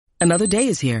Another day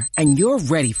is here, and you're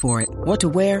ready for it. What to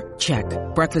wear? Check.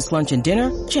 Breakfast, lunch, and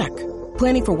dinner? Check.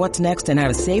 Planning for what's next and how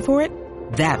to save for it?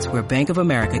 That's where Bank of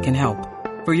America can help.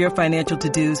 For your financial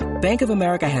to-dos, Bank of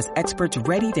America has experts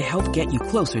ready to help get you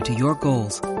closer to your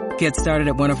goals. Get started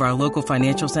at one of our local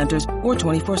financial centers or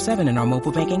 24/7 in our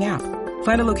mobile banking app.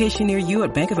 Find a location near you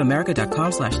at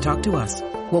bankofamerica.com/talktous.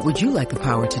 What would you like the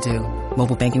power to do?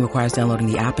 Mobile banking requires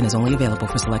downloading the app and is only available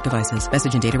for select devices.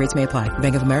 Message and data rates may apply.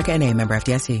 Bank of America N.A., member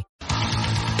FDIC.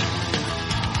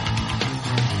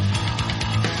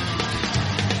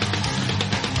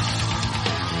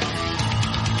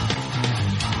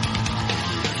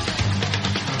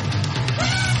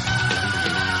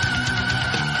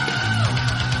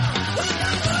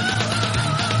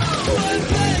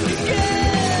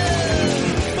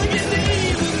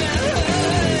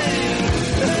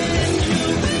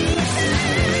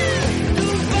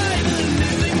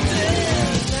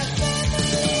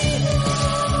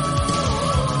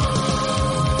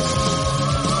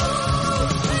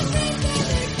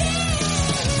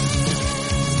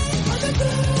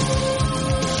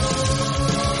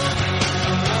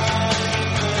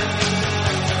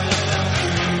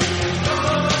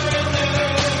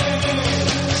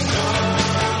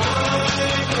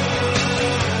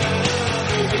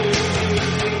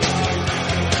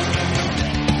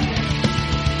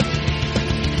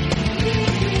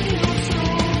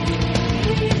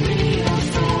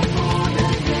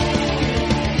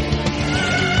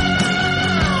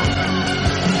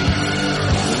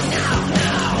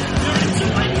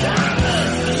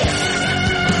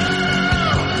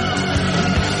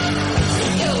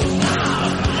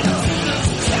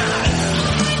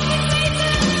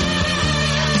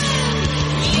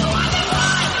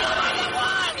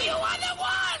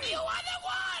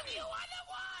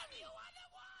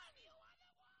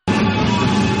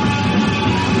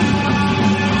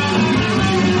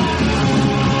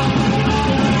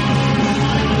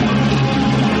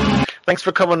 Thanks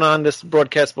for coming on. This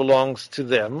broadcast belongs to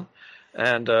them,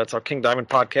 and it's our King Diamond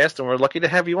podcast, and we're lucky to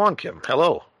have you on, Kim.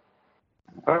 Hello.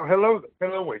 Hello.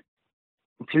 Wait.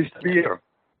 I'm pleased to be here.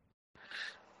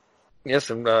 Yes,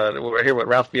 and we're here with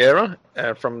Ralph Vieira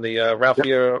from the Ralph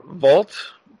Vieira Vault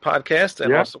podcast,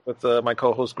 and also with my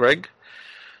co-host Greg.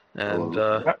 And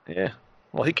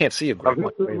well, he can't see you, Greg.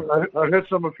 I heard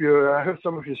some of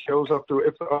your shows after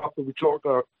we talked.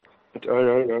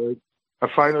 I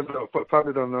found it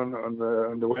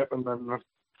on the web, and then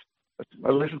I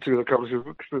listened to it a couple of times.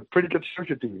 It's a pretty good show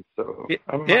you do. So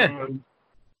I'm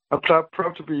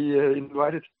proud to be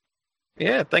invited.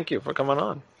 Yeah, thank you for coming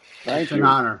on. It's an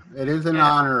honor. It is an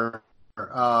honor.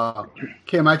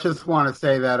 Kim, I just want to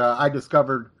say that I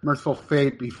discovered Merciful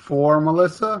Fate before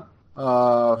Melissa.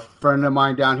 A friend of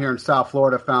mine down here in South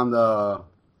Florida found the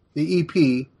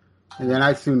EP, and then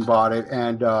I soon bought it.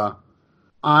 And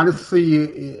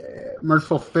honestly,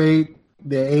 Merciful Fate,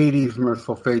 the 80s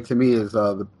Merciful Fate, to me is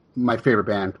my favorite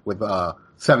band with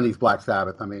 70s Black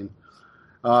Sabbath. I mean,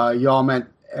 y'all meant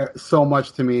so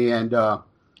much to me, and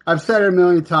I've said it a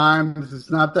million times.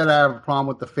 It's not that I have a problem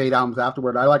with the Fate albums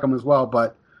afterward. I like them as well,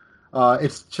 but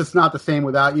it's just not the same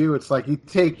without you. It's like you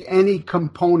take any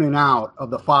component out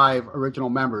of the 5 original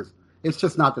members, it's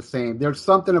just not the same. There's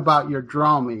something about your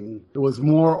drumming. It was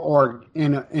more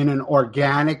in an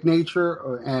organic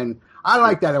nature, and I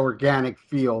like that organic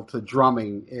feel to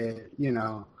drumming, and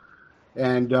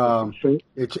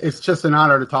it's just an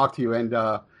honor to talk to you. And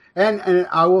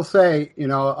I will say, you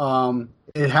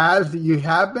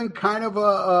have been kind of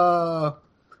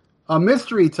a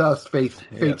mystery to us Fate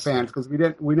fans, because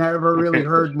we never really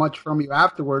heard much from you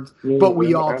afterwards, but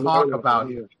we all talk about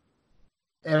you.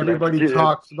 Everybody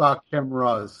talks about Kim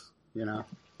Ruzz, Yeah,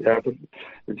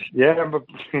 but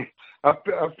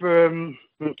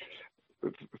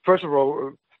first of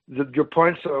all, your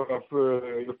points about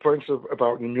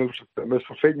the music,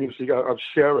 Merciful Fate music, I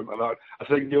share them a lot. I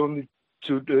think the only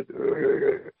 2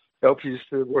 LPs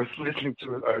worth listening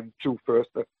to are 2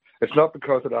 first. It's not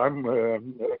because that I'm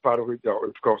part of it,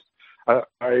 of course. I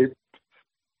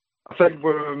think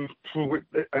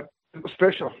it was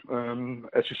special,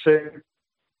 as you say.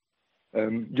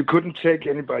 You couldn't take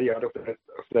anybody out of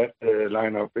that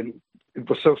lineup, and it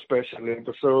was so special. It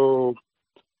was so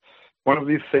one of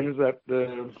these things that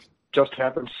just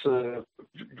happens. You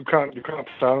can't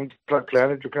sound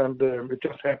plan it. You can't. It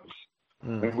just happens.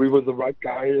 And we were the right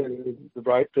guy, the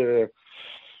right.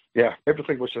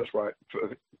 Everything was just right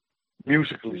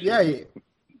musically. Yeah, you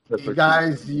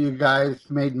guys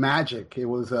made magic. It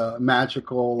was a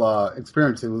magical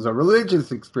experience. It was a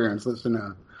religious experience.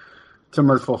 Listening to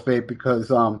Merciful Fate,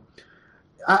 because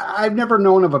I've never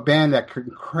known of a band that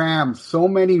could cram so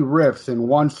many riffs in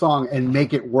one song and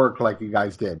make it work like you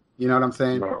guys did. You know what I'm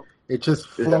saying? No. It just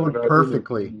flowed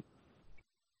perfectly.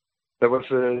 That was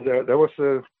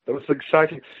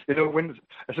exciting. You know, when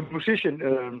as a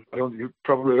musician, I don't. You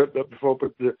probably heard that before,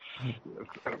 but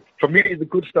for me, the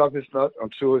good stuff is not on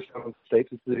tour, it's not on stage.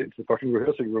 It's the fucking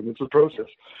rehearsing room. It's the process.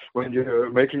 When you're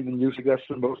making the music, that's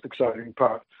the most exciting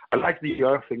part. I like the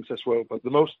other things as well, but the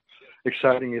most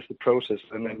exciting is the process.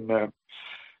 And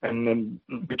then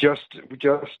we just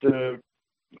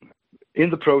in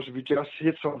the process, we just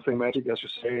hit something magic, as you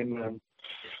say, and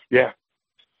yeah.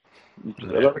 A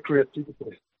lot of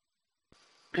creativity.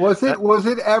 Was there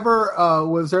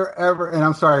ever, and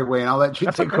I'm sorry, Wayne, I'll let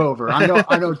you take over. I know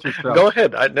it's your show. Go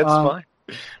ahead. That's fine.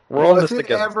 We're on this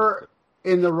together. Was it ever,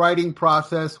 in the writing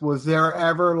process, was there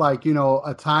ever, like, you know,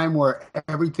 a time where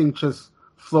everything just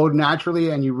flowed naturally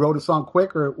and you wrote a song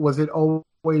quick, or was it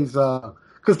always,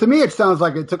 because to me it sounds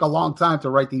like it took a long time to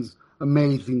write these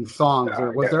amazing songs.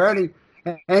 Or was there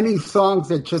any songs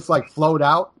that just, like, flowed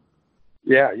out?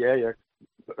 Yeah.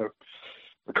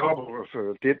 A couple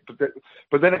of did,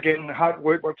 but then again, hard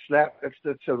work. What's that?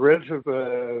 It's a relative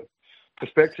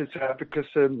perspective because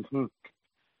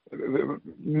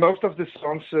most of the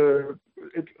songs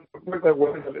it worked that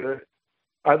way.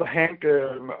 Either Hank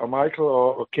or Michael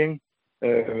or King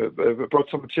brought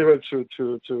some material to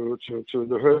the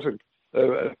rehearsal.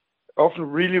 Often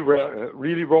really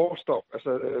raw stuff, as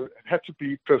had to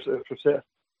be processed,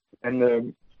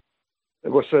 and. It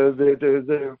was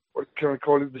the what can I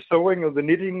call it, the sewing or the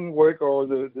knitting work or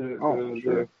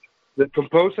the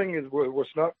composing was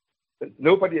not,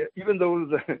 nobody, even though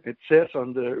it says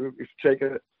on the, if you take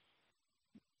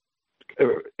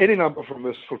any number from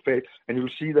Merciful Fate, and you'll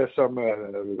see there's some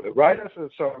writers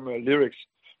and some lyrics,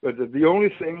 but the only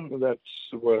thing that's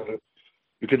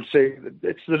you can say that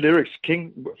it's the lyrics.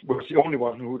 King was the only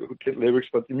one who did lyrics,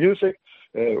 but the music,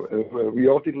 we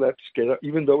all did that together,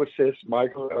 even though it says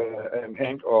Michael and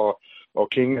Hank or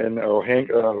King or Hank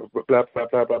blah, blah,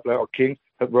 blah, blah, blah, or King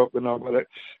had wrote the number.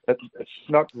 It's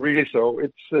not really so.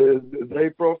 It's they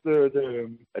brought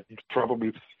the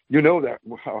probably, you know, that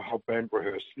how band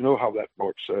rehearse. You know how that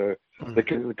works. They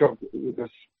can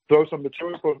just throw some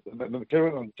material on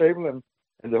the table,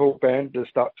 and the whole band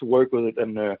start to work with it.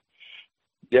 And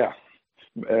yeah,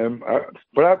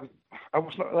 but I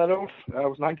was not that old. I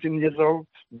was 19 years old,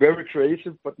 very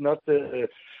creative, but not.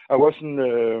 I wasn't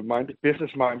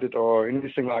business minded or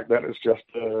anything like that. It's just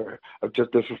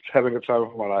this was having a time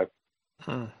of my life.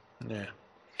 Yeah.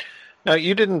 Now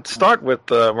you didn't start with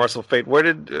Merciful Fate.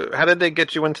 How did they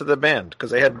get you into the band?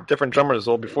 Because they had different drummers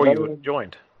all before you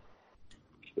joined.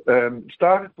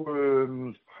 Started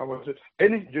with how was it?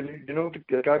 Benny, you know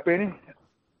the guy Benny.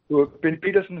 Ben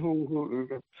Peterson,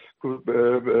 who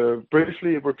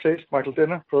briefly replaced Michael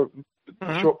Denner for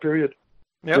a short period.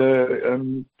 Yep.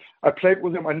 I played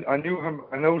with him. I knew him.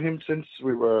 I know him since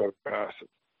we were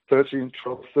 13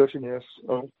 years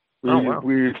old.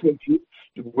 We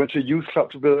went to youth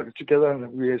club together,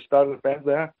 and we started a band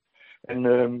there.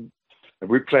 And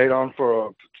we played on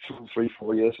for 2, 3,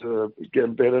 4 years,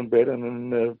 getting better and better.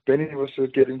 And then Benny was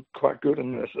getting quite good,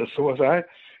 and so was I.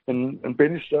 And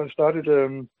Benny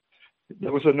started.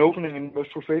 There was an opening in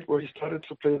Merciful Fate where he started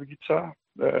to play the guitar.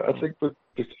 I think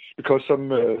because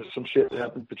some shit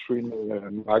happened between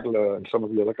Michael and some of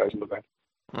the other guys in the band.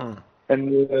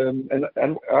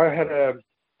 And I had a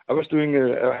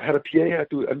PA.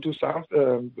 I do sound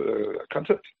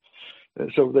concert.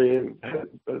 So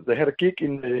they had a gig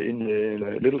in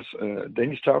a little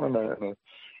Danish town and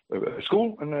a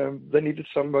school, and they needed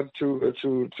someone to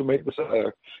make this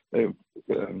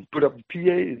put up the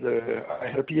PA. I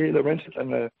had a PA that rented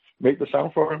and made the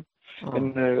sound for him.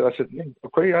 And I said,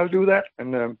 okay, I'll do that.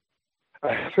 And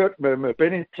I have heard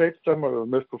Benny played some of the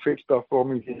Merciful Fate stuff for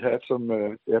me. He had some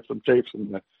tapes,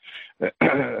 and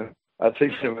I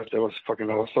think that was fucking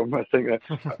awesome. I think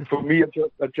for me, I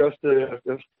just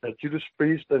Judas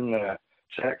Priest and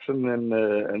Saxon, and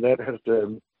that has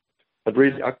but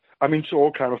really, I'm into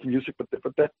all kind of music, but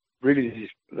that really,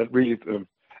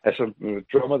 as a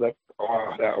drummer,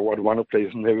 I would want to play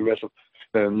some heavy metal.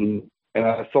 And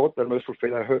I thought that Merciful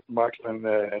Fate, I heard Michael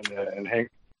and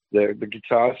Hank, the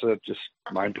guitars are just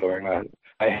mind blowing.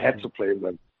 I had to play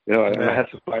them, you know, and I had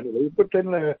to find a way. But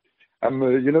then I'm,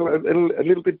 you know, a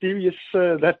little bit devious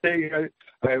that day.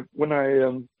 When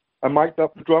I mic'd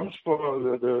up the drums for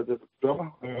the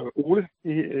drummer, Ole,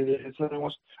 his name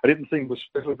was. I didn't think it was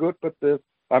special good, but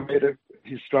I made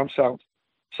his drum sound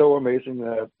so amazing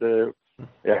that,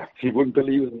 he wouldn't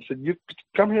believe it. He said, "You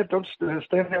come here, don't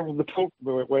stand here on the pulp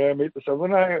where I made the sound."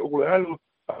 Then I will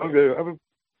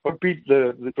I'll beat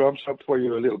the drums up for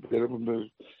you a little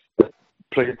bit.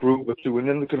 Play a groove or two, and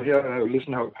then you can hear,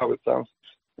 listen how it sounds.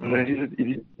 And then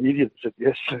the idiot said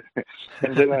yes.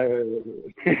 And then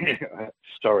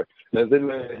sorry. And then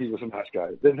he was a nice guy.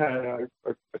 Then I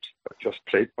just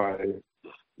played my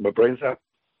brains out,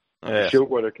 showed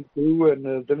what I could do,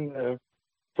 and then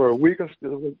for a week, it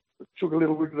took a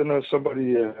little week. Then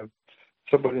somebody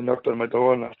knocked on my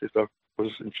door and asked if I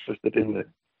was interested in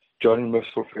joining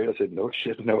Merciful Fate. I said, no,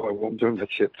 I won't do that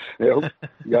shit. I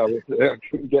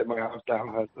couldn't get my arms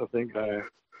down. I think,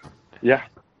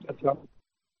 that's all.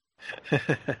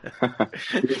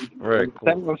 Very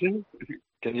cool.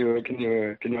 Can you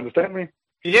understand me?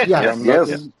 Yes.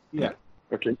 Yes. Yeah.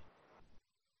 Okay.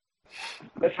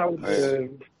 That's how.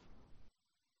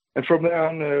 And from there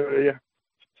on,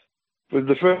 With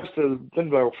the first,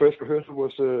 then our first rehearsal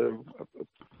was.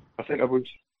 I think I was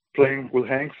playing with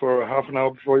Hank for half an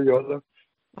hour before the other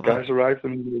guys arrived,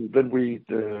 and then we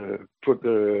put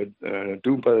the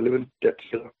Doom by the Living Dead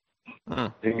together.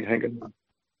 Hank and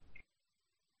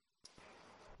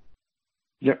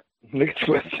yeah. Next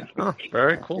question. Oh,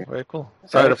 very cool. Very cool.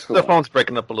 Sorry, the phone's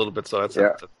breaking up a little bit, so that's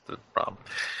the problem.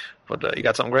 But you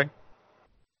got something, Greg?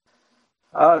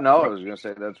 No, I was going to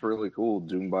say that's really cool.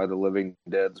 Doom by the Living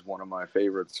Dead's one of my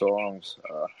favorite songs.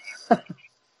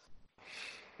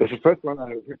 That's the first one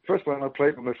I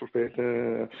played with Merciful Fate,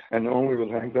 and only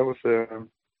with Hank. That was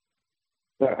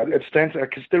it stands. I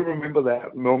can still remember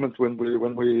that moment when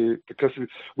we because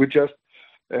we just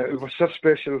it was such a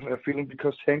special feeling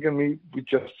because Hank and me, we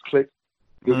just clicked.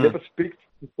 We never speak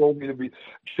before we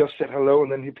just said hello,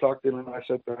 and then he plugged in, and I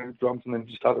sat behind the drums, and then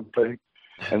he started playing,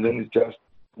 and then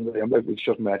it's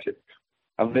just magic.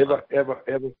 I've never ever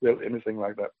felt anything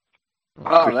like that.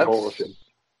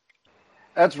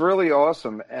 That's really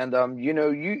awesome, and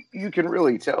you can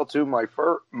really tell too.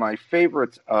 My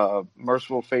favorite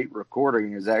Merciful Fate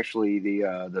recording is actually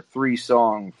the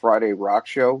 3-song Friday Rock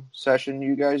Show session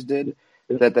you guys did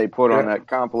that they put on that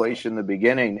compilation in the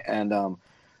beginning. And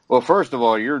well, first of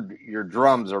all, your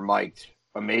drums are mic'd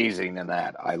amazing in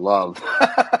that. I love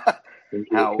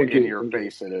how in your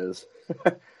face it is.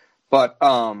 But,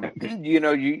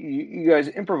 you guys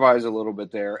improvise a little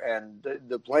bit there, and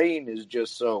the playing is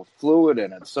just so fluid,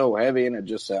 and it's so heavy, and it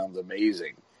just sounds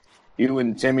amazing. You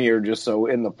and Timmy are just so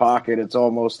in the pocket, it's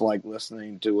almost like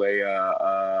listening to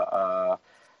a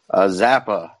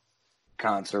Zappa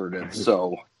concert. It's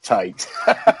so tight.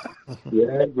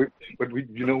 But we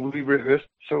rehearsed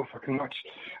so fucking much.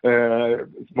 It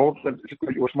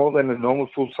was more than a normal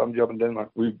full-time job in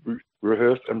Denmark. We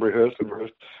rehearsed, and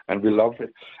we loved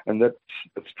it. And that's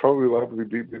probably why we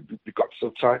got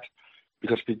so tight,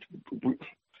 because it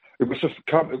was just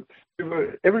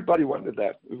everybody wanted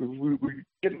that. We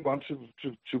didn't want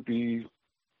to be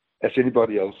as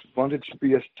anybody else. We wanted to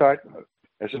be as tight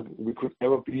as we could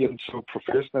ever be, and so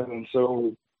professional, and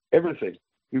so everything.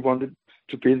 We wanted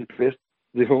to be the best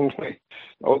the whole way,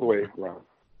 all the way around.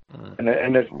 And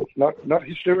it's not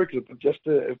hysterical, but just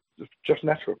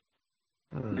natural.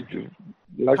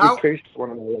 Like we faced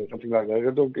one another or something like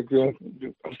that. Do you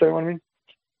understand what I mean?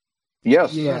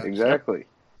 Yes, exactly.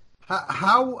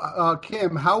 How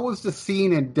Kim, how was the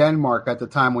scene in Denmark at the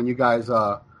time when you guys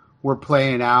were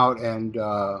playing out and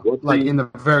in the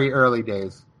very early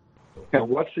days?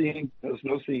 What scene? There was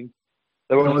no scene.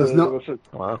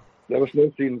 Wow. There was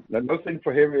no scene. Nothing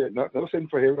for heavy. Nothing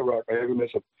for heavy rock or heavy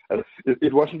metal.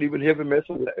 It wasn't even heavy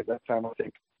metal at that time. I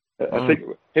think. I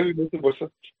think heavy metal was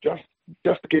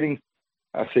just beginning.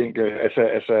 I think as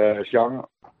a genre,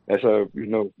 as a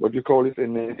what do you call it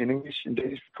in English? In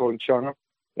Danish we call it genre.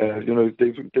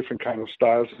 Different kind of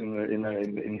styles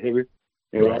in heavy.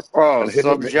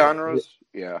 Subgenres.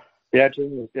 Yeah.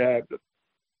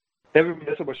 Heavy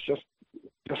metal was just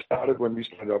started when we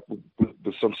started up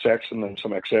with some Saxon and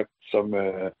some Accept, some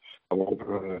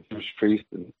Judas Priest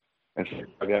and things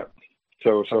like that.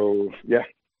 So yeah,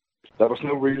 that was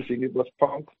no real thing. It was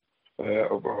punk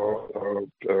or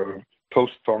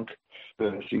post-punk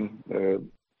scene,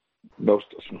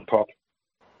 most of some pop.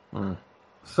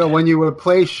 So when you would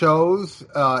play shows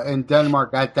in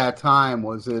Denmark at that time,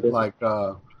 was it like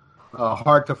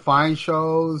hard to find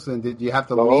shows, and did you have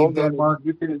to leave Denmark?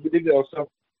 We did also.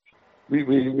 We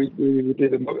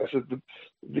did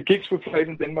the gigs we played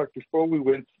in Denmark before we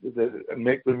went and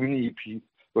make the mini EP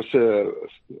was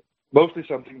mostly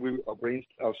something we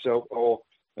arranged ourselves, or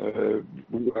I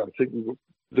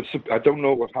don't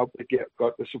know how they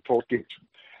got the support gigs.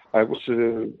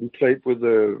 We played with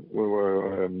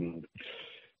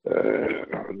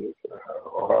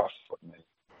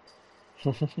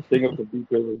thing of the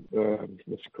people.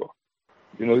 What's it called?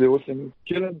 The old thing,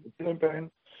 Killing band.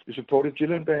 we supported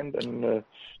Gillian Band and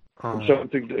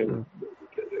something. The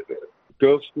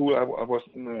girls' school. I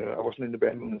wasn't in the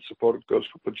band and supported girls'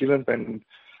 school, but Gillian Band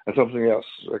and something else.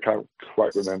 I can't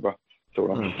quite remember. So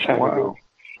long time ago.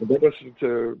 And that was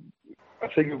I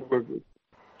think it was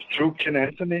through Ken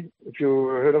Anthony. If you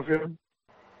heard of him.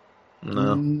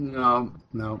 No.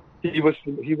 He was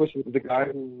the guy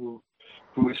who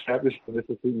established this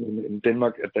thing in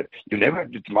Denmark. At that,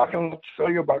 did Michael not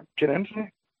tell you about Ken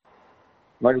Anthony?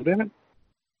 Michael Denman?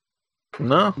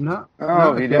 No.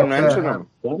 Oh, he didn't mention him.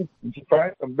 I'm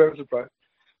surprised. I'm very surprised.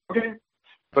 Okay,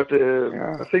 but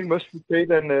I think Merciful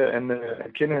Fate and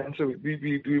Ken Anthony,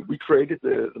 we created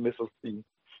the metal scene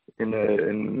in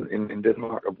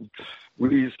Denmark.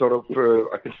 We sort of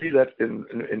I can see that in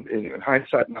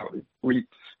hindsight now. We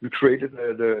created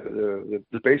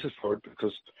the basis for it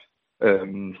because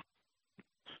we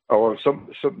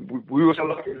was a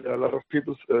lot of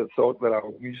people thought that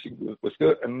our music was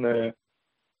good, and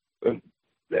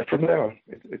from there on,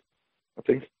 I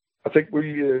think we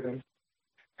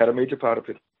had a major part of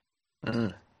it.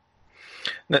 Mm.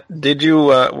 Now, did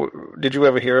you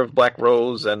ever hear of Black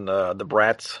Rose and the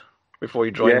Brats before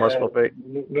you joined Merciful Fate?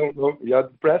 No. Yeah,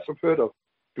 the Brats I've heard of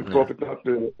before, but not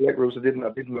the Black Rose. I didn't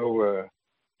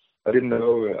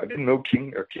know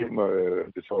King or Kim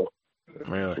before.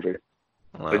 Really?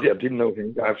 Wow. I didn't know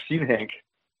him. I've seen Hank.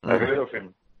 I heard of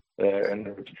him,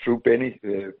 and through Benny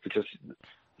because.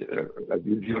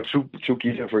 Two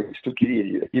guitar freaks, two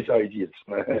guitar idiots.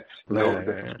 They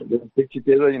stick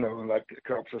together, like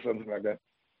cops or something like that.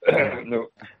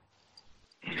 No.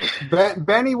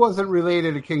 Benny wasn't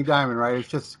related to King Diamond, right? It's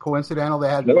just coincidental they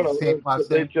had the same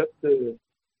last name.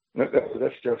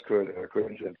 That's just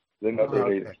coincidence. They're not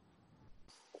related.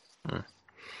 Okay.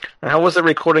 How was it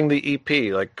recording the EP?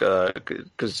 Like,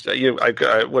 because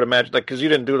I would imagine, like, because you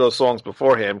didn't do those songs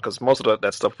beforehand, because most of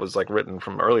that stuff was like written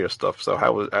from earlier stuff. So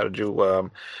how did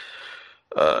you,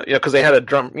 because they had a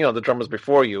drum, the drummers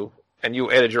before you, and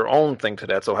you added your own thing to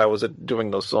that. So how was it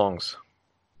doing those songs,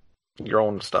 your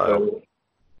own style?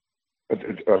 I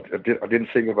didn't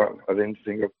think about. I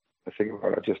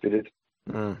just did it.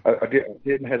 I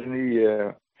didn't have any.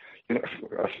 I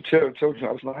told you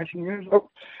I was 19 years old.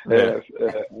 A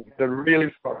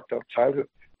really fucked up childhood,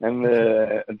 and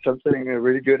something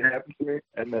really good happened to me.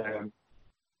 And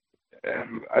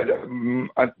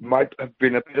I might have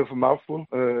been a bit of a mouthful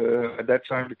at that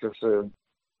time because I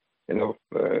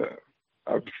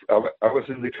was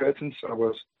in the curtains. I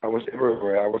was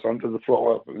everywhere. I was under the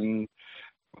floor, in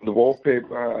the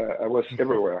wallpaper. I was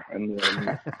everywhere, and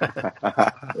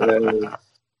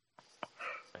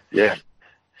yeah.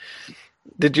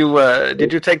 Did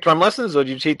you take drum lessons or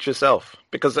did you teach yourself?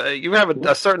 Because you have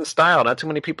a certain style. Not too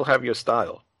many people have your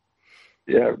style.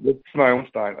 Yeah, it's my own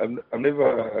style. I've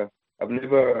never have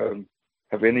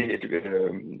any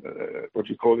what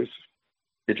you call this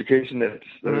education. I've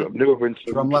never went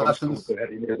to drum lessons. School,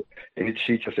 any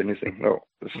teachers, anything. No,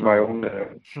 this is my own.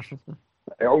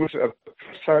 I always first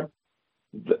time.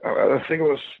 I think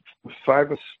it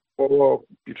was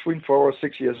between 4 or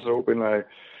 6 years old when I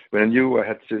knew I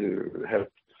had to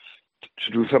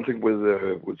do something with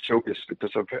showbiz,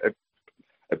 because a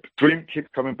dream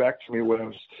kept coming back to me when I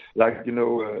was like,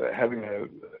 having a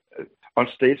on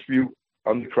stage view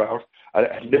on the crowd.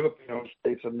 I'd never been on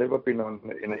stage. I'd never been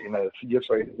in a theater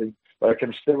or anything, but I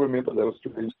can still remember those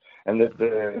dreams, and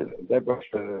that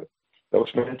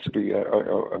was meant to be. I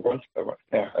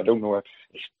don't know.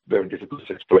 It's very difficult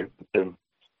to explain.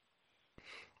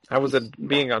 How was it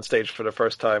being on stage for the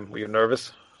first time? Were you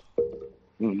nervous?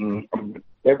 Mm-hmm.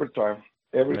 Every time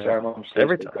I'm stage,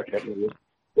 every fucking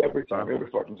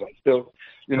time. Still,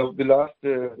 the last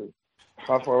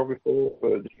half hour before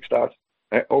the gig starts,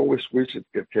 I always wish it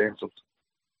get cancelled.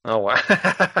 Oh wow!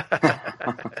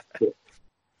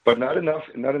 But not enough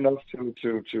to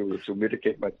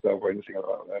mitigate myself or anything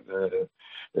about that.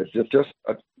 It's just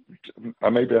I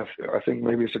think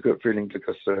maybe it's a good feeling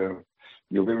because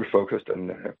you're very focused,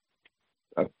 and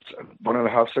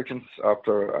 1.5 seconds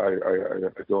after I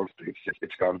go on stage,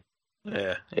 it's gone.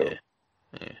 Yeah.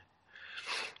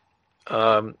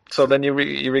 So then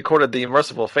you recorded the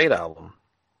Merciful Fate album.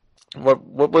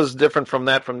 What was different from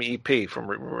that from the EP, from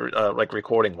like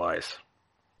recording wise?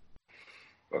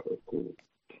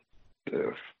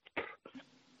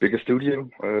 Bigger studio,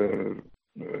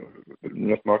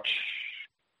 not much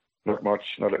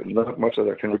that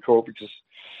I can recall, because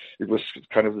it was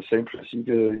kind of the same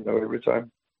procedure, every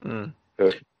time. Yeah.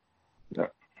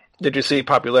 Did you see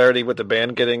popularity with the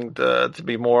band getting to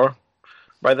be more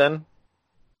by then?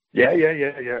 Yeah.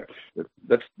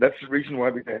 That's the reason why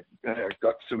we got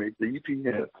to make the EP.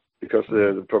 because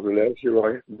the popularity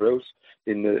rose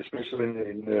especially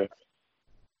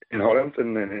in Holland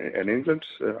and England.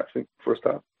 I think first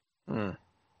time. Mm.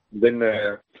 Then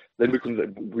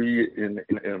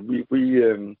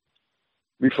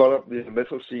we followed the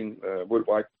metal scene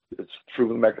worldwide. It's through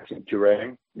the magazine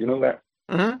Kerrang. You know that?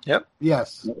 Mm-hmm. Yep.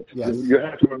 Yes. You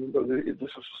have to remember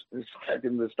this was back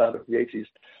in the start of the 80s.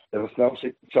 There was no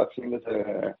such thing as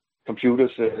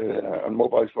computers on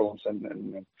mobile phones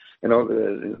and all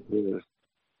the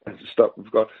stuff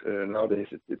we've got nowadays.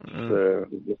 It's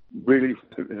really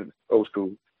old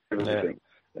school everything.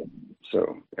 Yeah.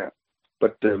 So yeah,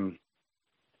 but through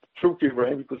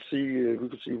Kerrang we could see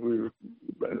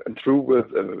and through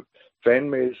fan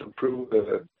mails and through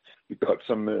we got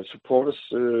some supporters.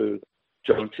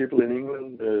 John Tibble in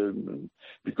England.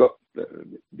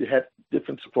 We had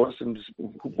different supporters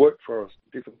who worked for us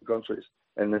in different countries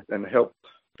and helped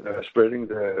spreading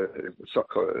the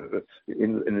soccer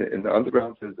in the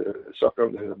underground, the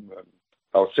soccer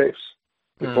our tapes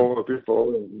before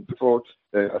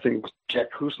I think it was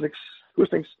Jack Husnick's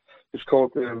it's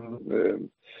called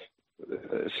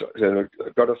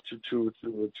got us to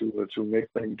make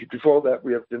things. Before that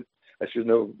we have been, as you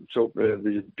know, so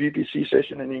the BBC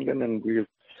session in England, and we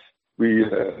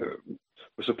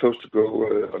were supposed to go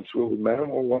on tour with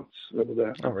Manowar once over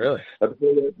there. Oh, really?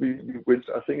 Before that, we went.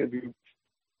 I think we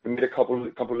made a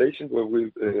compilation where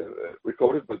we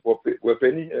recorded with where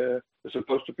Benny was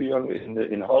supposed to be on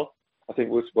in Hull. I think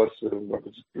it was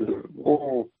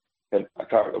and I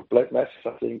can't Black Mass.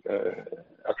 I think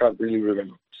I can't really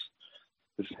remember.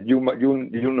 You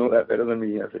know that better than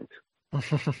me, I think.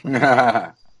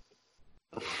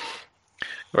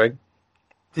 Greg,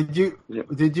 did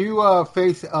you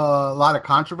face a lot of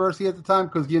controversy at the time?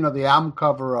 Because the album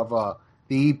cover of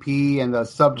the EP and the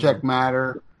subject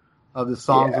matter of the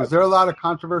songs. Was there a lot of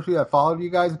controversy that followed you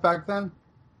guys back then?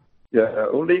 Yeah,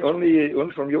 only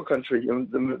from your country,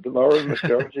 the moral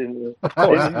majority in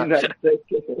the United States.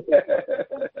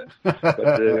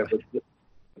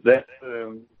 but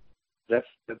that's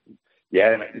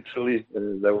yeah, in Italy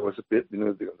there was a bit,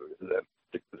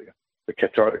 the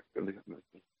Catholic,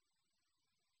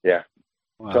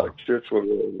 Catholic Church were.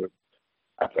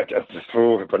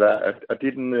 But I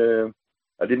didn't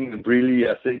really.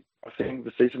 I think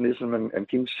the Satanism and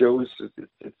King's show is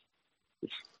it's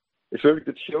a very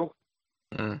good show.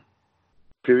 Mm.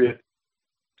 Period.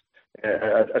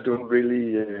 I don't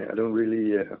really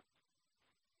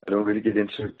get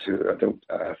into. I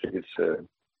think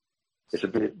it's a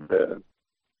bit.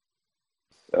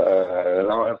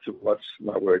 Now I have to watch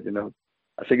my word.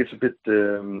 I think it's a bit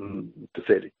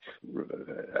pathetic,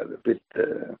 a bit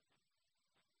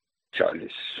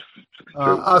childish.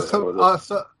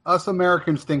 Us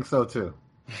Americans think so too.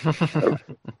 I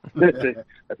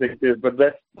think, but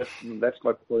that's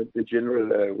my point in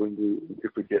general.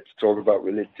 If we get to talk about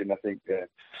religion, I think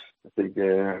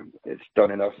it's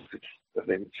done enough. I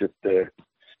think it should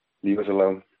leave us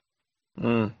alone.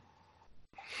 Mm.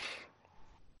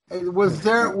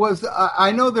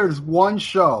 I know there's one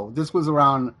show, this was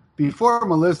around before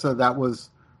Melissa, that was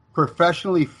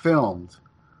professionally filmed,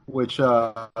 which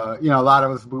a lot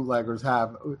of us bootleggers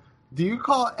have. Do you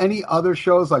call any other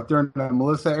shows like during the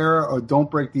Melissa era or Don't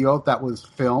Break the Oath that was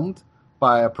filmed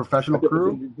by a professional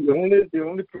crew? The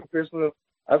only professional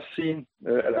I've seen,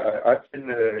 I've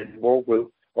been involved with,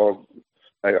 or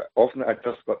I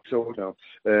just got told now,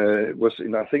 was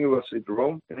I think it was in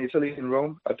Rome, in Italy, in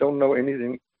Rome. I don't know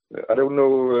anything. I don't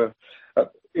know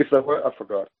if there were. I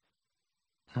forgot.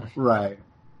 Right.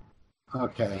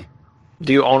 Okay.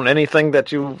 Do you own anything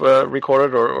that you've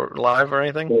recorded or live or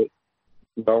anything?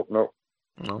 No.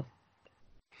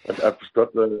 I've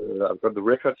got the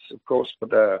records, of course,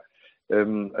 but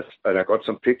and I got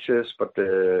some pictures, but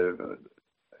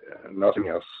nothing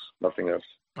else.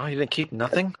 Oh, you didn't keep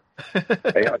nothing?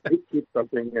 I did keep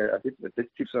something. I did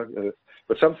keep something,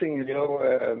 but something,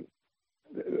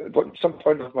 at some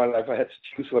point of my life, I had to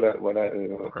choose what I'm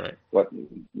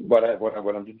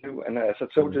to do. And as I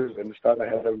told you in the start, I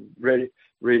had a really,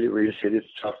 really, really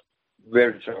tough,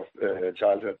 very tough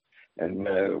childhood. And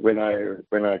when I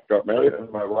got married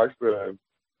and my wife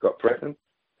got pregnant,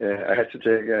 I had to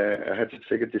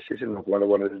take a decision of what I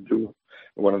wanted to do.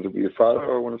 I wanted to be a father,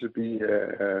 or I wanted to be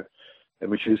a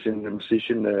musician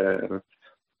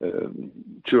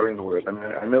touring the world. And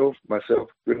I know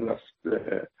myself good enough.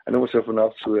 I know myself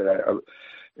enough to.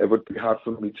 It would be hard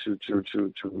for me to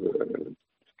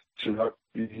not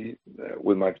be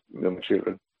with my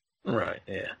children. Right.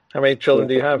 Yeah. How many children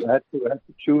do you have? I had to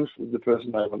choose the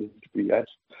person I wanted to be. I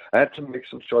had to make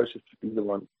some choices to be the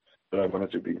one that I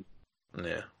wanted to be.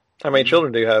 Yeah. How many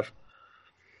children do you have?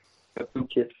 I have 2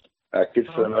 kids. Kids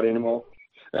are not anymore.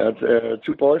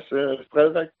 Two boys,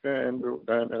 Frederik and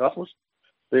Rasmus.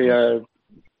 They are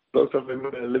both of them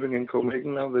living in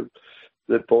Copenhagen now.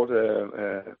 They bought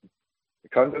a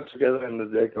condo together,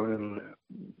 and they're going.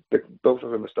 Both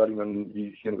of them are studying on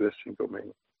the university in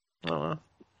Copenhagen. Oh, wow.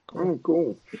 Oh,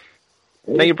 cool.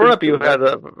 Now you brought up you had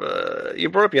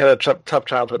a tough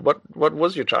childhood. What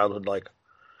was your childhood like?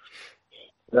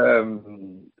 A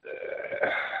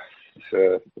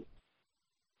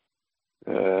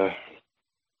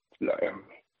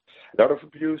lot of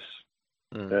abuse.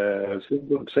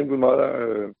 Single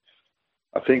mother.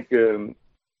 I think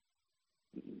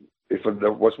if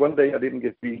there was one day I didn't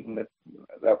get beaten,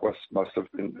 that must have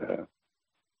been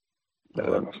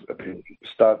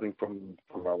starting from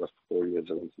I was 4 years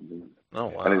old. Oh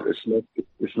wow! And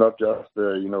it's not just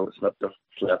it's not just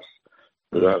slaps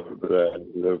with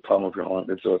the palm of your hand.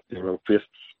 It's also fists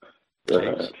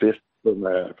from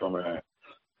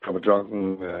a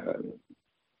drunken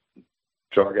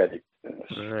drug addict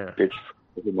bitch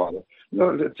of the mother.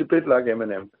 It's a bit like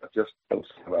Eminem. I just don't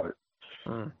think about it.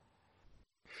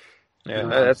 Yeah,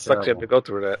 that sucks. You have to go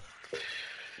through that.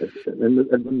 And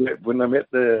when I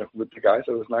met with the guys,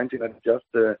 I was 19. I just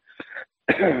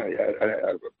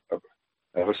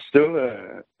I was still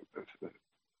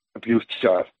abused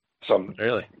child. Some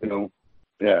really, in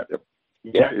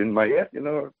my head,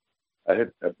 I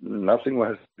had nothing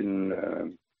had been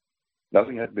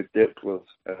dealt with.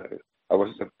 I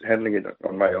was handling it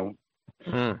on my own.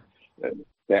 But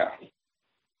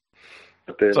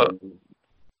then,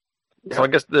 so I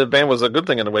guess the band was a good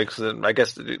thing in a way, because I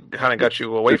guess it kind of got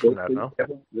you away from that, no?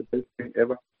 The best thing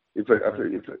ever. If I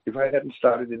hadn't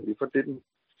started it,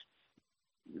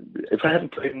 if I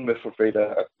hadn't played in Merciful Fate,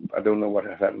 I don't know what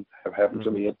have happened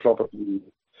to me. It probably,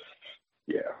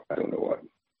 I don't know what.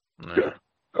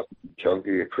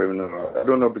 Junkie, a criminal. I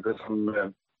don't know, because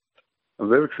I'm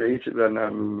very creative, and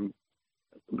I'm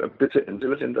a bit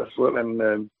intelligent as well,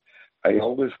 and I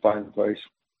always find ways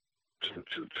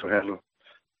to handle.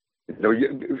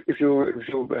 If you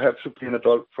have to be an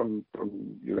adult from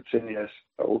you're 10 years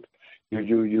old, you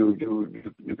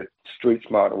get street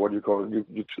smart, or what you call it.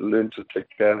 You learn to take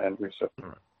care and handle yourself.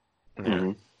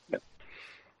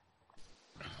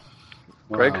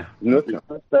 Greg, it's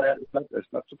not sad.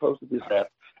 It's not supposed to be sad,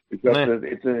 because I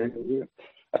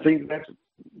think that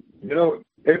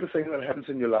everything that happens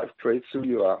in your life creates who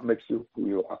you are, makes you who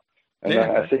you are, and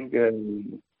I think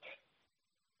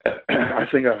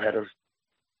I've had a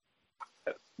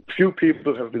few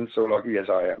people have been so lucky as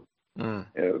I am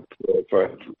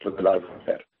for the life I've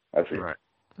had. I think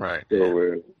right.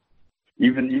 So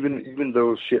even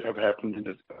though shit have happened,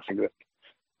 I think that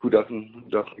who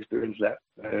doesn't experience that?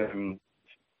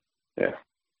 Yeah.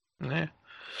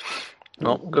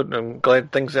 Well, good. I'm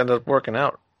glad things ended up working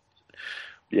out.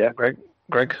 Yeah, Greg.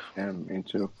 Yeah, me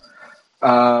too.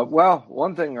 Well,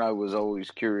 one thing I was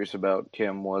always curious about,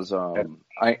 Kim, was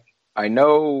I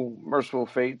know Merciful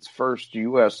Fate's first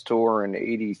U.S. tour in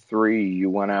 '83. You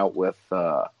went out with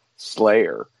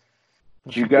Slayer.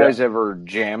 Did you guys ever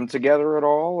jam together at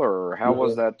all, or how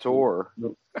was that tour?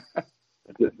 No.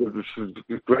 It was a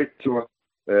great tour.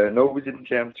 No, we didn't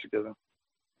jam together.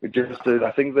 We just,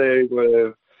 I think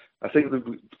the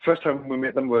first time we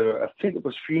met them I think it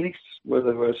was Phoenix, where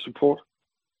they were support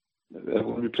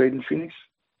when we played in Phoenix.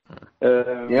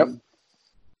 Yep.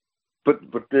 But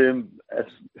the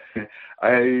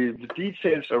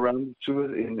details around the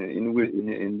tour in the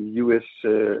US,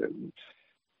 they're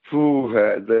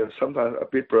sometimes a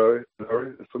bit blurry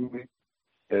for me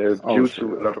due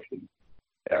to a lot of things.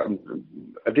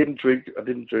 I didn't drink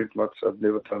much. I've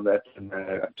never done that, and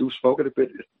I do smoke it a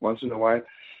bit once in a while.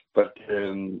 But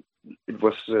it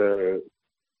was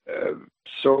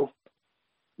so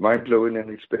mind-blowing an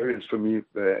experience for me,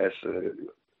 as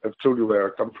I've told you where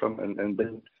I come from, and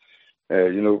then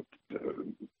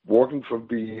walking from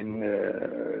being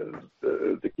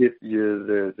the kid,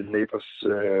 the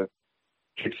neighbors'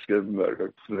 kids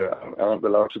aren't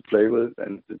allowed to play with,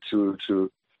 and to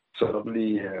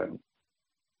suddenly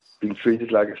being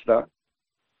treated like a star.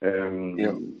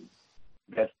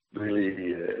 That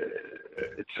really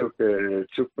it took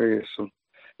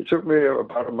me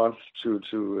about a month to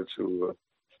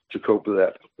cope with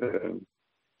that.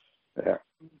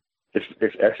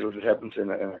 If actually it happens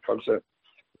in a concert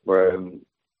where when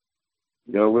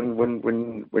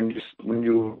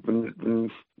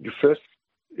you first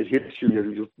it hits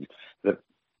you that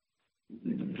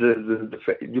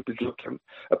you look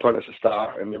upon as a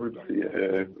star, and everybody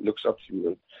looks up to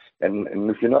you, and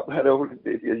if you're not that old,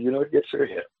 it gets your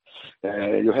head.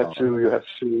 You have to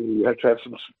have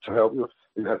some to help you.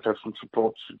 You have to have some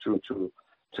support to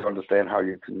to understand how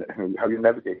you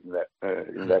navigate in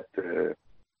that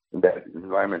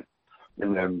environment.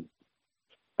 And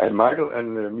and Michael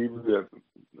and me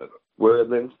were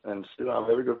then and still are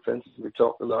very good friends. We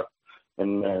talked a lot,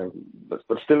 and but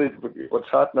still it was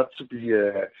hard not to be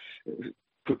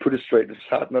to put it straight. It's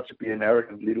hard not to be an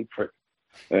arrogant little prick,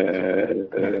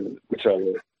 which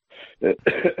I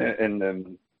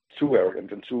and too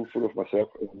arrogant and too full of myself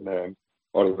and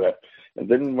all of that. And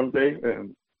then one day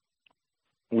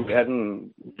we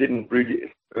didn't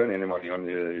really earn any money on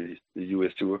the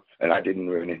US tour, and I didn't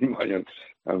earn any money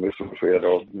on Whistle Free at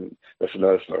all. That's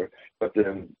another story. But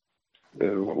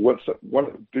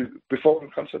before the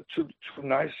concert, two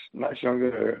nice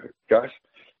younger guys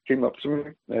came up to me,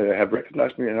 have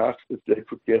recognized me, and asked if they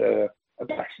could get a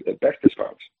backstage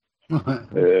pass.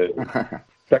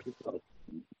 Backstage pass.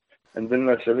 And then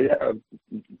I said, yeah,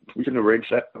 we can arrange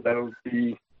that, but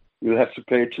you'll have to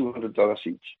pay $200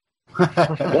 each.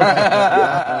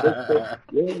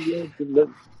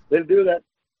 They'll do that.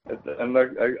 And I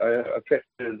paid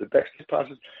the backstage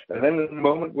passes. And then in the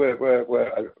moment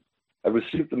where I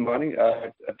received the money,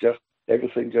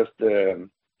 everything just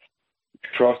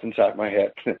crossed inside my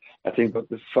head. I think, what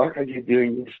the fuck are you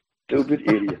doing, you stupid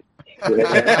idiot?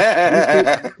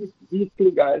 These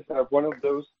two guys are one of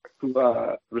those who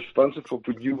are responsible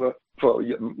for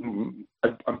you.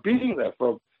 I'm being there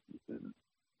for.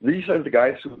 These are the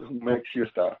guys who makes you a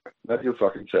star, not your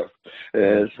fucking self.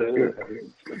 That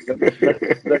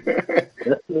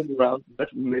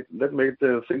made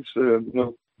the things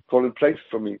fall in place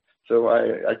for me. So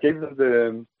I gave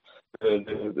them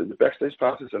the backstage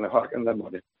passes and a hug and that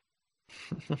money.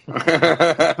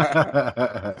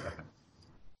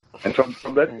 And from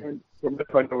that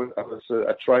point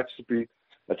I tried to be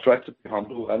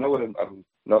humble. I know I'm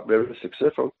not very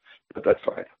successful, but that's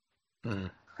fine.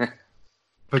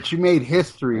 But you made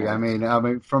history. I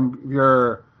mean, from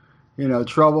your,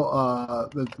 trouble,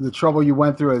 the trouble you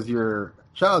went through as your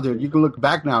childhood, you can look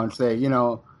back now and say, you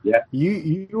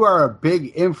are a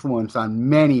big influence on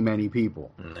many, many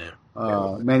people.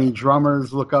 Many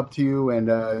drummers look up to you, and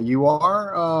you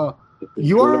are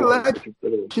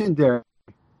legendary.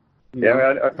 It's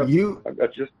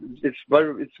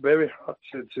very hard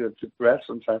to grasp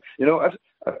sometimes.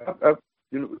 If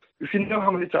you know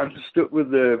how many times I stood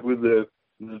with the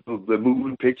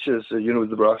moving pictures, the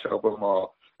Ruzz album,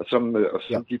 or some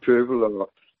Deep Purple, or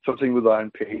something with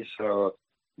Iron Pace, or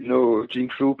Gene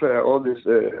Krupa, all this,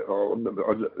 or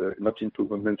not Gene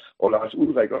Krupa, or Lars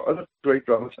Ulrich, or other great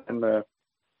drummers, and I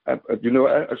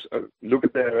look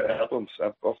at their albums.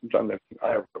 I've often done that.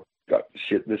 I have got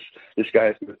shit. This guy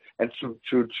is good, and to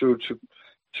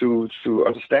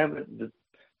understand that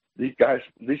these guys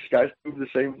do the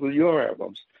same with your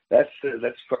albums. That's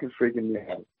fucking freaking me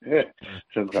out.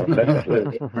 Sometimes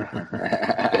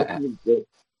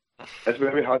that's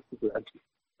very hard to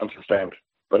understand.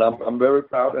 But I'm very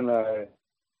proud, and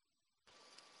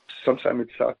sometimes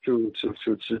it's hard to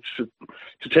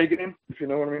take it in, if you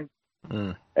know what I mean.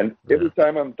 And every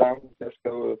time I'm down, just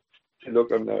go to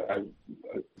look on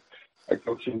I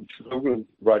go to Google and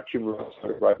write Kim Ruzz,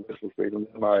 write Whistle Free, and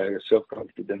my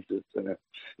self-confidence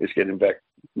is getting back.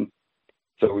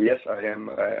 So yes, I am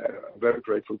very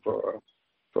grateful for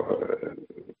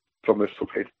Whistle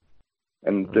Free,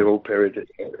 and the whole period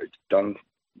it's done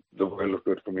the world of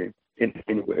good for me in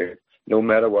any way. No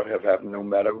matter what have happened, no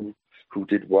matter who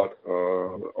did what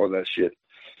or all that shit,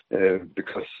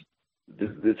 because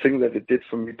the thing that it did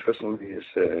for me personally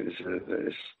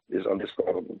is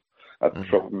undescribable. I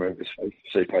probably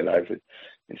saved my life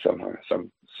in some kind.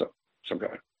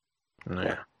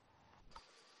 Yeah.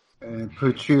 And it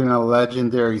puts you in a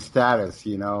legendary status,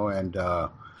 and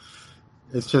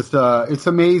it's just it's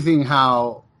amazing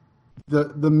how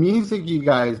the music you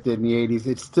guys did in the 80s,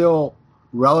 it's still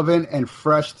relevant and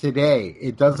fresh today.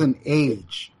 It doesn't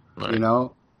age, right.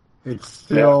 It's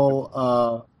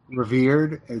still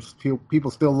revered. It's people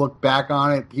still look back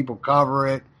on it. People cover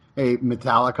it. Hey,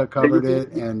 Metallica covered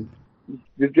it, and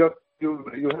you had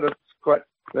a quite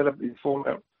better before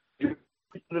now.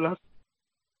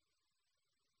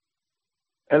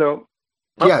 Hello.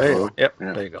 Oh, yes. There you go. Yep.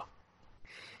 Yeah. There you go.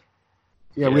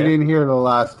 Yeah, we didn't hear the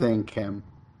last thing, Kim.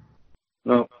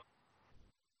 No.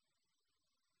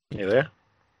 You there?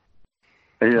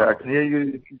 Yeah, I can hear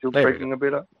you. You're breaking a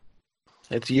bit up.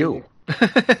 It's you.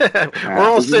 We're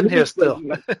all sitting here still.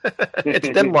 It's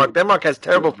Denmark. Denmark has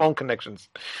terrible phone connections.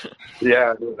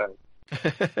 Yeah, I know that.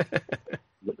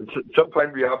 At some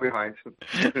point we are behind.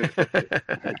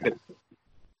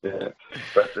 Yeah,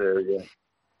 but yeah.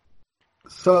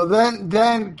 So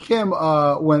then Kim,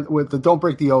 with the Don't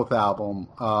Break the Oath album,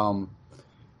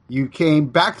 you came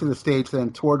back to the States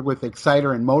and toured with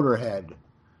Exciter and Motorhead.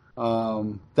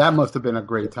 That must have been a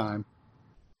great time.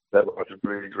 That was a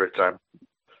really great time.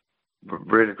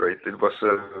 Really great. It was,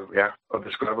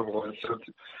 undescribable. And so,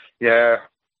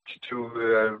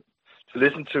 to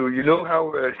listen to, you know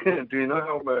how, do you know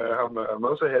how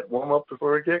Motorhead warm up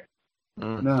before a gig?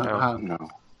 No.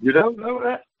 You don't know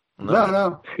that?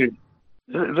 No.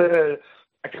 The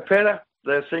a cappella,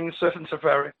 they're singing Surf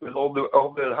Safari with all the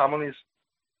harmonies.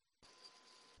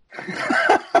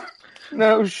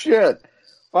 No shit.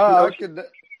 Wow,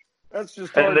 that's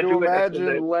just hard to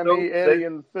imagine. Lemmy, Eddie,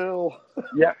 and Phil.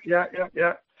 Yeah.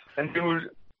 And they're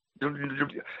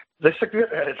so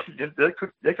good at it.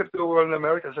 They could go on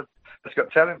America. That's got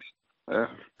talent. But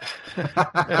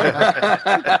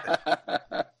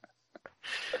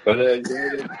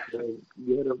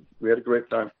we had a great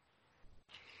time.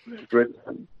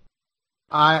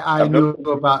 I knew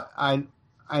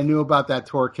about that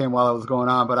tour, Kim, while it was going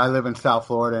on, but I live in South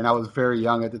Florida, and I was very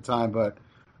young at the time. But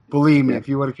believe me, if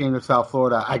you would have came to South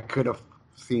Florida, I could have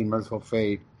seen Merciful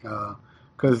Fate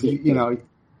because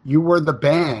you were the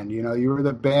band. You were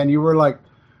the band. You were like,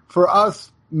 for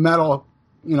us metal,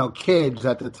 kids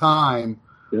at the time.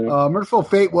 Yeah. Merciful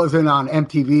Fate wasn't on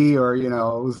MTV or it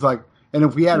was like, and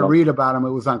if we had to read about them,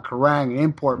 it was on Kerrang,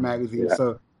 Import magazine. Yeah.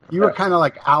 So you were kind of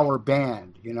like our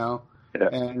band, Yeah.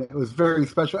 And it was very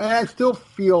special. And I still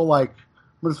feel like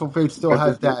Merciful Fate still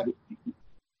has that.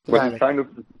 Was it kind of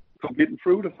forbidden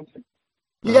fruit or something?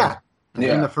 Yeah.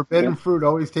 And the forbidden fruit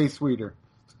always tastes sweeter.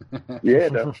 Yeah.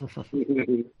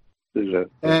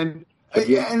 And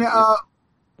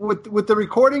with the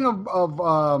recording of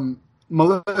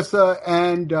Melissa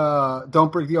and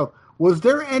Don't Break the Oath, was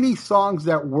there any songs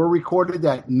that were recorded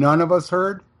that none of us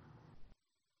heard?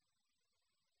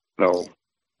 No.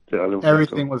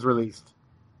 Everything was released.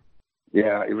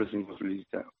 Yeah, everything was released.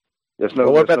 Yeah. There's no.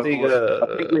 What about the? I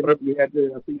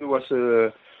think it was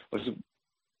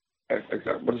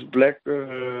Black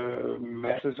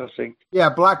Masses. I think. Yeah,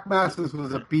 Black Masses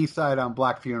was a B-side on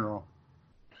Black Funeral.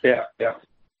 Yeah.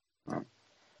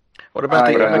 What about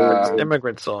the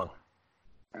immigrant song?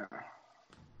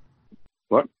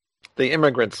 What? The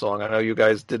immigrant song. I know you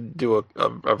guys did do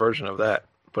a version of that,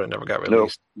 but it never got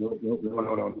released. No.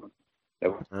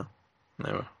 Never.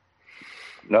 Never.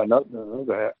 No,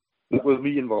 that. That was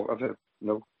me involved. I said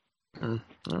no.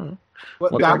 Mm-hmm.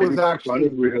 Well, that was actually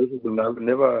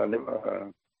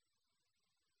never.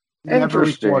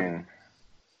 Interesting. Recorded.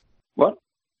 What?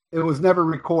 It was never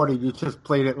recorded. You just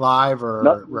played it live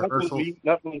or rehearsals?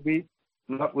 Not with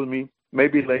me.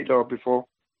 Maybe later or before.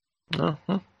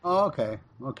 Uh-huh. Oh,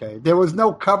 okay. There was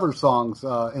no cover songs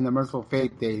in the Merciful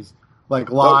Fate days,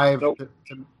 like live. No.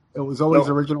 It was always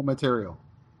original material.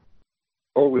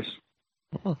 Always.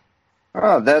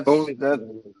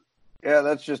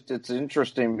 That's just, it's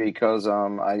interesting because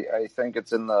I think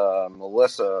it's in the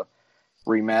Melissa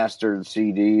remastered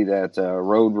CD that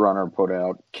Roadrunner put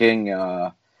out. King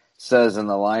says in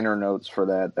the liner notes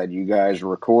for that you guys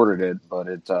recorded it, but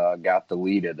it got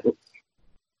deleted.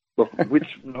 Which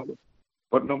number?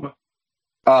 What number?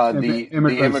 The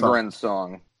immigrant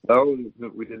song. No,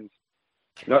 we didn't.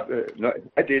 Not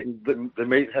I didn't. They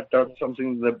may have done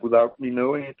something that without me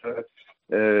knowing it.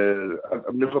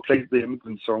 I've never played the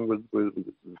immigrant song with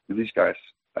these guys.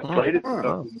 I played it, but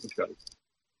not with these guys.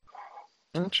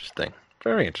 Interesting.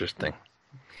 Very interesting.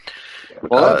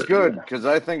 Well, that's good, because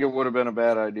I think it would have been a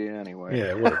bad idea anyway.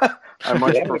 Yeah, it would have. I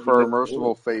much prefer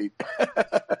Merciful Fate.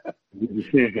 But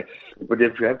if you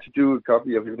have to do a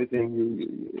copy of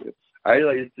anything,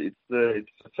 it's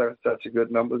such a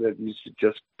good number that you should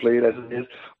just play it as it is,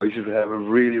 or you should have a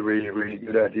really, really, really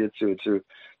good idea to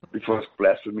before it's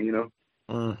blasphemy,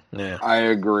 Yeah, I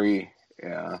agree.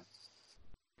 Yeah.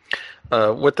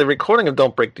 With the recording of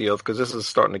Don't Break the Oath, because this is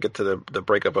starting to get to the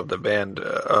breakup of the band,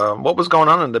 what was going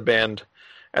on in the band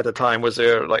at the time? Was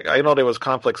there, I know there was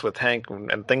conflicts with Hank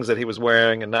and things that he was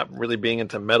wearing and not really being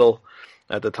into metal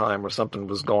at the time, or something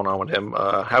was going on with him.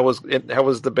 How was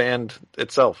the band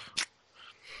itself?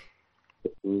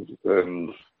 We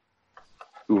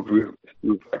were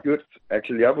quite good.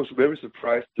 Actually, I was very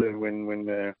surprised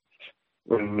when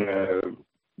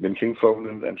King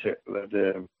phoned and said that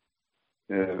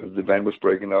the band was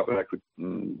breaking up and I could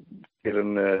get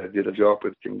a job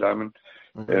with King Diamond.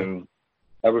 Mm-hmm. And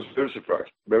I was very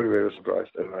surprised, very, very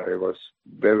surprised, and I was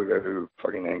very, very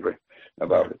fucking angry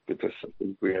about it because I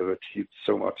think we have achieved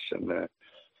so much, and there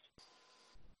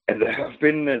have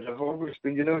been, there have always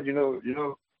been,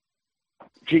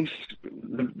 King's,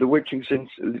 the way King sings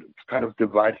kind of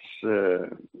divides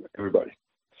everybody.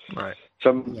 Right.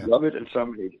 Some love it and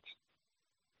some hate it,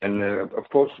 and of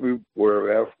course we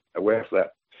were aware of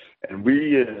that. And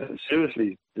we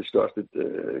seriously discussed it,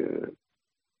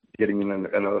 getting in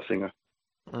another singer,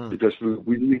 because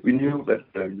we knew that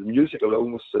the music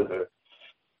alone was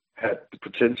had the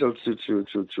potential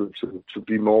to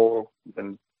be more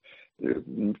than.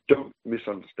 Don't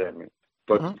misunderstand me,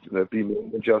 but be more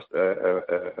than just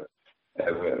a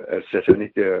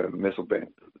satanic metal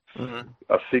band.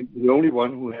 I think the only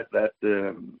one who had that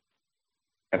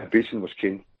ambition was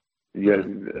King. Yeah,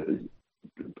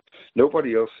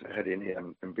 nobody else had any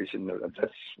ambition.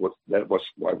 That was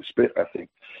why we split, I think,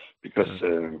 because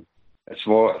I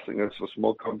think it was a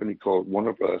small company called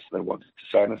Warner Brothers that wanted to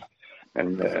sign us,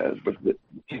 and but the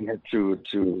King had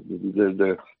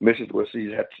the message was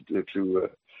he had to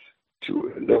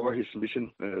lower his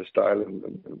mission style and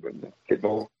get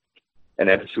more an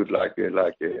attitude like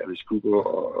Alice Cooper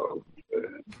or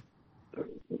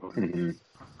what's it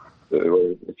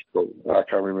called? I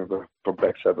can't remember, from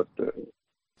Black Sabbath.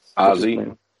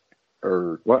 Ozzy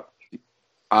or what?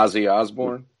 Ozzy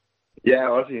Osbourne. Yeah,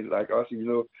 Ozzy,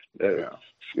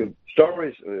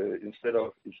 stories instead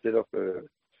of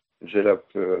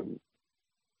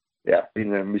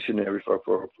being a missionary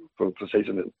for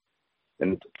Satanism,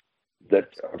 and that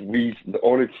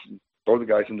all the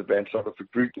guys in the band sort of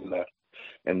agreed to that,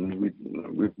 and we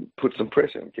put some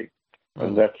pressure on King.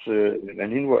 And that's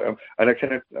and he and I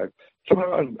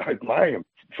somehow I admire him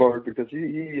for it, because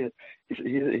he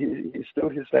still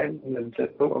his stand and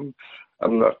said, no,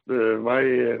 I'm not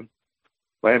my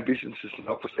ambitions is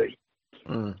not for sale.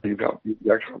 I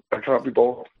can't be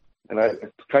bought, and I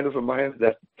kind of admire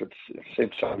that, but at the same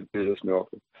time it pisses me off.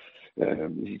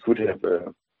 He could have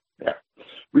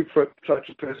we tried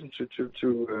to press him to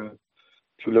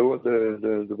lower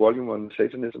the volume on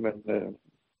Satanism and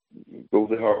go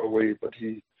the hard way, but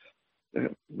he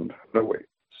no way.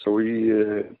 So he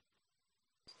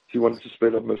wanted to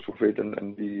split up Merciful Fate and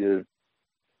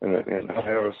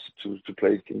hire us to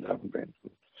play King Diamond Band.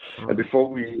 And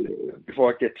before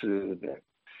I get to that,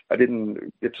 I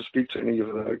didn't get to speak to any of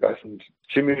the guys. And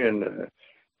Jimmy and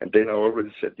Dana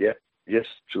already said yes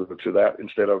to that,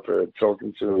 instead of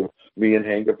talking to me and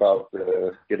Hank about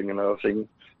getting another thing.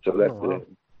 So that.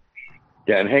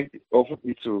 And Hank offered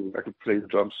me I could play the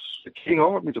drums. The King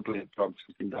offered me to play the drums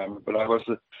for King Diamond, but I was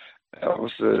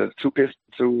too pissed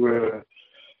to,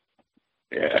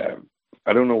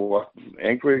 I don't know what,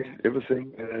 angry,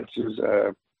 everything,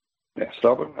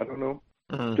 stubborn, I don't know,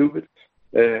 stupid.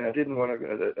 I didn't want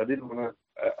to,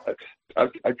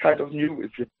 I kind of knew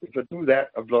if I do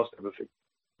that, I've lost everything.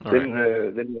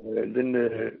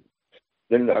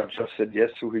 Then I just said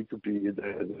yes, so he could be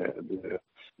the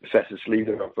fastest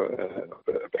leader of a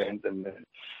band, and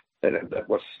that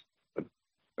was.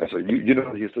 So you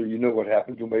know the history. You know what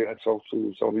happened. You may have talked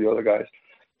to some of the other guys.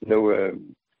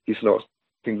 He's not.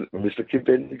 Mr. Kim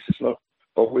Bendix is not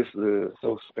always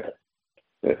so bad,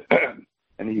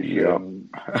 and he's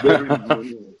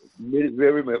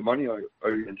very money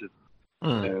oriented.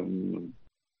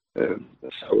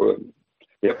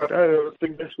 But I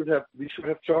think we should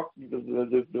have talked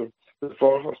the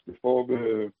four of us before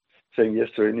saying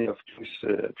yes to any of his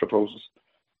proposals.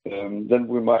 Then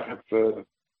we might have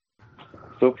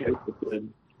okay.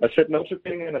 I said no to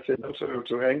King, and I said no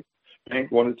to Hank.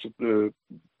 Hank wanted to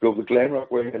go the glam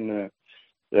rock way, and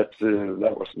that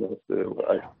was not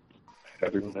what I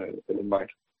had in mind.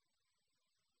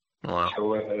 Wow.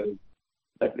 So,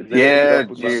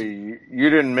 you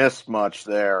didn't miss much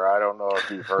there. I don't know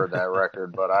if you've heard that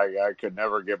record, but I could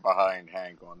never get behind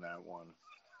Hank on that one.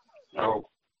 No.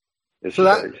 So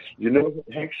that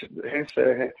Hank's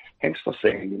for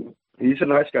saying, he's a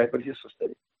nice guy, but he's for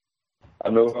saying. I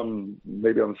know I'm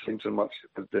saying too much,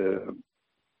 but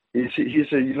he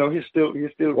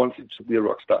still wants him to be a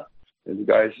rock star, and the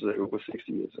guy's over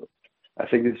 60 years old. I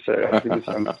think it's I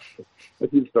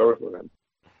feel sorry for him.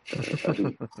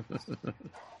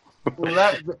 Well,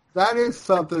 that is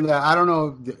something that I don't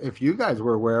know if you guys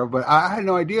were aware of, but I had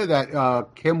no idea that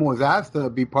Kim was asked to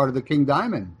be part of the King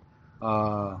Diamond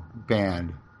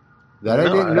band. I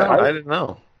didn't know. I didn't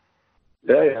know.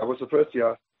 Yeah, I was the first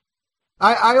year.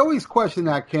 I always question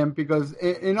that, Kim, because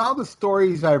in all the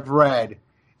stories I've read,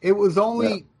 it was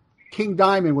only King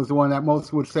Diamond was the one that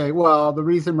most would say, well, the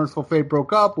reason Merciful Fate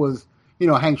broke up was,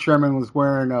 Hank Sherman was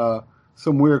wearing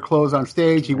some weird clothes on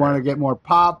stage. He wanted to get more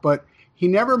pop, but he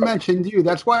never mentioned you.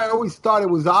 That's why I always thought it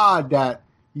was odd that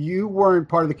you weren't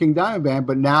part of the King Diamond band,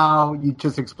 but now you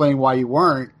just explained why you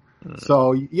weren't.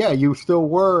 So, yeah, you still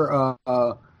were,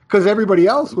 because everybody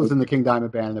else was in the King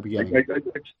Diamond band in the beginning. I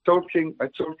told King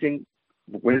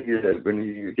when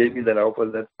he gave me that offer,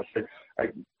 that I said,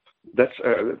 it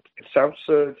sounds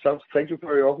thank you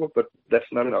for your offer, but that's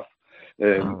not enough.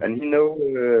 And I'm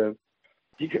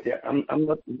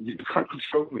not. You can't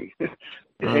control me.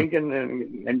 Hank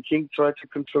and King tried to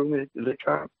control me. They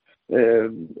can't.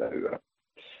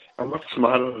 I'm much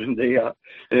smarter than they are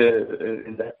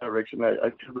in that direction. I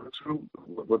could go through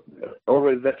what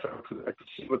already that time I could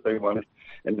see what they wanted,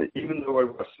 and even though I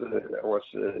was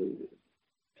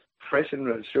fresh in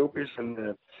the showbiz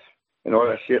and all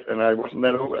that shit, and I wasn't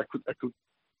that old, I could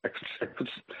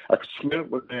smell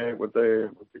what they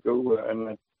go,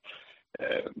 and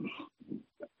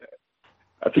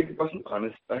I think it wasn't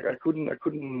honest. I couldn't.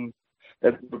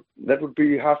 That would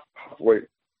be halfway.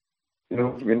 You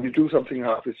know, when you do something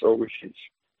half, it's always shit.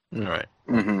 Right.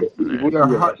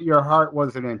 Mm-hmm. Your heart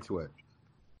wasn't into it.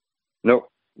 No.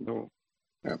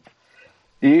 Yeah.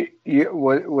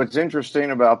 What's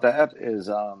interesting about that is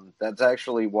that's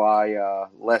actually why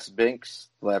Les Binks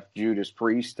left Judas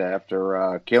Priest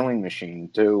after Killing Machine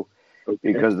too,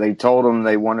 because they told him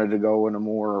they wanted to go in a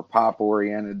more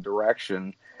pop-oriented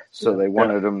direction, so they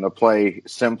wanted him to play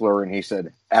simpler, and he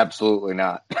said, "Absolutely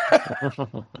not."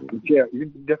 Yeah.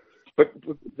 But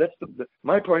that's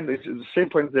my point is the same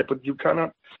point there. But you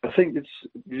cannot. I think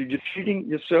you're cheating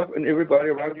yourself and everybody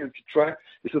around you to try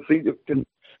is to think you can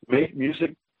make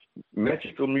music,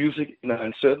 magical music in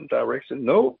a certain direction.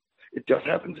 No, it just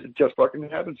happens. It just fucking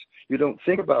happens. You don't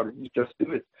think about it. You just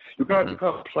do it. You can't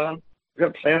plan. You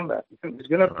can't plan that.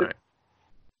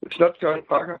 It's not Charlie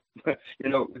Parker. You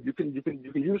know, you can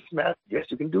use math. Yes,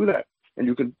 you can do that, and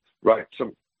you can write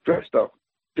some great stuff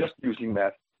just using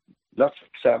math. Lots of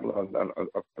example on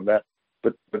that,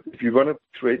 but if you want to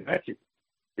create magic,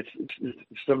 it's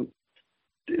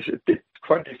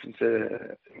quite different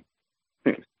thing.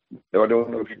 I don't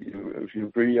know if you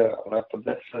agree or not, but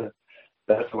that's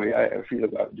the way I feel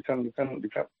about it.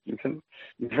 You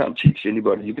can't teach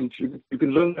anybody. You can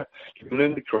learn that. You can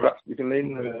learn the craft. You can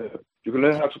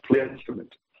learn how to play an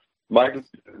instrument. Michael,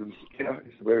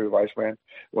 he's a very wise man.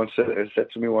 Once said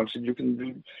to me once, you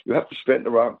have to spend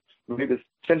around maybe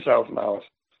 10,000 hours.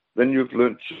 Then you've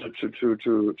learned to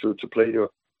play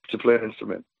an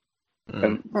instrument.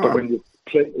 But when you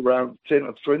play around 10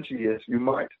 or 20 years, you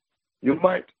might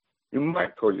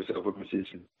call yourself a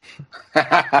musician.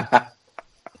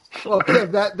 Well,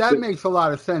 Kev, that makes a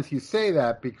lot of sense. You say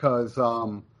that because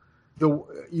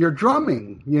your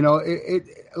drumming, you know, it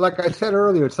like I said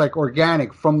earlier, it's like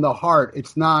organic from the heart.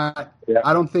 It's not. Yeah.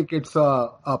 I don't think it's a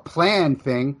planned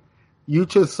thing. You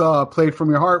just played from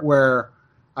your heart. Where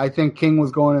I think King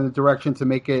was going in the direction to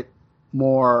make it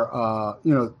more,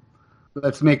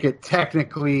 let's make it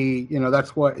technically. You know,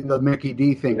 that's what the Mickey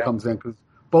D thing comes in, because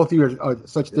both of you are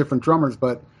such different drummers,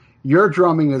 but your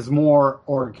drumming is more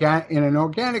in an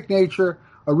organic nature,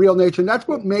 a real nature, and that's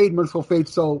what made Merciful Fate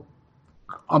so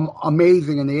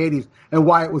amazing in the 80s, and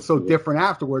why it was so different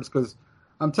afterwards. Because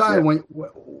I'm telling you,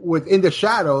 with In the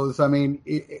Shadows, I mean,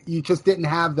 you just didn't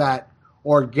have that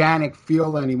organic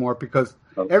feel anymore, because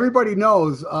everybody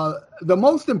knows the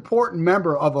most important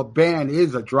member of a band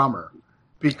is a drummer.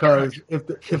 Because if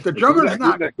the drummer's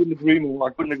not, I couldn't agree more.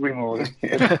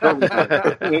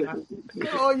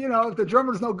 Well, you know, if the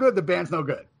drummer's no good, the band's no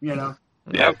good. You know.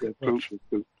 Yeah.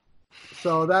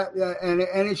 So that and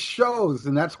it shows,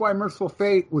 and that's why Merciful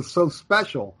Fate was so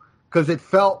special, because it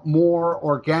felt more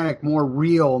organic, more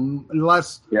real,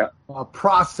 less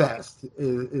processed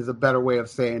is a better way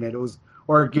of saying it. It was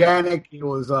organic. It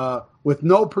was with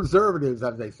no preservatives,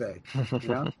 as they say. You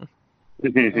know.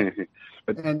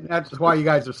 And that's why you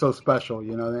guys are so special,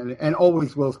 you know, and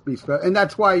always will be special. And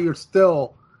that's why you're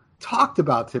still talked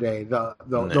about today.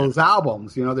 Those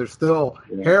albums, you know, they're still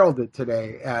heralded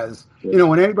today as, you know,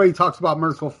 when anybody talks about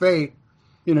Merciful Fate,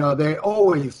 you know, they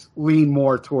always lean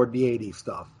more toward the 80s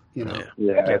stuff, you know.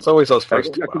 Yeah, it's always those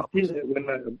first two albums. I can see that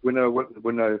when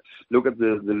I look at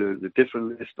the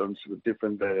different lists on the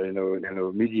different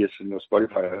media, you know,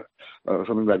 Spotify or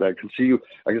something like that. I can see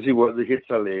where the hits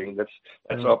are laying. That's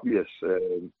obvious.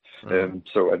 So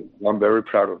I'm very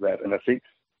proud of that, and I think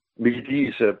Mickey D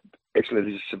is excellent.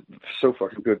 He's so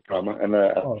fucking good drummer, and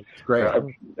it's great.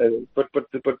 But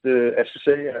as you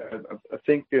say, I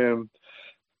think.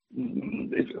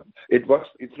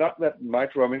 It's not that my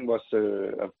drumming was.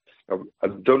 I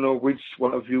don't know which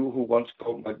one of you who wants to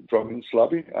call my drumming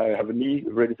sloppy. I have a knee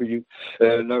ready for you.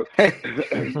 No, it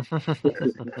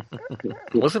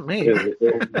wasn't me.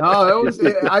 No, it was.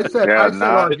 I said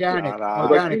organic.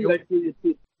 Organic.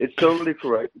 It's totally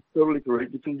correct. It's totally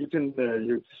correct. You can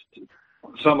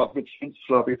sum up it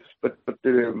sloppy, but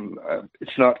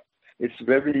it's not. It's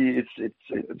very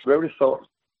thought.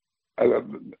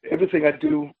 Everything I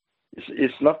do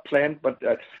is not planned, but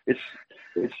it's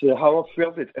how I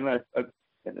felt it, and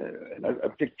and I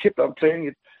kept on playing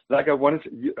it like I wanted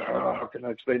to. How can I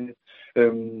explain it?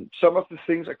 Some of the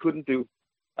things I couldn't do,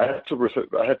 I had to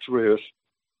rehearse.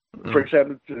 For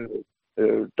example,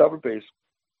 double bass.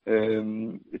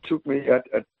 It took me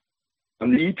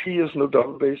on the EP there's no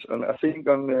double bass, and I think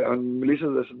on Melissa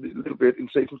there's a little bit in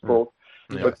Satan's Fault.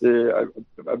 But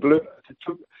I believe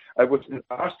I was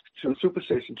asked to a super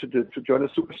station to join a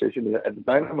super station at the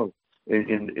Dynamo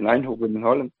in Eindhoven in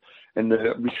Holland, and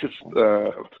we should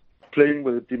playing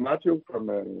with DiMaggio from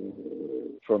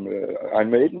Iron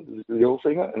Maiden, the old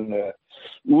singer, and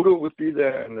Udo would be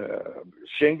there, and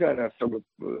Schenker and some of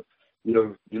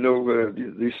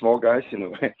these small guys,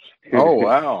 Oh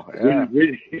wow! Yeah.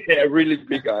 really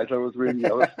big guys. I was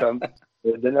stunned.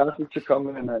 Then I asked me to come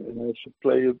in and I should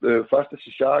play Fast as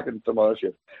a Shark and some other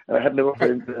shit. And I had never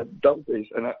played double bass,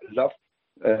 and I loved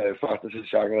Fast as a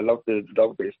Shark, and I loved the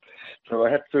double bass. So I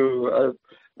had to.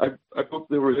 I booked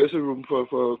the rehearsal room for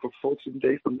 14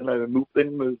 days, and then I moved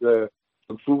in with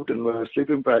some food and my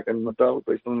sleeping bag and my double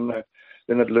bass, and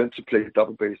then I learned to play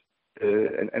double bass.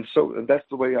 And that's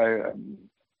the way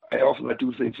I often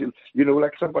do things.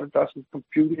 Like somebody does in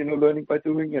computer, learning by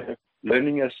doing,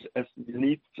 learning as the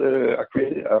needs are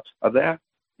created are there.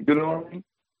 You know what I mean?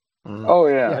 Oh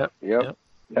yeah, yep.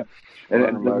 Yeah.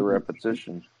 And by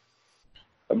repetition.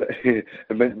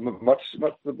 Much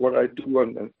of what I do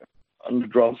on the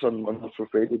drums on for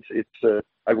Fate, it's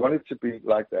I want it to be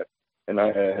like that, and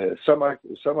some I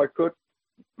could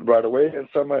right away, and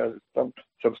some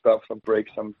stuff, some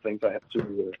breaks, some things I have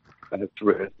to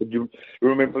rehearse. But you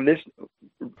remember, listen,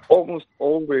 almost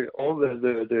all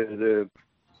the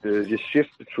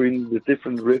shift between the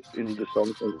different riffs in the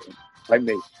songs I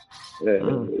made.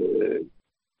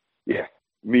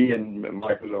 Me and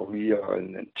Michael or me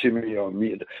and Timmy or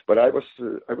me, but I was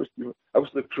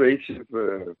the creative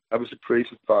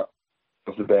part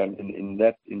of the band in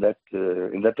that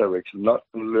direction, not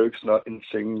in lyrics, not in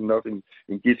singing, not in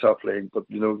guitar playing, but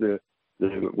the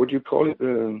what do you call it?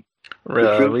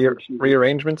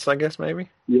 Rearrangements, I guess, maybe.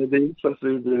 Yeah, the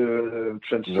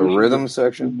transition, the rhythm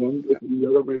section. The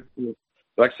other with,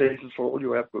 like Satan's Fall,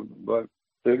 you have about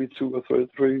 32 or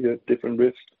 33 different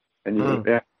riffs, and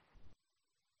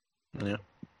Yeah,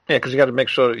 because you got to make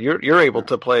sure you're able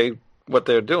to play what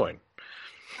they're doing.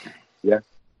 Yeah.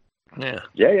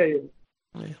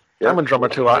 I'm a drummer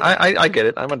too. I get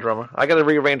it. I'm a drummer. I got to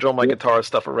rearrange all my guitar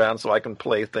stuff around so I can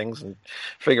play things and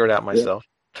figure it out myself.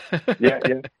 Yeah.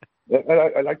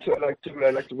 I like to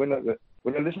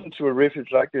when I listen to a riff,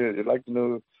 it's like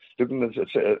looking at a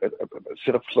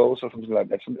set of clothes or something like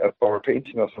that, or a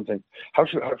painting or something. How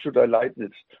should I light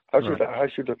this? How should I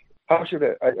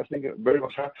think very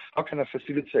much how can I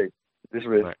facilitate this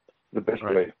riff the best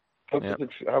way? How does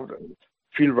it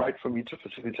feel right for me to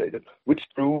facilitate it? Which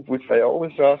groove? Which I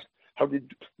always ask. How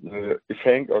did if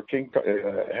Hank or King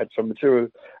had some material?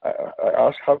 I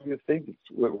ask, how do you think it?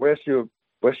 Where's your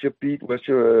beat? Where's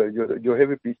your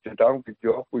heavy beat? Your downbeat?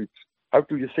 Your upbeat? How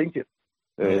do you think it?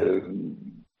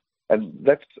 And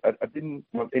that's I didn't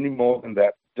want any more than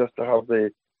that. Just how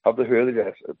they heard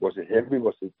it. Was it heavy?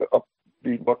 Was it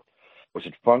upbeat? What was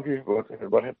it funky? What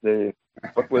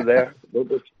were there?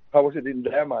 How was it in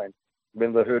their mind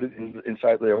when they heard it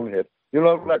inside their own head?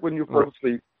 Like when you fall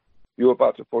asleep, you're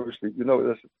about to fall asleep.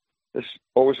 There's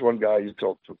always one guy you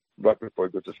talk to right before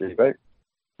you go to sleep, right?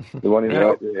 The one in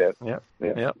your head.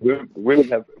 Yeah. Women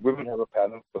have a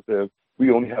panel, but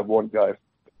we only have one guy.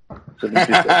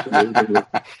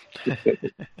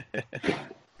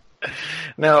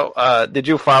 Now, did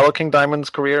you follow King Diamond's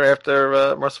career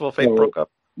after Merciful Fate broke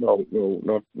up? No,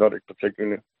 not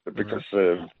particularly, because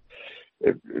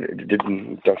it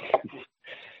didn't.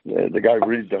 The guy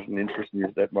really doesn't interest me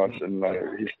that much, and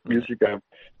his music, I've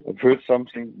heard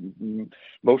something,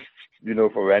 most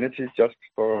for vanity, just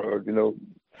for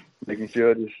making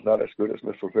sure it's not as good as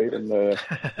Merciful Fate, and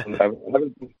I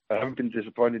haven't been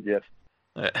disappointed yet.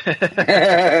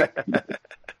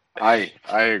 I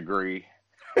agree.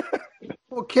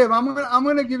 Well, Kim, I'm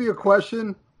gonna give you a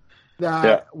question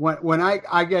that when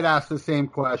I get asked the same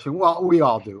question, well, we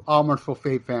all do, all Merciful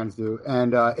Fate fans do,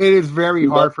 and it is very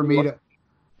hard for me to.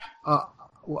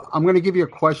 I'm going to give you a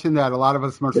question that a lot of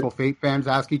us Merciful Fate fans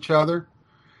ask each other,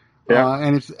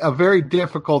 and it's a very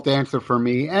difficult answer for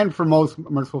me and for most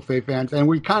Merciful Fate fans. And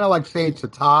we kind of say it's a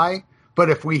tie,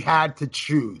 but if we had to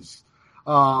choose,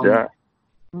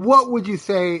 what would you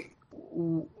say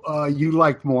you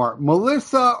liked more,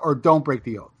 Melissa or Don't Break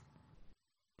the Oath?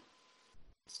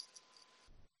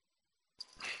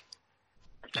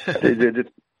 That's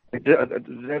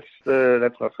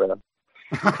not fair.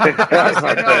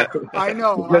 I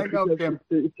know, Kim.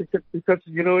 Because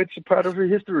it's a part of the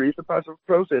history. It's a part of the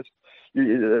process.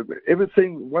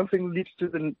 One thing leads to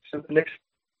the next,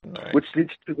 Right. which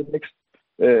leads to the next.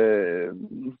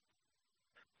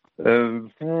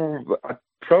 I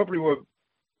probably would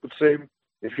say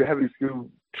if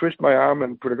you twist my arm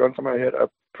and put a gun to my head, I'd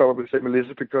probably say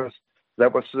Melissa because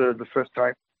that was the first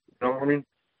time. You know what I mean?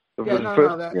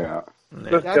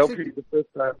 First LP, the first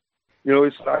time.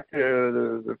 It's like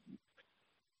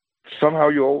somehow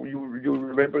you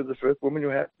remember the first woman you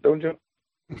had, don't you?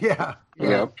 Yeah.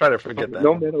 Try to forget that.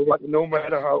 No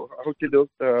matter how she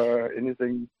looked,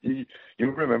 anything, you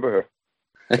remember her.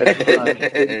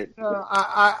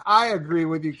 I agree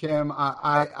with you, Kim.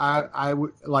 I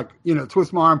would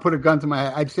twist my arm, put a gun to my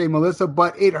head. I'd say Melissa,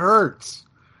 but it hurts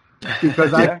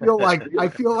because I feel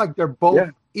like they're both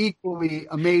equally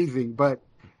amazing. But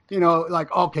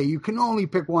okay, you can only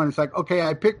pick one. It's like, okay,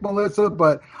 I picked Melissa,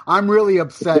 but I'm really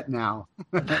upset now.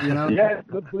 Yeah, it's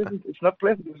not pleasant. It's not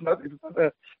pleasant.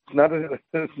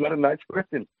 It's not a nice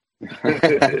question.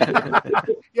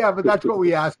 Yeah, but that's what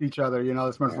we ask each other,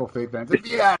 as Merciful Fate fans.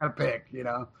 If you had to pick,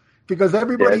 because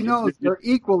everybody knows they're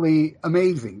equally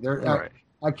amazing. Right.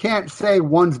 I can't say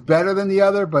one's better than the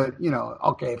other, but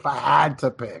okay, if I had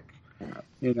to pick,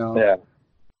 Yeah.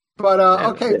 But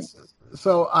okay,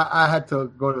 so I had to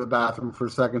go to the bathroom for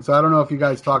a second. So I don't know if you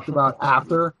guys talked about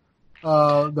after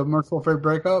the Merciful Fate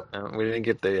breakup. We didn't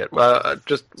get there yet. Well,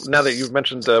 just now that you've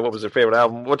mentioned what was your favorite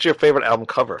album, what's your favorite album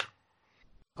cover?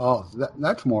 Oh,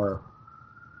 that's more.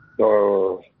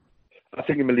 So I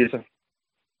think Melissa.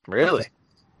 Really?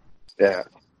 Yeah.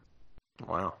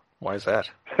 Wow. Why is that?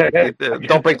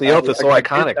 Don't Break the Oath is so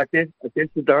iconic. I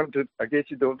guess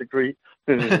you don't agree.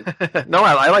 No,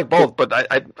 I like both, but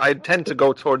I tend to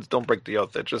go towards Don't Break the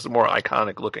Oath. It's just a more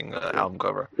iconic looking album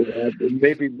cover.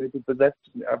 Maybe, but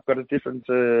I've got a different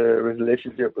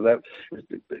relationship with that.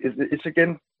 It's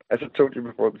again, as I told you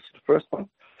before, it's the first one.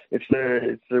 It's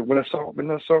when I saw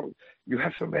you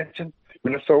have to imagine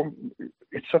when I saw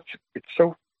it's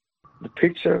so the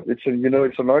picture. It's an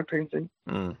oil painting.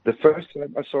 The first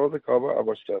time I saw the cover, I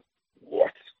was just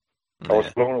what? I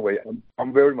was blown away.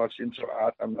 I'm very much into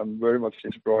art. I'm very much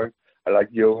into drawing. I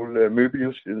like the old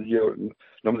Möbius,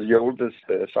 the oldest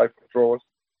sci-fi drawers.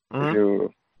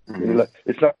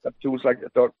 It's not cartoons like a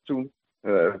cartoon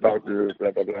about the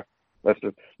blah blah blah. That's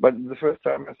it. But the first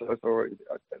time I saw it,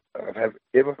 I have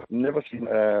never seen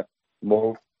a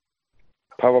more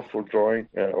powerful drawing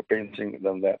or painting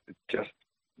than that. It's just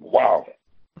wow,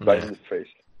 right in the face.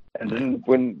 And then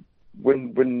when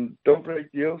Don't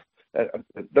Break the Oath, I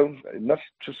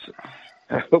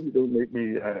hope you don't make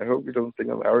me. I hope you don't think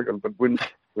I'm arrogant. But when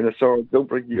I saw Don't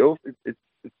Break the Oath, it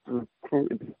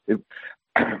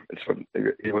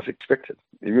was expected.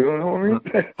 You know what I mean?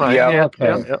 Yeah. Okay.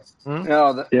 Yeah.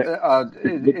 No,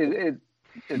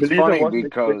 it's funny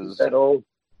because at all.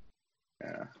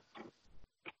 Yeah.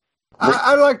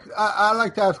 I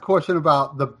like to ask a question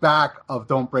about the back of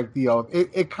Don't Break the Oath.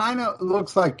 It kind of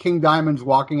looks like King Diamond's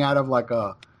walking out of like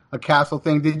a castle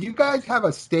thing. Did you guys have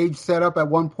a stage set up at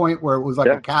one point where it was like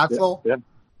a castle? Yeah.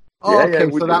 Oh, okay,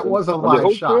 so that was a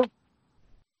live shot.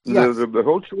 Yes. The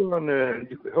whole tour on the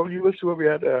whole US tour, we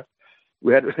had a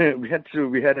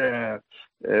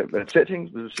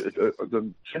setting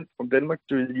sent from Denmark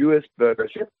to the US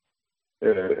ship,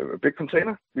 a big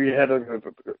container. We had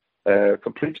a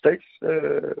complete stage,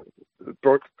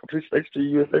 brought complete stage to the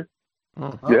USA.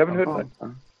 You haven't heard that?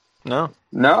 No.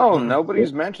 No,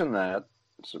 nobody's mentioned that.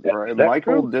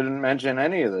 Michael didn't mention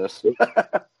any of this.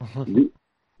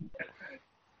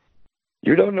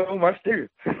 You don't know much, do you?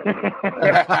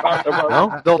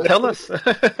 No, they'll tell us.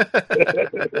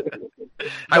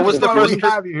 How was the first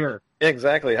trip? Have you here?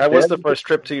 Exactly. How was the first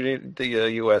trip to the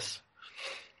U.S.?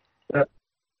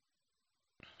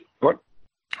 What?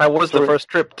 How was the first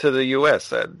trip to the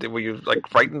U.S.? Were you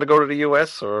frightened to go to the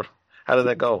U.S. or how did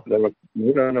that go? No.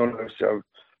 So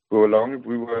go along.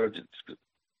 We were just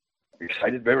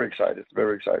excited, very excited.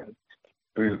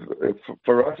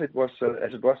 For us, it was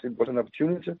an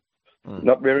opportunity.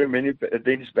 Not very many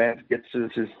Danish bands get to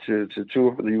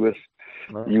tour for the US.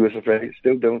 No. US of A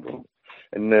still don't,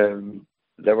 and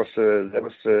that was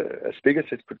as big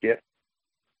as it could get.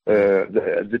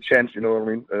 The chance, you know what I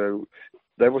mean.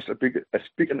 That was as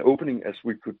big an opening as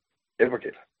we could ever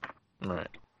get. Right.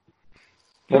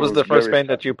 What was the first band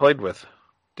that you played with?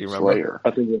 Do you remember? Slayer. I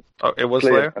think it was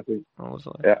Slayer. I think. Oh, it was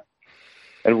Slayer. Yeah.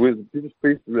 And with Judas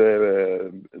Priest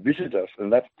visited us,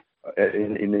 and that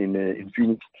in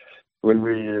Phoenix. When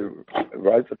we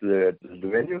arrived at the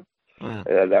venue,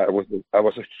 I was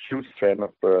a huge fan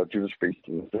of Judas Priest,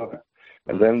 and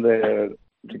then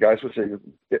the guys were saying,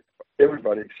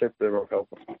 everybody except the rock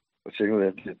helper was saying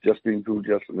that just being cool,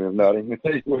 just nodding.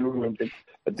 When we went in,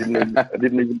 I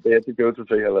didn't even dare to go to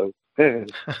say hello.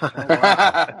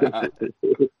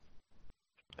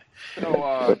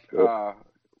 So,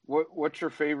 what's your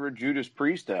favorite Judas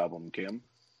Priest album, Kim?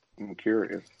 I'm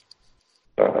curious.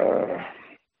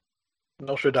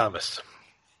 Nostradamus.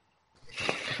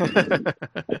 I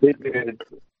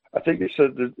think it's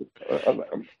the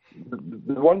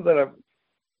one that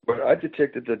I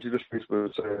detected that Judas Priest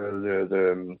was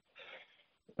the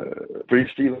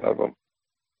British Steel album,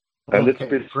 and it's a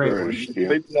bit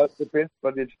maybe not the best,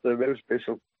 but it's very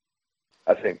special.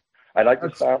 I think I like the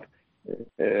sound,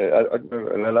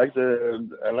 and I like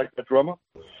the drummer.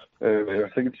 I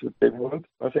think it's Dave Holland.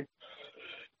 I think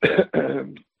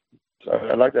so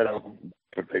I like that album,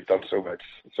 but they've done so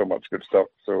much good stuff.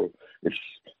 So it's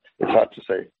hard to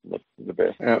say what's the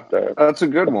best. Yeah, but, that's a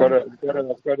good one. I've got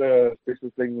a special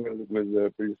thing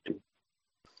with Bruce Steel.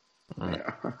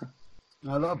 Yeah.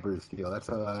 I love Bruce Steel. That's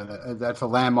a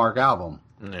landmark album.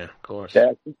 Yeah, of course.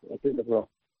 Yeah, I think as well.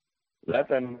 That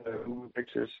and Who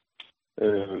Pictures,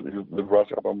 the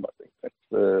Ruzz album. I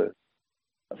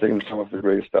think that's some of the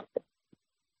greatest stuff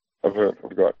I've heard.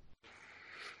 I've got.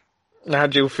 How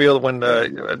did you feel when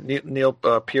Neil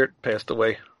Peart passed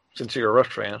away? Since you're a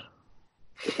Rush fan.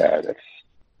 Yeah,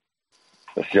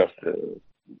 that's just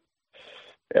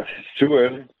it's too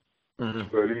early. Mm-hmm.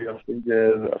 Too early. I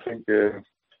think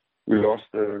we lost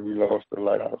the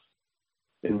lighthouse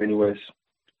in many ways.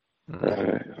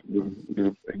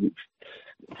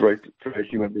 Great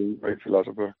human being, great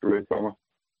philosopher, great drummer.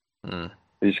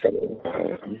 He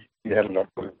had a lot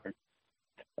going on.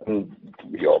 And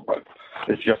we all, but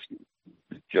it's just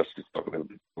a little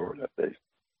bit poor that day.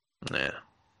 Yeah.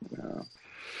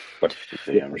 But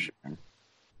I'm sure.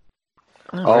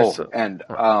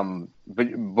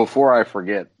 But before I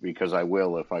forget, because I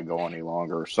will if I go any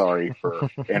longer. Sorry for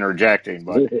interjecting,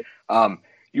 but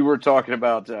you were talking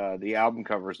about the album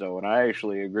covers, though, and I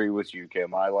actually agree with you,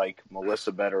 Kim. I like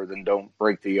Melissa better than Don't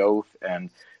Break the Oath,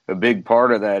 and a big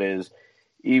part of that is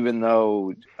even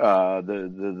though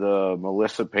the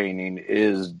Melissa painting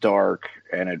is dark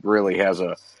and it really has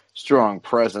a strong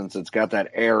presence, it's got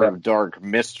that air of dark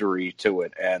mystery to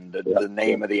it, and the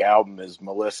name of the album is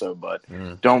Melissa, but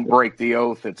Don't Break the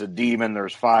Oath, it's a demon,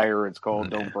 there's fire, it's called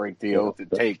Don't Break the Oath. It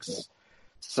takes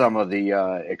some of the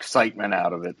excitement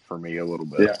out of it for me a little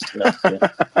bit.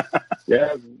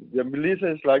 Yeah,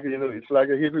 Melissa is like, it's like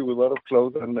a hippie with a lot of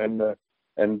clothes,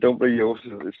 and Don't Break the Oath,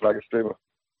 it's like a stripper.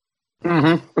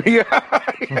 Mm-hmm. Yeah.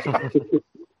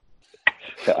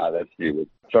 That's stupid.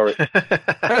 Sorry.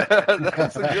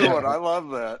 That's a good one. I love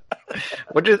that.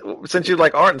 Since you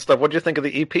like art and stuff, what do you think of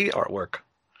the EP artwork?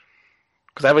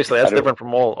 Because obviously that's different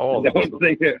from all. I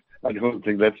don't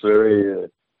think that's very.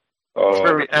 It's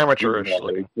very amateurish.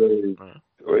 And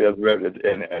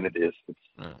it is.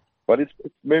 But it's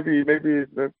maybe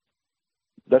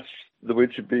that's the way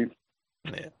it should be.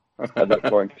 Yeah. At that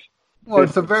point. Well,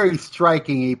 it's a very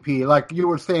striking EP. Like you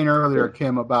were saying earlier,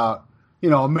 Kim, about,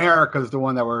 America's the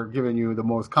one that we're giving you the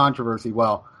most controversy.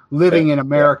 Well, Living in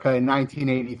America in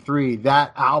 1983,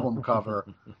 that album cover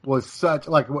was such,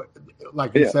 like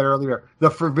you said earlier, the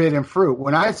forbidden fruit.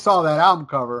 When I saw that album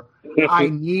cover, I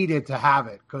needed to have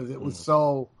it because it was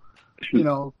so,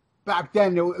 back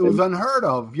then it was unheard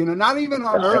of. Not even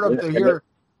unheard of to hear.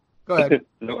 Go ahead.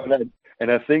 And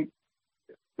I think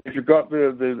if you got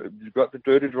the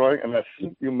dirty drawing, and I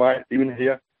think you might even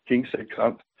hear King say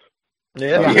 "cunt."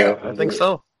 Yeah, I think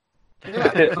so.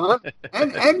 Yeah,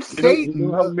 and Satan. You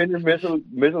know how many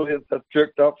metalheads have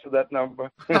jerked up to that number?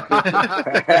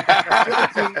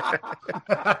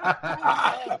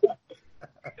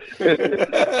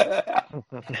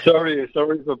 Sorry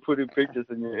for putting pictures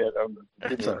in your head.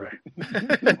 That's all right.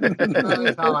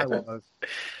 That's how I was.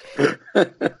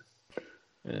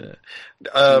 Yeah.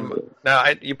 Now,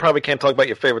 you probably can't talk about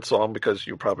your favorite song because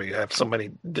you probably have so many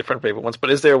different favorite ones.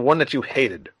 But is there one that you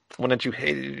hated? One that you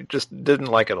hated, you just didn't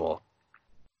like at all?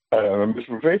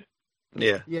 Mr. Faith?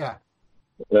 Yeah. Yeah.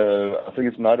 I think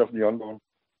it's Night of the Unborn.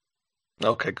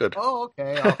 Okay, good. Oh,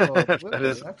 okay.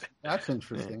 That's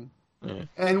interesting. Yeah.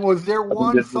 And was there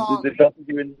one song? It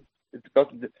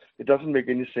doesn't make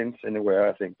any sense anywhere.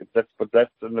 I think but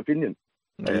that's an opinion.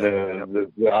 Yeah.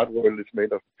 And the art world is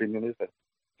made of opinion, isn't it?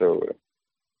 So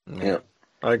yeah,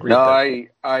 I agree. No,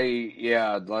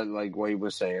 like Wade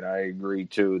was saying, I agree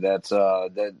too. That's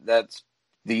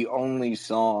the only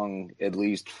song, at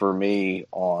least for me,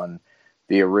 on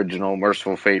the original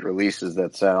Merciful Fate releases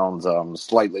that sounds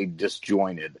slightly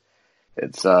disjointed.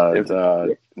 It's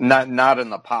not in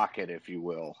the pocket, if you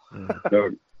will.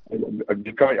 No, I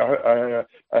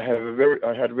had a very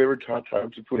hard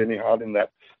time to put any heart in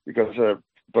that because,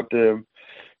 but then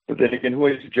again, who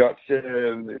is to judge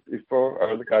if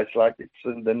other guys like it,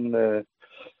 and then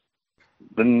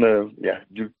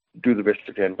do the best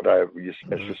you can. But as you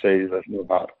say, there's no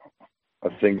heart. I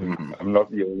think I'm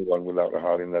not the only one without a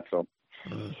heart in that song.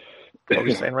 What were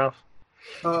you saying, Ralph?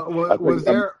 Was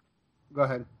there? Go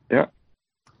ahead. Yeah.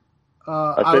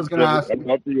 I was going to ask. I'm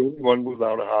not the only one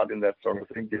without a heart in that song. I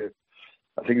think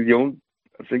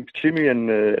Timmy and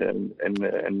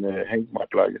Hank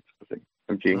might like it. I think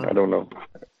and King. I don't know.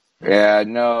 Yeah,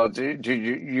 no, dude,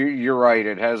 you're right.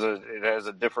 It has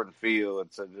a different feel.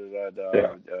 It's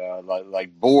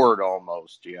like bored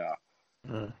almost. Yeah.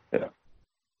 Yeah.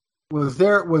 Was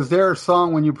there a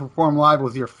song when you perform live?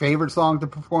 Was your favorite song to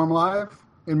perform live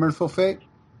in Merciful Fate?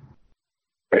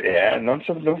 Yeah, None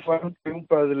of No Fun Doomed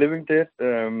by the Living Dead.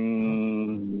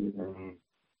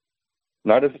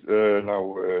 Not as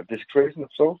Discretion of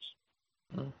Souls.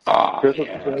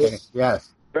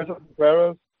 Yes. Curse of the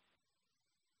Pharaohs.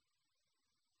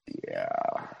 Yeah,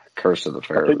 Curse of the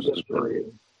Pharaohs is great.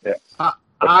 Yeah, I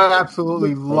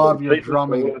absolutely love your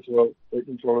drumming. As well. I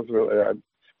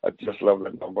just love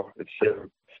that number. It's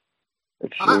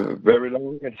very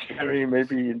long. It's very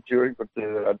maybe enduring, but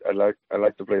I like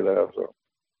to play that also.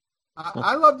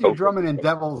 I loved your drumming in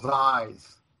Devil's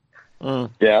Eyes.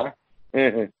 Yeah.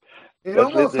 It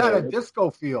almost had a disco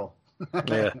feel.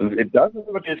 Yeah. It does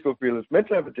have a disco feel. It's meant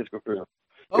to have a disco feel.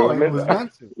 Oh, it was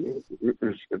meant to.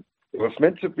 It was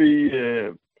meant to be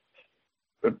a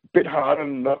bit hard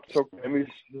and not so Grammy's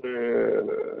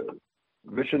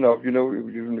vision of,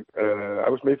 I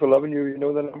Was Made for Loving You. You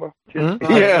know that number?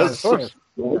 Yes.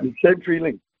 The same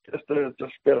feeling, just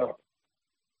spit out.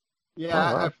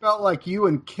 Yeah, I felt like you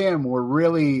and Kim were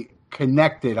really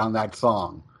connected on that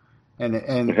song, and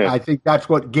I think that's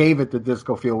what gave it the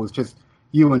disco feel, was just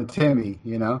you and Timmy.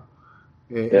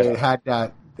 It had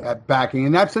that backing,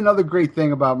 and that's another great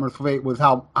thing about Merciful Fate was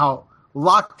how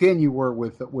locked in you were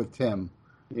with Tim.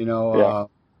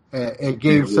 It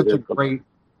gave such a great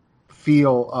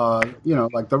feel.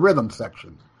 Like the rhythm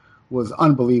section was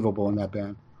unbelievable in that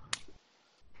band.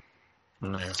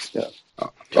 Yeah.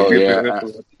 Every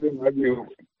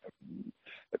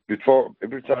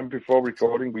time before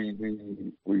recording, we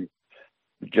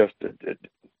just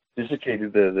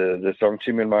desiccated the song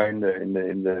Timmy and mine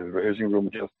in the rehearsing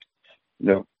room. Just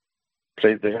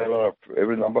played the hell out of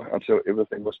every number until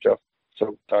everything was just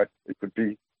so tight it could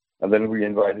be, and then we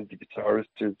invited the guitarist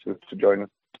to join us,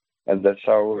 and that's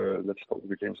how we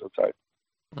became so tight.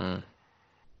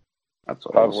 That's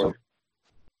awesome.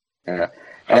 Yeah,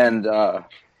 and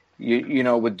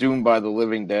with Doomed by the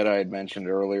Living Dead, I had mentioned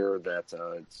earlier that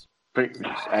it's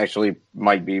actually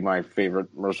might be my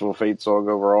favorite Merciful Fate song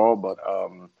overall, but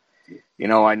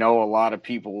I know a lot of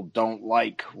people don't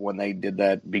like when they did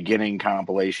that beginning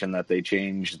compilation that they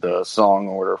changed the song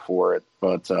order for it,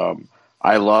 but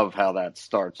I love how that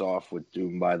starts off with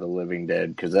Doomed by the Living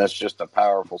Dead, because that's just a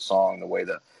powerful song, the way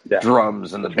the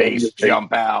drums and the bass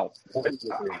jump out.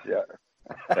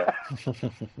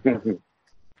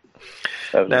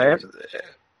 Now,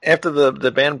 after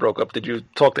the band broke up, did you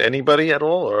talk to anybody at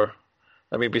all, or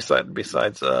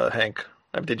besides Hank?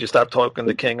 Did you stop talking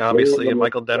to King, obviously, and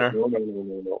Michael Denner?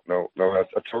 No. I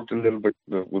talked a little bit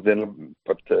with them,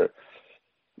 but I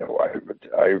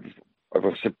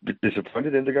was a bit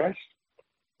disappointed in the guys,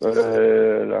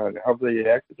 how they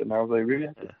acted and how they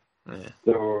reacted. Yeah.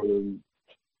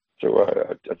 So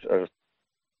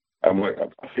I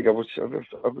think I was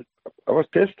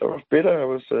pissed. I was bitter. I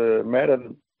was mad at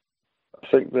them. I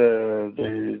think they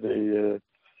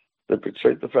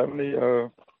betrayed the family.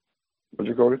 What do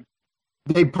you call it?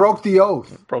 They broke the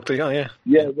oath. Yeah.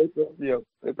 Yeah, they broke the oath.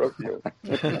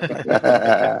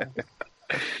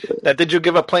 Now, did you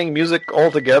give up playing music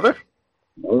altogether?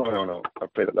 No. I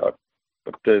played a lot,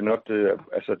 but not.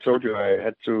 As I told you,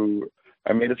 I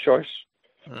made a choice.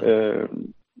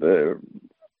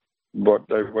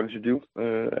 What I wanted to do,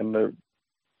 and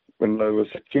when I was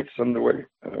kids on the way,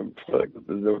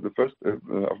 the first of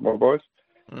my boys,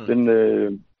 then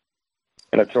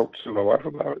and I talked to my wife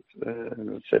about it,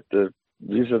 and said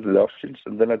these are the options,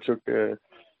 and then I took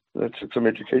some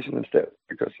education instead,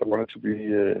 because I wanted to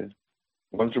be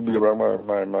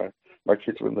around my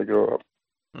kids when they grow up,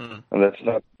 and that's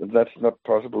not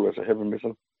possible as a heavy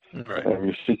metal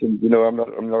musician. I'm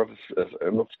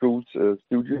not schooled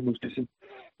studio musician.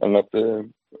 I'm not for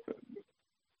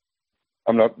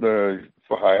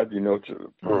hired,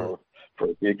 for a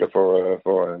gig or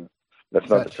for that's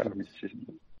not the kind of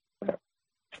musician. Yeah.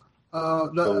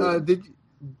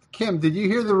 Kim, did you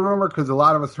hear the rumor? Because a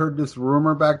lot of us heard this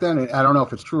rumor back then, and I don't know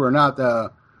if it's true or not.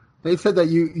 They said that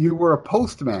you were a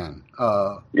postman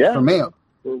for mail.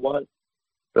 For what?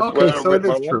 That's Okay, so it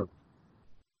is true.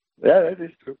 Yeah, that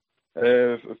is true.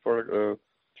 For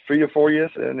 3 or 4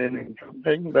 years in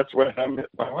Copenhagen, that's where I met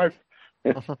my wife.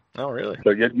 Oh, really?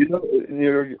 So there's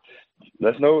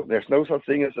no such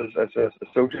thing as a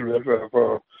social welfare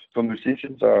for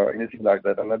musicians or anything like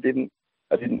that. And I didn't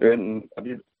earn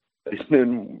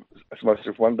as much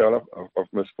as $1 of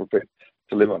merciful fate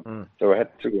to live on. So I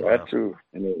had to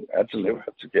live,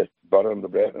 had to get butter on the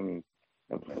bread and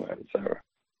so.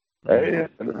 And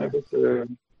it was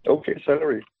okay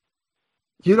salary.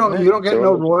 You don't get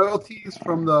no royalties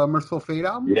from the Merciful Fate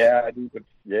album? Yeah, I do, but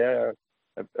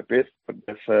a bit, but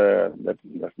that's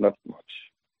not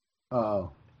much. Oh,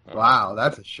 wow,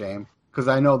 that's a shame because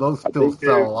I know those still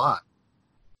sell a lot.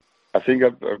 I think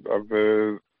I've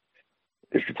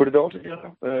if you put it all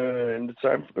together in the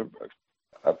time,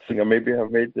 I think I maybe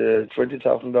have made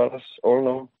 $20,000 all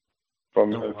alone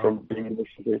from being in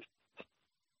Merciful Fate.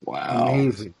 Wow.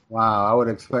 Amazing. Wow. I would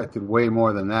have expected way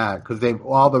more than that because they've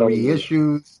all the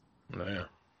reissues. Yeah.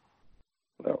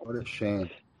 No. What a shame.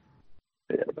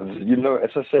 Yeah, as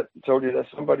I told you, that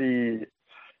somebody,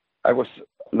 I was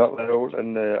not that old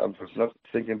and I was not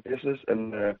thinking business,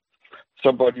 and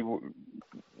somebody were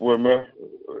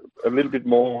a little bit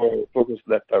more focused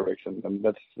that direction, and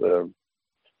that's, you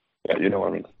know what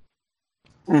I mean.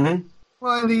 Mm-hmm.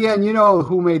 Well, in the end, you know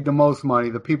who made the most money?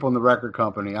 The people in the record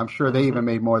company. I'm sure they even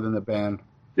made more than the band.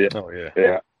 Yeah. Oh, yeah.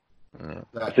 Yeah.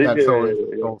 That's always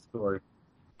the whole story.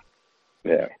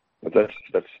 Yeah, but that's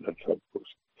how it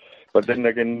goes. But then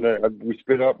again, we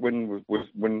split up when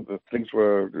the things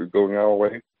were going our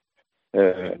way.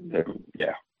 Yeah.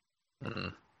 Mm-hmm.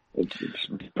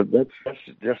 But that's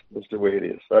just the way it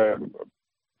is.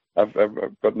 I've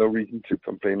got no reason to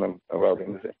complain about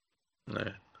anything.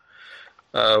 Yeah.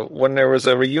 When there was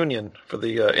a reunion for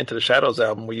the Into the Shadows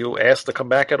album, were you asked to come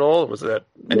back at all? Was there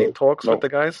any talks with the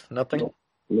guys? Nothing?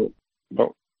 No.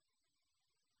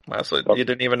 Wow, so you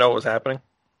didn't even know it was happening?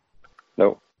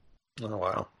 No. Oh,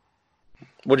 wow.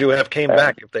 Would you have came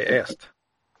back if they asked?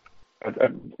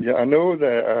 I know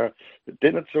that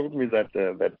Dennis told me that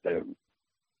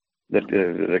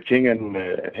the King and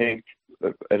Hank,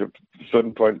 at a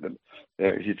certain point,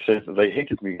 he said that they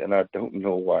hated me, and I don't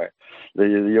know why.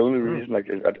 The only reason,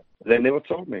 they never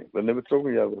told me. They never told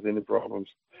me I was any problems.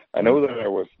 I know that I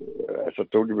was, as I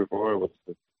told you before,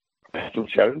 I had some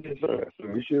challenges,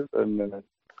 some issues, and I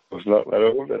was not that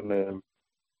old, and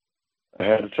I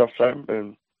had a tough time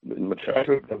in my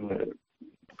childhood, and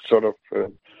sort of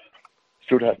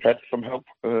should have had some help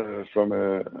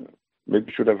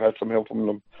maybe should have had some help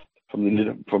from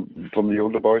the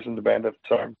older boys in the band at the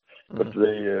time. But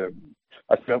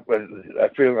I feel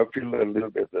a little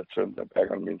bit that turned them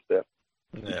back on me instead.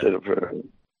 Yeah. Instead of,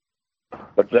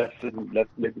 but that's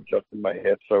maybe just in my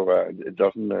head, so it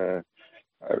doesn't. I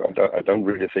don't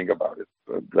really think about it.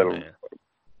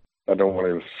 I don't want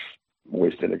to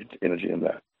waste energy in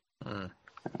that.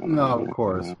 No, of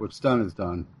course. What's done is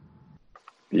done.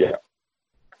 Yeah.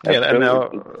 And now,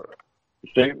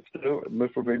 still,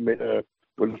 Merciful Fate made a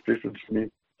little difference for me.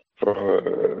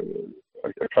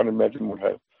 I can't imagine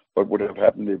what would have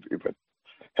happened if I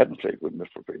hadn't played with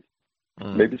Merciful Fate.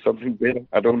 Maybe something better.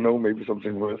 I don't know. Maybe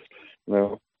something worse.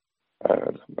 No,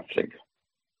 I think.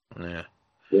 Yeah.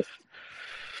 Yes.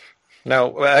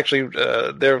 Now, actually,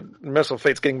 their Merciful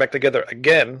Fate's getting back together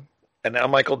again, and now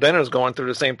Michael Denner's going through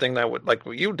the same thing like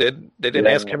what you did. They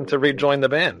didn't ask him to rejoin the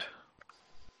band.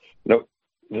 No,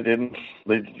 they didn't.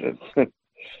 Me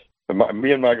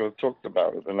and Michael talked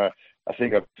about it, and I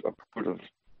think I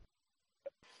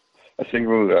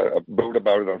wrote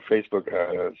about it on Facebook.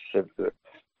 I said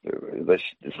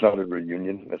it's not a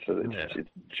reunion. It's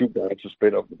too bad to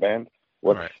split up the band.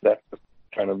 What's that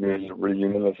kind of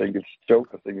reunion? I think it's a joke.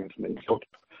 I think it's an insult.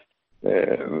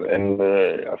 And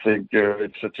I think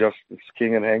it's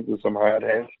King and Hank with some hired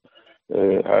hands,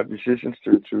 hired musicians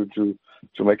to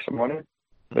make some money.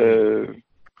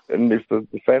 And if the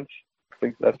fans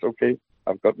think that's okay,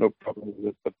 I've got no problem with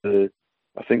it. But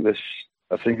I think it's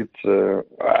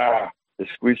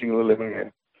squeezing the lemon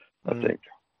here. I think.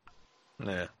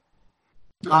 Yeah.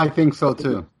 I think so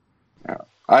too. Yeah.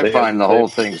 I find the whole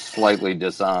thing slightly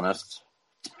dishonest.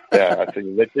 Yeah, I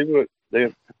think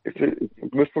if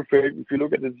Merciful Fate, if you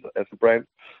look at it as a brand,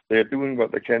 they are doing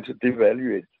what they can to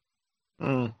devalue it.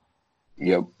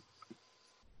 Yep.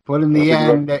 But in the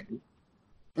end,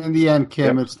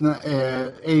 Kim, it's not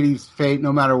 80s Fate.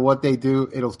 No matter what they do,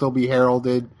 it'll still be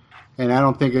heralded, and I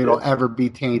don't think it'll ever be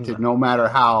tainted, no matter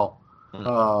how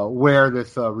where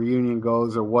this reunion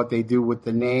goes or what they do with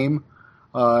the name.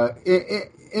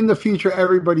 In the future,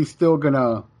 everybody's still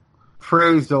gonna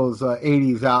praise those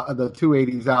the two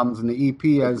 '80s albums and the EP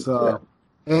as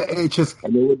it just. I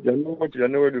know what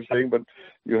you're saying, but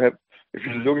you have. If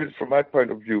you look at it from my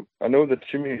point of view, I know that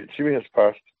Jimmy has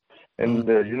passed, and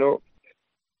in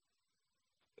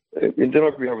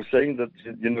Denmark we have a saying that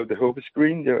the hope is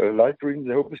green, the light green,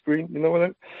 the hope is green. You know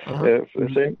what I'm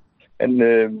saying?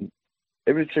 And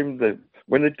every time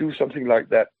when they do something like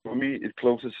that, for me it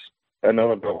closes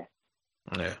another door.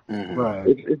 Yeah. Right.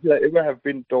 If there ever have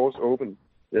been doors open,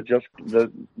 they're just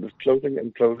closing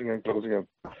and closing and closing.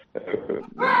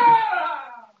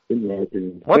 In my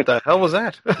opinion. What the hell was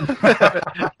that?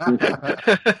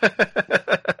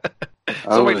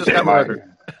 Somebody just got murdered.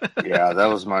 Yeah, that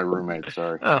was my roommate.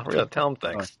 Sorry. Oh, really? Tell him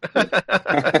thanks.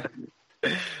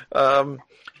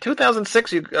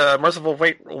 2006, you Merciful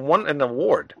Fate won an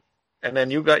award, and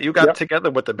then you got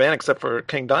together with the band, except for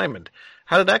King Diamond.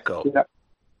 How did that go? Yeah,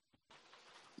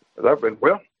 that went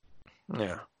well.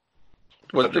 Yeah.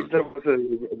 I think that was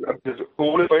the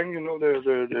whole thing.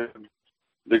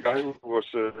 The guy who was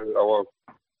our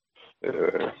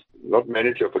not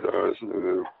manager, but I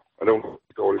don't know what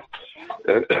to call it.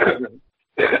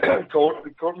 Called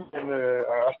me and I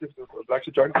asked if I'd like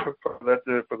to join for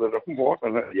the award,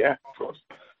 and yeah, of course,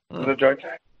 I joined.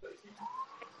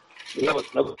 That was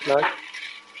nice.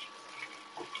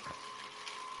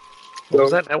 What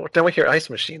was that? Then we hear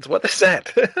ice machines. What is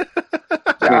that?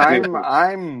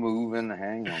 I'm moving.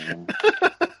 Hang on.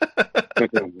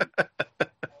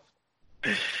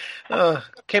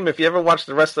 Kim, if you ever watch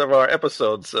the rest of our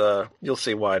episodes, you'll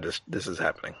see why this is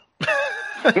happening.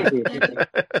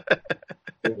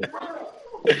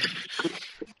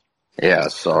 Yeah,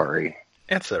 sorry.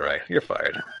 That's all right. You're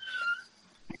fired.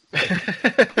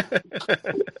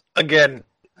 Again.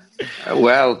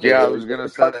 Well, yeah, I was going to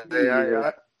say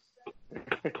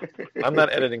I'm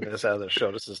not editing this out of the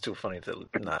show. This is too funny to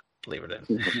not leave it in.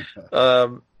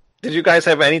 Did you guys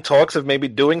have any talks of maybe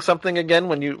doing something again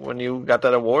when you got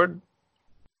that award?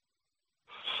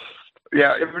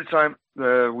 Yeah, every time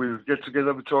we get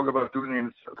together, we talk about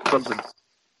doing something.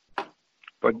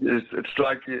 But it's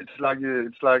like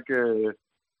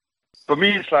for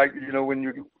me, it's like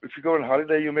if you go on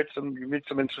holiday, you meet some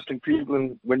interesting people,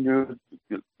 and when you're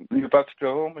about to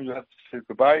go home and you have to say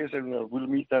goodbye, you say we'll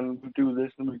meet and we'll do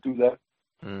this and we'll do that,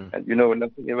 and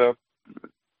nothing ever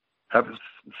happens.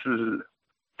 It's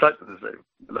exactly the same.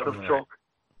 A lot of talk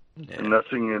and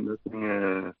nothing.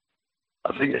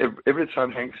 I think every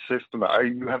time Hank says to me,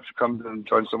 "You have to come and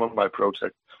join some of my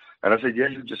projects," and I say, "Yeah,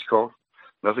 you just call."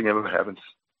 Nothing ever happens.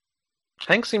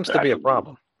 Hank seems to be a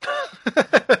problem.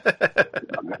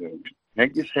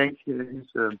 Hank is Hank.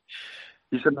 He's a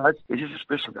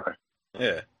special guy.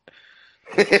 Yeah.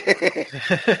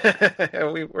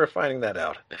 We're finding that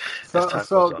out.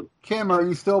 So Kim, are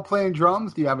you still playing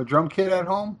drums? Do you have a drum kit at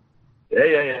home?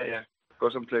 Yeah. Of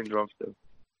course, I'm playing drums still.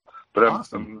 But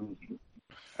awesome.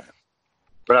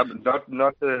 I'm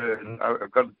not.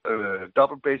 I've got a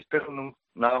double bass pedal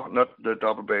now, not the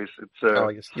double bass.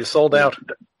 It's you sold out.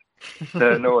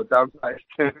 No, a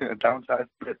downsized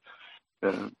bit.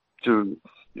 I've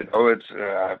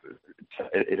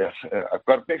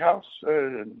got a big house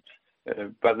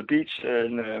by the beach,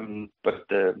 and with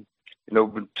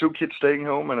 2 kids staying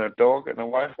home and a dog and a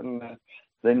wife, and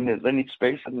they need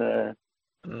space, and I've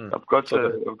got a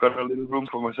little room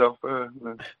for myself. I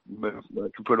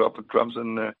can put up the drums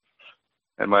and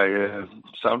my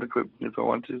sound equipment if I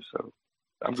want to. So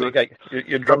I'm good. You got,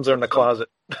 your drums are in the closet.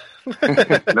 No,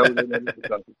 they're not in the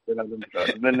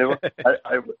closet.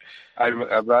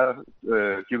 I'd rather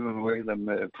give them away than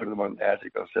put them on the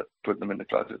attic or put them in the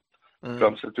closet.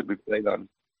 Drums have to be played on.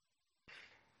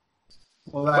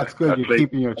 Well, that's good. You're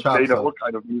keeping your chops up. I played all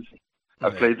kind of music. I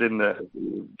played in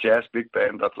jazz big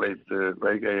band. I played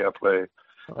reggae.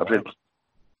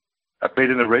 I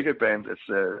played in a reggae band at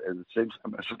the same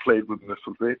time as I played with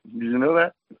Merciful Fate. Did you know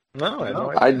that?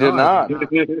 No, I did not.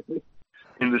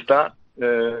 In the start,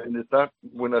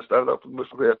 when I started up with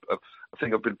Merciful Fate, I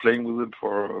think I've been playing with them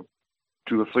for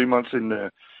 2 or 3 months.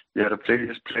 We had a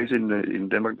place in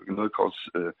Denmark, called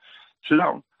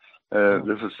Sydhavn.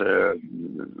 This is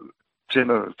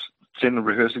 10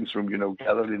 rehearsing rooms,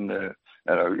 gathered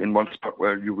in one spot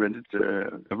where you rented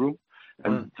a room,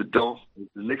 and the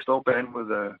next door band was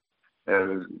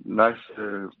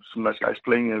some nice guys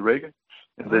playing reggae,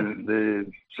 and then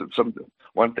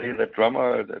one day that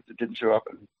drummer that didn't show up,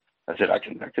 and I said I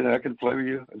can play with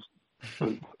you,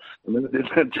 and then I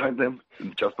did join them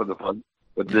just for the fun,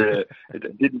 but it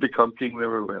didn't become King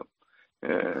very well.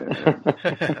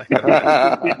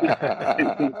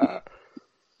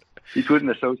 He couldn't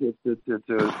associate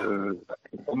to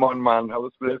one man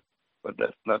house with, but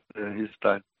that's not his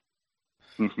style.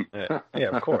 yeah,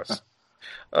 of course.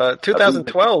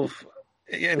 2012.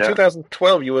 In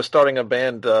 2012, you were starting a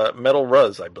band, Metal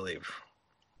Ruzz, I believe.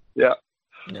 Yeah.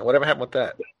 Whatever happened with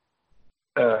that?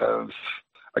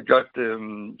 I got,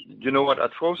 you know what,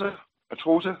 arthrose?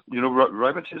 You know,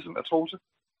 rheumatism, arthrose?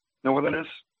 Know what that is?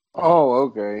 Oh,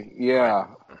 okay. Yeah.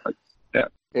 Yeah.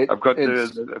 I've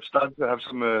started to have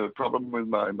some problem with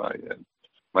my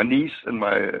knees and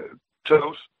my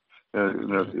toes.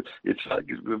 It's like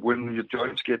when your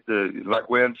joints get like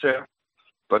wear and tear.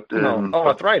 But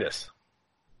arthritis.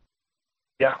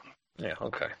 Yeah. Yeah.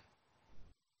 Okay.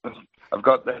 I've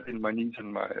got that in my knees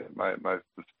and my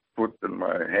foot and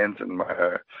my hands and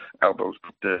my elbows,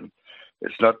 but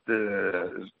it's not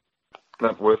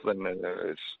worth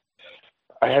it.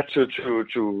 I had to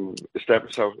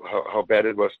establish how bad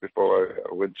it was before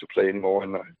I went to play anymore,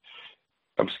 and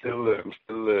I'm still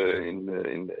in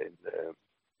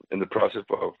the process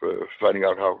of finding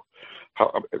out how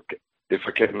if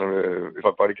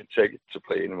my body can take it to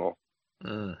play anymore.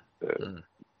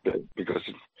 Because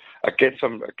I get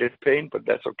pain, but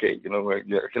that's okay. You know, I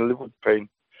can live with pain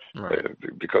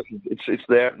because it's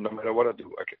there no matter what I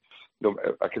do.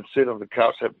 I can sit on the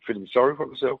couch feeling sorry for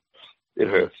myself. It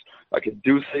hurts. I can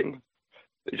do things.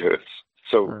 It hurts.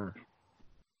 So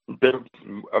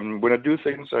when I do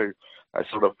things, I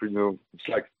sort of, it's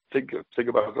like think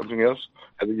about something else,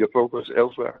 having your focus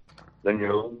elsewhere than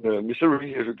your own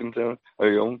misery, as you can tell, or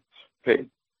your own pain.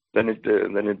 Then it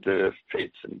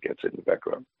fades and gets in the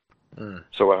background.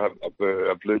 So I've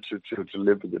learned to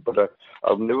live with it, but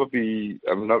I'll never be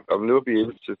able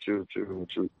to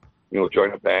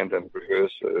join a band and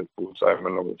rehearse full time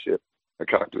and all that shit. I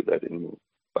can't do that anymore.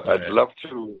 But I'd love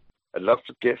to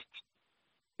guest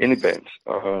any band.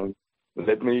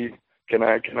 Can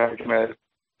I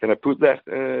put that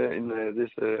in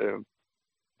this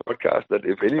podcast that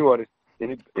if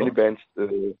any bands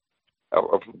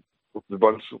of the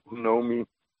ones who know me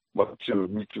want to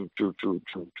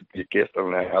be a guest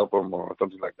on an album or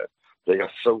something like that, they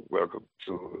are so welcome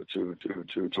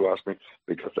to ask me,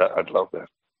 because I'd love that.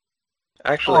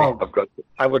 Actually,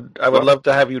 I would love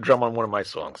to have you drum on one of my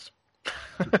songs.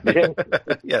 Yeah.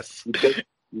 Yes. If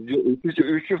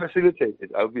you facilitate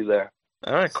it, I'll be there.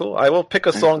 All right, cool. I will pick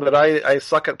a song that I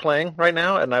suck at playing right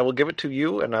now, and I will give it to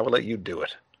you, and I will let you do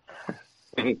it.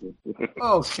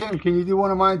 Oh, Kim, can you do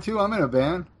one of mine too? I'm in a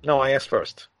band. No, I asked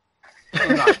first.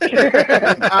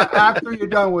 After you're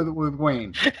done with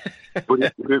Wayne. I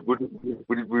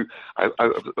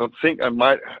think I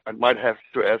might have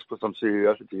to ask for some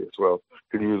seriosity as well.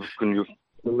 Can you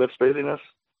let's faith in us?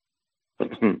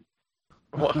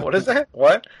 What is that?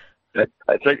 What?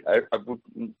 I think I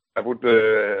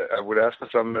would ask for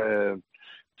some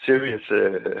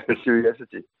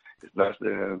seriosity. It's not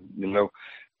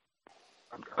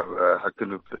how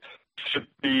can it should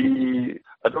be.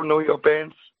 I don't know your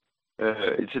bands.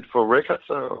 Is it for records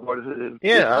or what is it?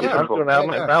 Yeah, I'm doing an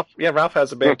album. Ralph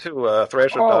has a band too,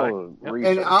 Thrash or Die.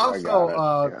 And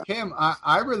also, Kim,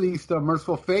 I released a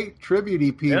Merciful Fate tribute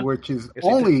EP, which is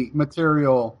only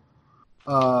material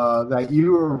that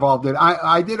you were involved in.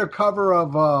 I did a cover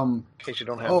of. In case you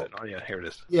don't have it. Oh, yeah, here it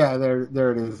is. Yeah,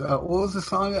 there it is. What was the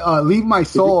song? Leave My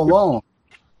Soul Alone.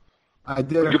 I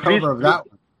did a cover of that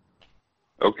one.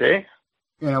 Okay.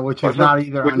 Which is not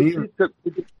either on either.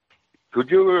 Could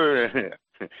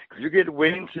you get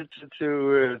Wayne to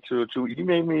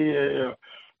email me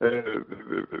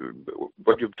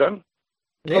what you've done?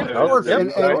 Yeah, of course.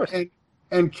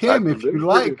 And Kim, if you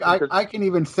like, I can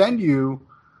even send you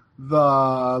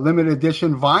the limited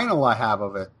edition vinyl I have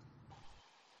of it.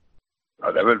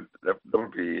 Oh, that would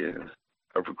be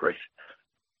great.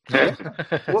 Yeah.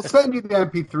 We'll send you the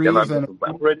MP3s. Yeah,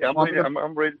 I'm ready. I'm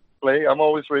ready to play. I'm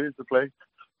always ready to play.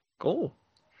 Cool.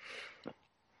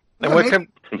 And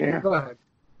Go ahead.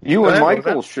 You and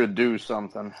Michael should do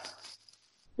something.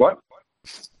 What?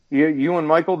 You and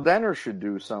Michael Denner should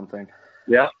do something.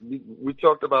 Yeah, we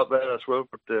talked about that as well,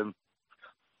 but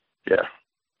yeah,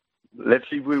 let's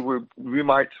see. We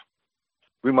might.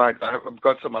 I've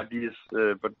got some ideas,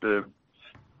 but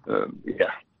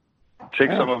yeah.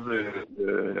 Take some of the.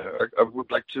 I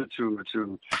would like to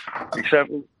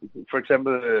example. For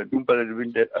example, Doom by the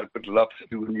Living Dead. I would love to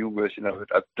do a new version of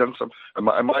it. I've done some.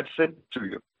 I might send it to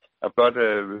you. I've got,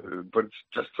 but it's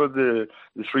just for the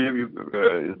three of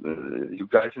you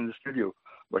guys in the studio.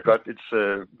 I got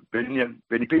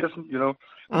Benny Peterson.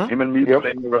 Him and me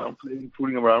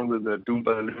fooling around with Doom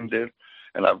by the Living Dead,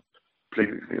 and I've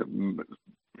played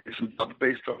some double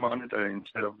bass drum on it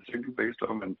instead of a single bass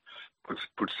drum, and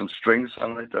put some strings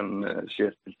on it, and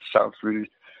shit, it sounds really.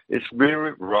 It's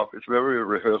very rough. It's very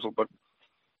rehearsal, but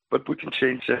we can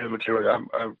change the material.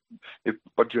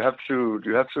 But you have to.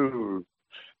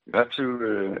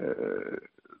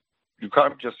 You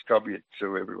can't just copy it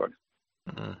to everybody.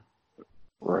 Mm-hmm.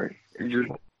 Right.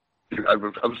 I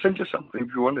will send you something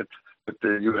if you want it, but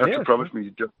you have to promise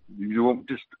me you won't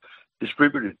just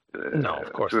distribute it. No,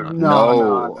 of course not.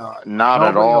 No, not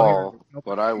at all.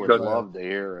 But I would Because, love to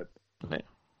hear it.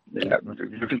 Yeah,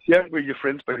 you can share it with your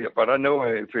friends, but I know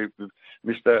if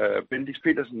Mr. Bendix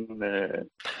Peterson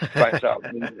finds out, I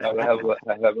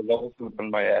have a lawsuit on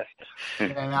my ass.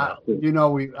 And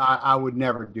I would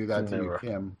never do that to you,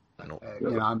 Kim.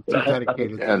 I'm too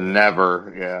dedicated.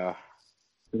 Never, yeah.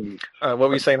 What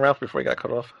were you saying, Ralph? Before you got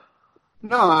cut off?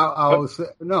 No, I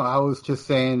was just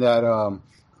saying that.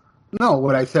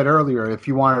 What I said earlier. If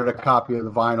you wanted a copy of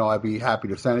the vinyl, I'd be happy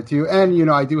to send it to you.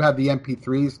 And I do have the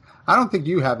MP3s. I don't think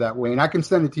you have that, Wayne. I can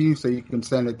send it to you, so you can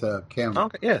send it to Kim.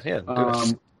 Okay, yeah.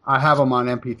 I have them on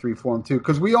MP3 form too,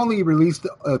 because we only released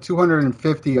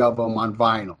 250 of them on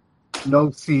vinyl, no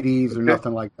CDs or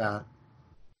nothing like that.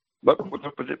 But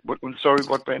sorry,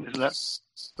 what band is that?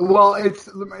 Well,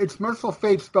 it's Merciful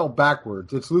Fate spelled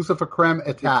backwards. It's Lucifer Creme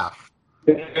Etaf.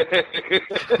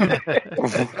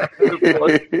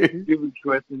 Stupid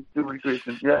question.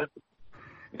 Yeah.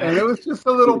 And it was just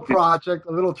a little project,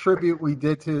 a little tribute we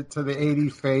did to the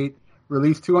 80s Fate.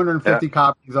 Released 250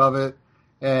 copies of it,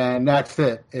 and that's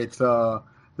it. It's the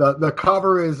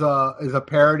cover is a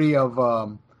parody of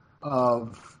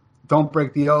Don't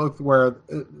Break the Oath, where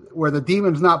the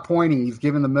demon's not pointing, he's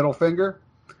giving the middle finger,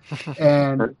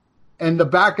 and the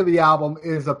back of the album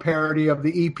is a parody of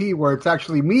the EP where it's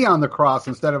actually me on the cross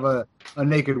instead of a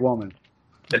naked woman.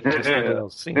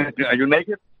 Are you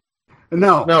naked?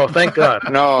 No, thank God.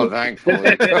 No,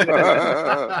 thankfully.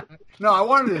 No, I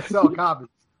wanted to sell copies.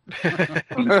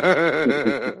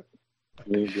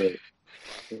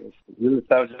 You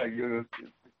sound like you're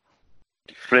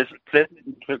pleasant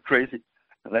and crazy.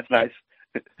 That's nice.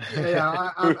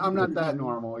 Yeah, I'm not that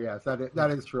normal. Yes, that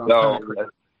is true. No,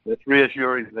 that's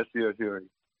reassuring.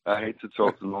 I hate to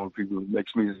talk to normal people. It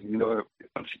makes me,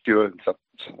 insecure in some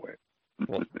way.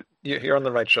 Well, you're on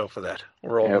the right show for that.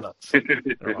 We're all nuts.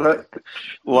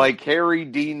 Like Harry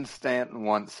Dean Stanton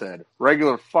once said,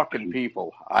 regular fucking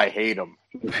people, I hate them.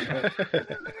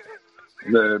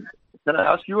 Can I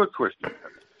ask you a question?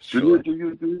 Sure. Do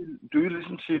you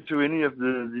listen to any of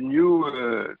the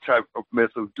new type of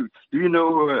metal? Do you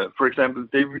know, for example,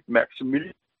 David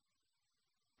Maximilian?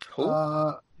 Who?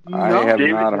 I have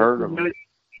David not heard of him.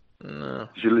 No.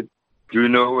 Do you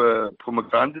know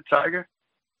Pomegranate Tiger?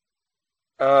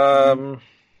 No.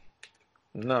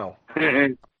 No,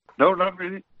 not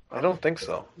really. I don't think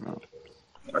so. No.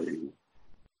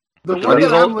 The one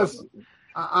that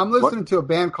I'm listening to a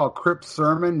band called Crypt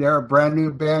Sermon. They're a brand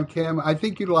new band, Kim. I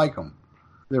think you'd like them.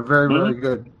 They're very, very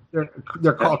good.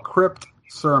 They're called Crypt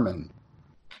Sermon.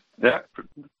 Yeah.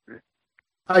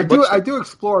 I do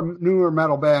explore newer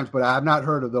metal bands, but I have not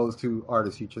heard of those two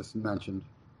artists you just mentioned.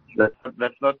 That's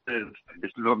not.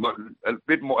 It's a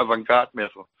bit more avant-garde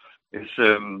metal. It's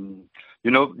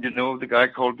you know the guy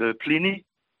called Pliny.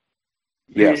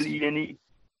 Yes. Pliny.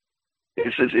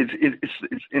 It's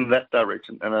in that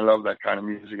direction, and I love that kind of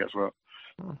music as well.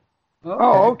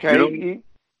 Oh, okay.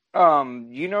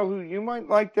 You know who you might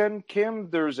like then, Kim?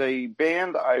 There's a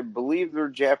band, I believe they're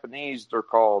Japanese. They're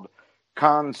called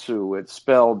Kansu. It's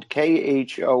spelled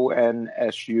Khonsu,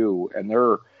 and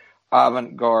they're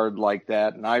avant-garde like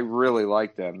that, and I really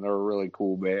like them. They're a really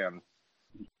cool band.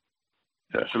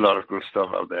 There's a lot of good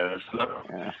stuff out there.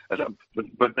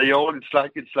 But they all it's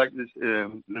like this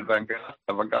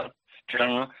avant-garde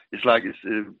genre. It's like it's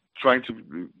trying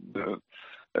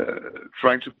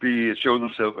to be show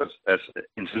themselves as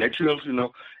intellectuals.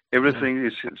 Everything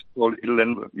is called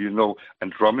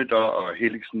Andromeda or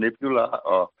Helix Nebula,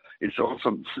 or it's all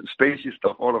some spacey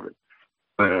stuff, all of it.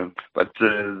 But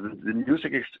the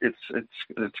music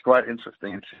it's quite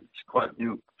interesting. It's quite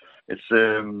new. It's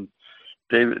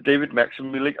David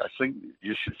Maximilian. I think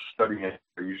you should study him.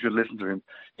 You should listen to him.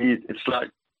 It's like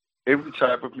every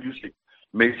type of music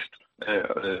mixed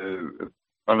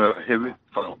on a heavy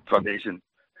foundation.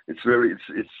 It's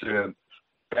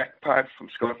bagpipe from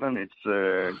Scotland. It's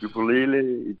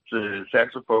ukulele. It's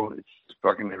saxophone. It's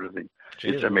fucking everything.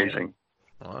 Jeez, it's amazing.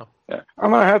 Wow. Yeah,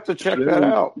 I'm gonna have to check that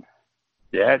out.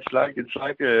 Yeah, it's like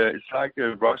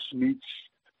Ruzz meets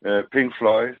Pink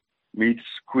Floyd meets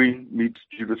Queen meets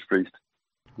Judas Priest.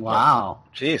 Wow.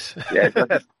 Jeez. Yeah,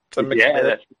 It's a mixed Yeah,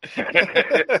 bag.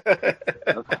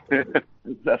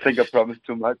 I think I promised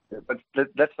too much, but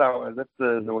that's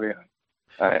the way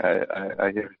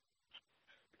I hear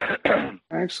it.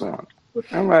 Excellent.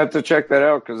 I'm gonna have to check that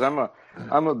out because I'm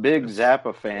a big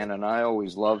Zappa fan, and I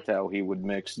always loved how he would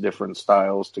mix different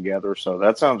styles together. So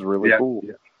that sounds really cool.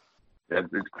 Yeah,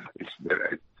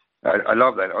 I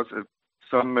love that. Also,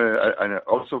 and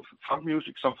also funk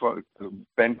music. Some for a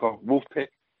band called Wolfpack,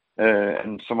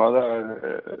 and some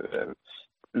other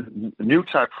new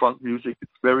type funk music.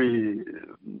 It's very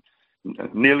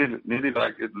nearly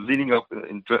like leaning up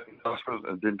in the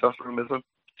industrial metal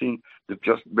scene. It's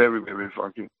just very, very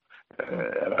funky.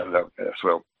 And I love that as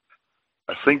well.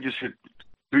 I think you should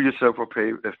do yourself a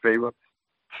favor,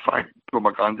 find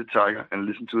Thomas Grande Tiger and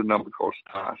listen to the number called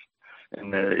Stars.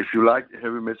 And if you like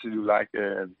heavy metal, you like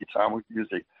guitar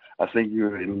music, I think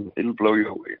it'll blow you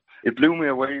away. It blew me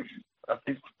away. I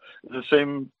think the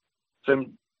same way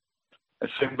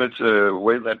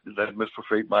that Mr.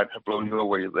 Fate might have blown you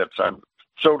away at that time.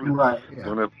 Totally, right?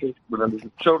 Yeah. When I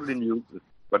totally new,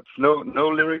 but no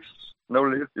lyrics,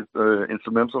 it's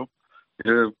instrumental.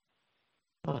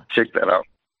 Check that out.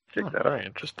 Very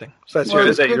interesting. So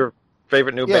is that your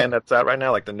favorite new band that's out right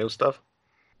now, like the new stuff?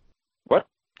 What?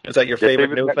 Is that your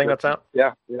favorite new thing that's out?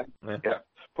 Yeah.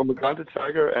 From Grande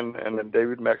Tiger and then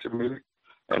David Maximilian,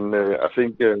 and I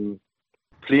think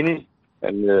Pliny,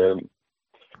 and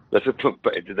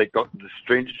they got the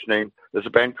strangest name. There's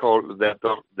a band called Their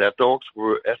Dogs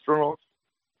Were Astronauts.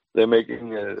 They're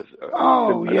making.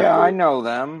 I know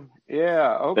them.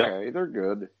 Yeah, okay, they're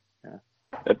good. Yeah.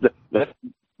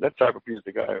 That type of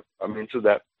music, I'm into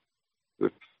that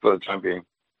for the time being.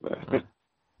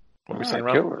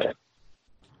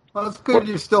 Well, it's good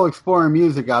you're still exploring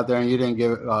music out there, and you didn't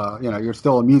give you're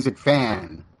still a music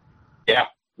fan. Yeah,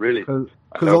 really. Because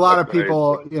a lot of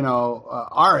people,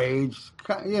 our age,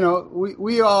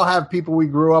 we all have people we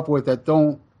grew up with that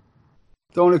don't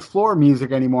explore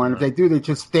music anymore, and if they do, they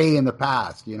just stay in the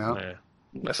past. Yeah.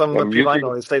 Some of the people I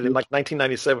know, they stayed in like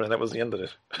 1997, and that was the end of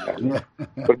it. Yeah.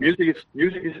 But music is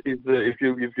if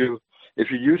you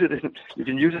use it, you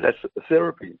can use it as a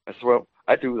therapy as well.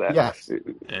 I do that. Yes.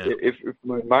 If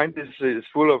my mind is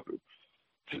full of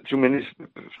too much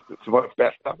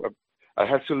bad stuff, I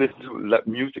have to listen to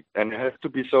music, and it has to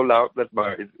be so loud that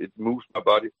it moves my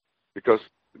body, because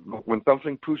when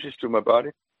something pushes to my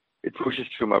body, it pushes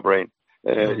to my brain.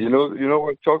 You know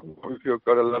what I'm talking about. If you've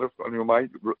got a lot of on your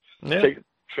mind, take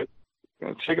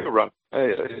a run.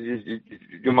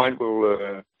 Your mind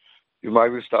will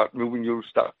start moving. You'll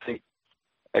start thinking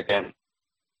again,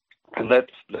 and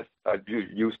that's I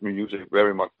use music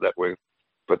very much that way.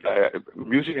 But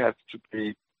music has to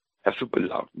be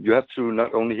loud. You have to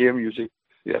not only hear music,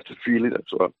 you have to feel it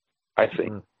as well. I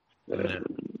think.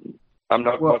 I'm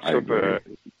not much of a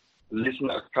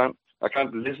listener. I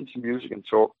can't listen to music and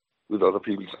talk with other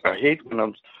people. I hate when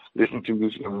I'm listening to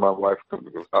music and my wife comes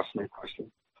and asks me a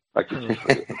question.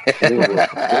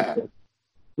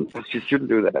 She shouldn't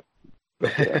do that.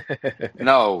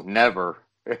 No, never.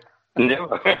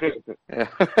 Never.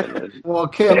 Well,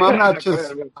 Kim, I'm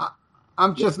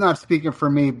just not speaking for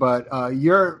me, but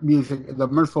your music, the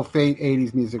Merciful Fate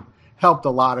 80s music, helped a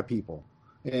lot of people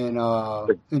in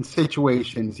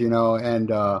situations, and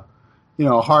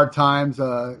hard times.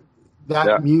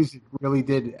 That music really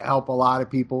did help a lot of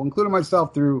people, including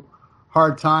myself, through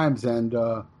hard times, and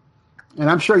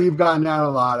I'm sure you've gotten out a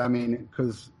lot. I mean,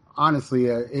 because honestly,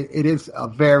 it is a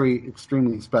very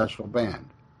extremely special band.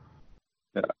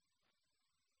 Yeah.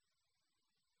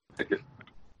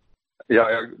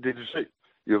 Yeah. Did you say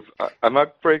am I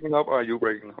breaking up, or are you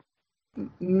breaking up?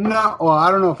 No. Well,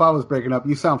 I don't know if I was breaking up.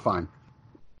 You sound fine.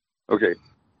 Okay.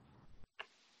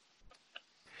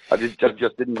 I just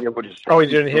didn't hear what you said. Oh, you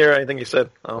didn't hear anything you said?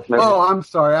 Oh, I'm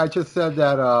sorry. I just said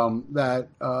that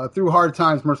through hard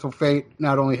times, Merciful Fate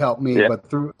not only helped me, but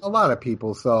through a lot of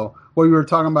people. So what you were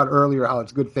talking about earlier, how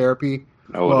it's good therapy.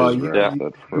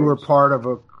 You were part of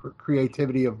a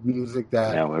creativity of music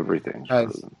that now everything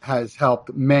has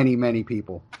helped many, many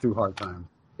people through hard times.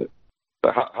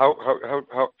 But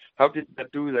how did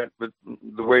that do that? But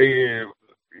the way you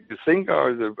think,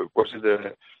 or was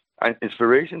it an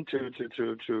inspiration to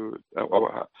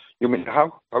you mean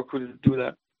how could it do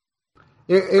that?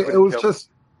 It was just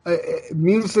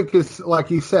music is, like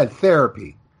you said,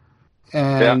 therapy,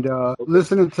 and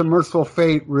listening to Merciful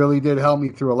Fate really did help me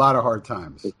through a lot of hard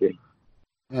times. Okay.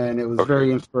 And it was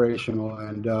very inspirational.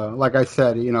 And like I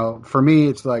said, for me,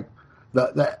 it's like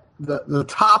the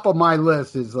top of my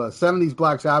list is 70s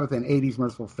Black Sabbath and 80s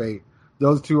Merciful Fate.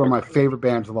 Those two are my favorite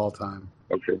bands of all time.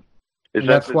 Okay.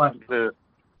 That's why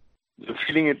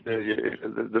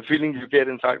the feeling you get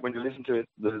inside when you listen to it,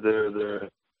 the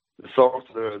thoughts,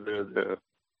 the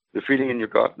feeling in your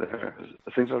gut,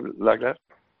 things like that.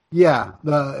 Yeah,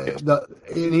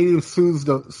 it even soothes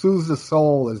the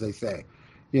soul, as they say.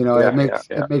 You know, it makes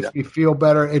me feel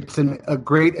better. It's a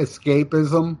great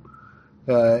escapism.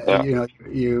 You know,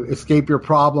 you escape your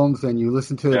problems and you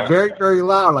listen to it very, very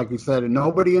loud, like you said, and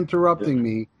nobody interrupting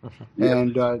me,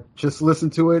 and just listen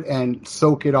to it and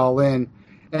soak it all in.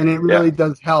 And it really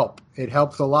does help. It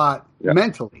helps a lot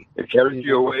mentally. It carries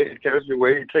you away. It carries you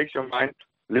away. It takes your mind,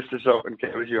 lifts it up, and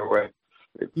carries you away.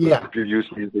 If you use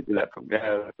music to that.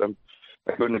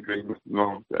 I couldn't agree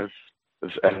more.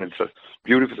 And it's a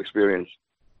beautiful experience.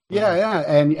 Yeah,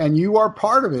 and you are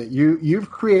part of it. You've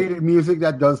created music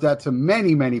that does that to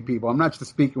many, many people. I'm not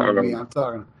just speaking with me. I'm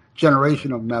talking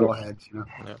generation of metalheads. You know.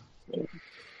 Yeah.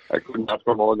 I couldn't ask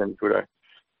for more than could I.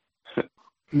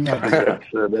 Yeah,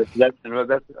 that's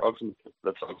awesome.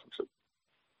 That's awesome.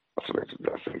 I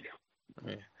think.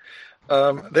 Yeah.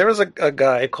 There is a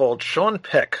guy called Sean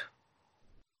Peck.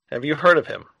 Have you heard of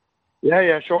him?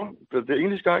 Yeah, Sean, the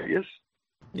English guy, yes.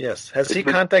 Yes. Has he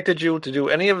contacted you to do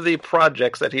any of the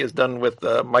projects that he has done with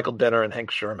Michael Denner and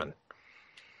Hank Sherman?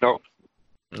 No.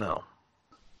 No.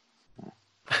 All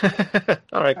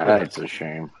right. That's a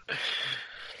shame.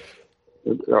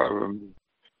 Fill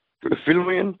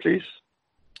me in, please.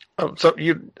 So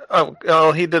he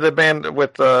did a band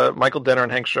with Michael Denner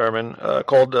and Hank Sherman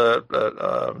called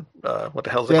what the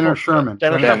hell is it Denner called? Sherman.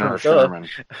 Denner Sherman.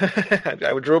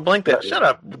 I drew a blank there. Shut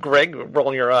up, Greg,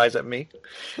 rolling your eyes at me.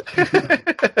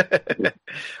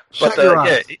 Shut your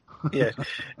eyes.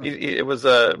 It was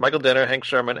Michael Denner, Hank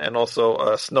Sherman, and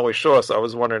also Snowy Shore. So I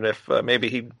was wondering if maybe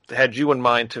he had you in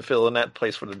mind to fill in that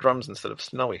place for the drums instead of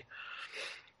Snowy.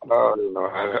 No,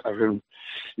 I've been.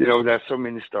 You know, there's so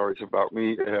many stories about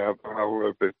me. So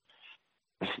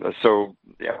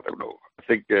yeah, I don't know. I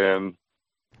think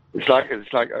it's like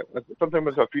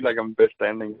sometimes I feel like I'm best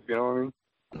standing. You know what I mean?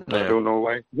 Yeah. I don't know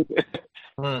why.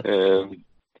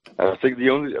 I think the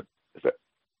only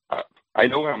I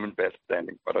know I'm in best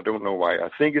standing, but I don't know why. I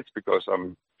think it's because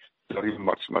I'm not even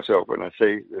much myself. When I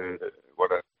say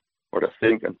what I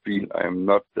think and feel, I am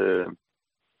not. I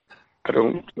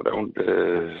don't.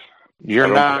 You're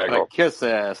not a kiss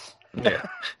ass. Yeah.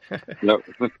 No.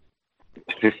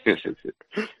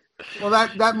 Well,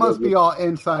 that must be all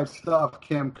inside stuff,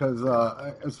 Kim, because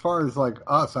as far as like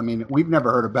us, I mean, we've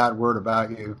never heard a bad word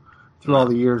about you through all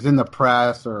the years in the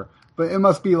press, but it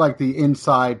must be like the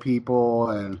inside people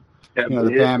and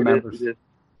the band members.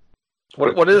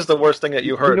 What is the worst thing that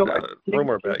you heard?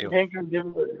 Rumor about you? I've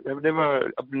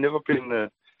never been.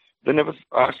 They never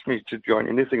asked me to join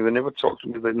anything. They never talked to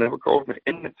me. They never called me.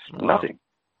 Nothing.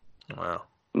 Wow.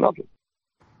 Nothing.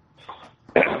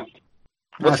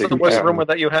 What's the worst rumor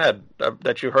that you had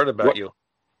that you heard about you?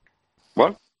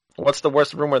 What? What's the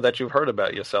worst rumor that you've heard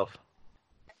about yourself?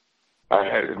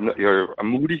 I'm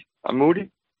moody. I'm moody.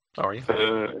 Are you?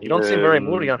 You don't seem very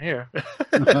moody on here.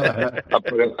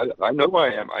 I know I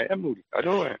am. I am moody. I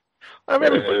know I am.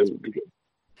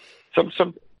 Some,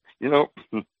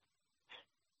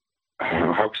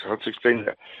 how to explain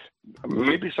that?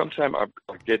 Maybe sometime I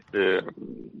get they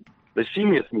see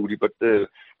me as moody, but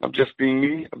I'm just being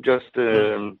me. I'm just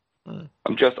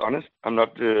honest. I'm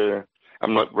not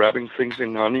wrapping things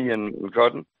in honey and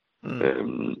cotton.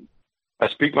 I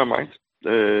speak my mind,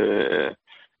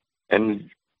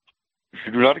 and if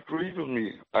you do not agree with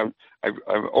me, I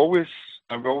always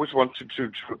wanted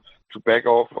to back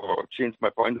off or change my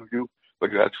point of view,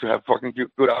 but you have to have fucking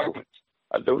good arguments.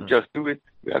 I don't just do it.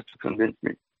 You have to convince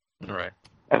me. Right.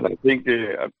 And I think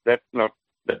that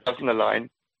doesn't align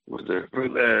with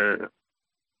the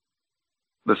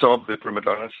some of the prima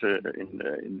donnas in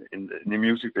the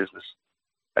music business.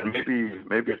 And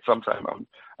maybe at some time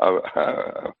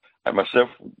I myself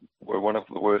were one of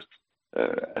the worst,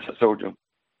 as I told you,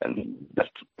 and that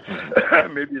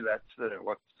maybe that's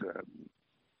what's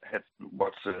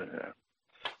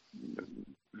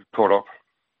caught up.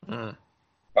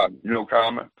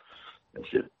 Karma and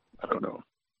shit. I don't know.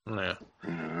 Yeah.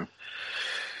 Mm-hmm.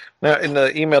 Now, in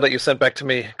the email that you sent back to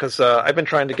me, because I've been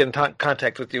trying to get in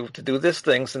contact with you to do this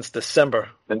thing since December,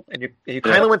 and you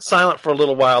kind of went silent for a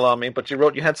little while on me, but you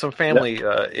wrote you had some family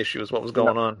issues. What was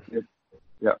going on?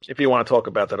 Yeah. If you want to talk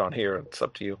about that on here, it's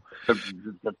up to you. That's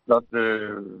not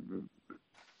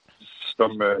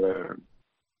some.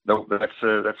 No, that's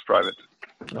private.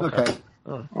 Okay.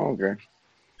 Oh, okay.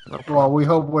 Well, we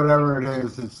hope whatever it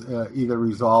is, it's either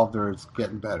resolved or it's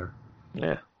getting better.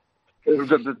 Yeah. There was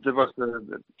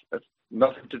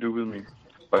nothing to do with me.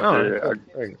 But,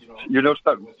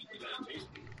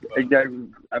 Exactly.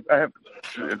 I have.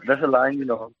 There's a line, you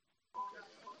know.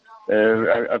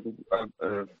 I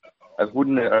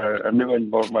wouldn't. I never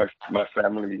involve my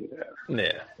family.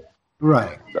 Yeah,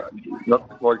 Right. Not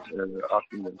before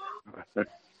asking them.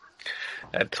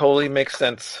 that totally makes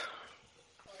sense.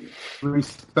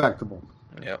 Respectable.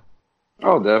 Yeah.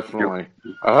 Oh, definitely.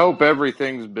 I hope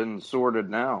everything's been sorted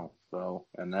now, though,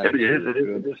 and that It is.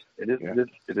 good. It is. Yeah.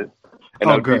 It is. And Oh,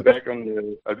 I'll good. be back on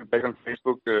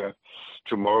Facebook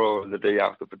tomorrow, or the day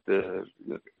after. But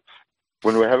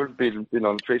when we haven't been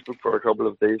on Facebook for a couple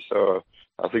of days, I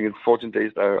think in 14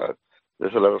 days,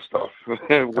 there's a lot of stuff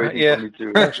waiting Yeah, for me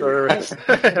to. I'm sure there is.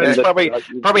 It's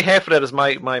probably half of that is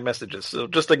my messages, so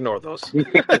just ignore those.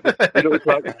 It's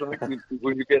like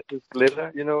when you get this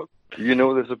letter, you know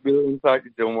there's a bill inside,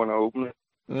 you don't want to open it.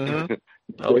 Mm-hmm.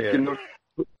 Oh yeah.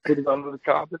 Put it under the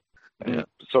carpet and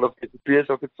sort of disappears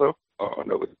of itself. Oh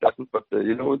no, it doesn't. But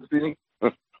you know the feeling.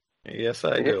 Yes,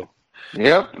 I do.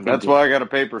 Yep, that's why I got a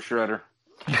paper shredder.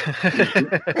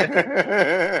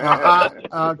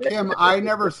 Kim, I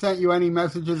never sent you any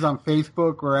messages on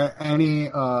Facebook or any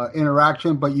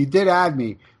interaction, but you did add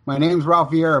me. My name's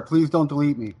Ralph Vieira. Please don't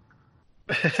delete me.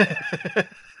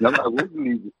 No, I wouldn't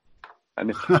leave it.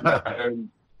 And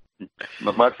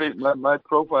my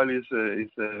profile is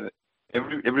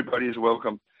everybody is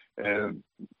welcome.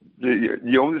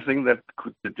 The only thing that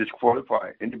could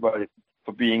disqualify anybody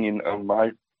for being in on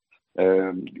my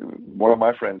one of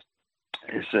my friends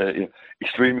is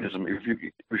extremism. If you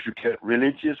get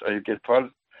religious or you get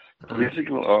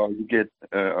political or you get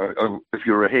or if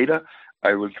you're a hater,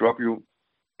 I will drop you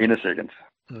in a second.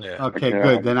 Yeah. Okay,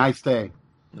 good. Then I stay.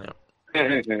 Yeah.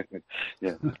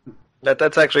 Yeah.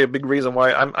 That's actually a big reason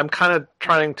why I'm kind of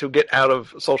trying to get out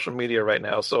of social media right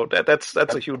now. So that's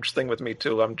a huge thing with me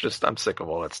too. I'm sick of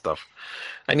all that stuff.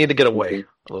 I need to get away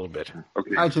a little bit.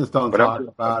 Okay. I just don't talk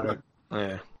about it.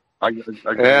 Yeah. I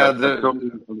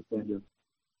totally understand you.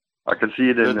 I can see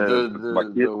it in my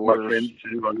kids, my friends.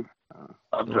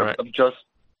 I'm just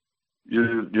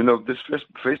you know this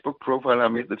Facebook profile I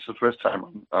made. It's the first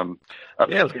time I've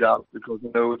it out because I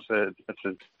know it's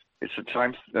a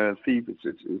time thief.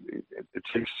 It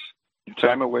takes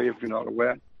time away if you're not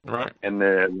aware. Right. And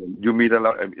you meet a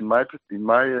lot in my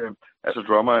as a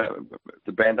drummer,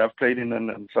 the band I've played in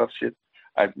and such shit.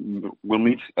 I will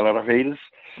meet a lot of haters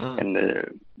and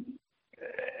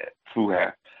through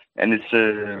her. And it's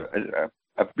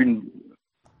I've been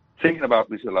thinking about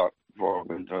this a lot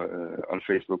on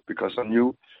Facebook because I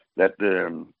knew that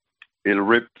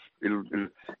it'll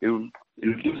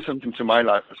do something to my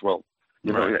life as well.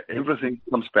 You know, everything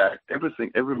comes back. Every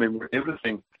memory,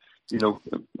 everything. You know,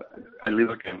 I live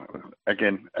again,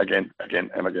 and again.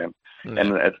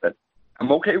 And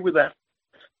I'm okay with that.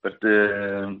 But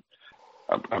I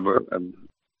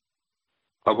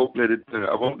won't let it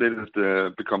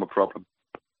become a problem.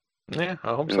 Yeah,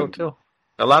 I hope so too.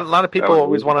 A lot of people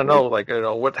always want to know, like,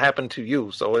 what happened to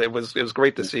you. So it was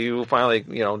great to see you finally,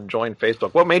 join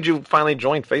Facebook. What made you finally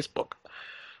join Facebook?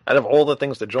 Out of all the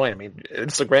things to join, I mean,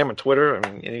 Instagram and Twitter. I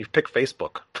mean, you pick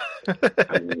Facebook.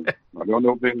 I don't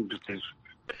know. I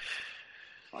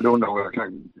don't know.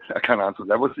 I can't answer.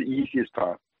 That was the easiest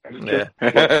part.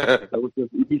 That was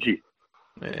just easy.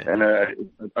 Yeah. And I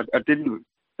didn't.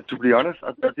 To be honest,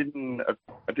 I didn't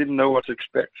know what to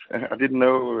expect. I didn't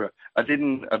know. I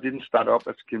didn't start up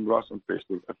as Kim Ruzz on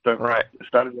Facebook. I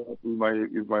started out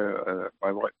with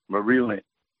my real name,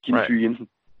 Kim Jensen,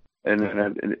 and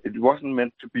it wasn't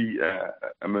meant to be a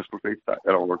Merciful Fate site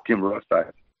or Kim Ruzz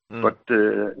site. But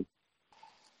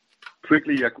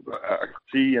quickly I could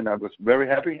see, and I was very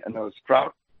happy, and I was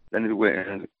proud.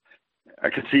 And I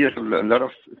could see a lot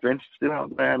of events still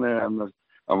out there, and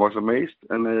I was amazed,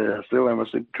 and still I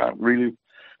was can't really.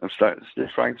 I'm still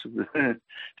trying to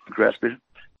grasp it.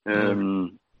 I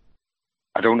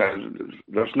don't know.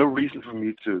 There's no reason for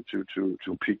me to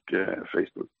pick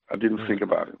Facebook. I didn't think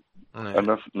about it. And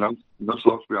no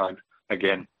thoughts behind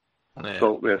again. Yeah.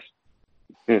 So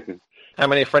yes. How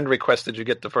many friend requests did you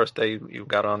get the first day you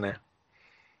got on there?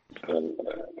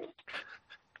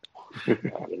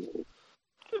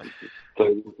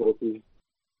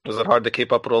 Was it hard to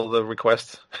keep up with all the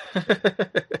requests?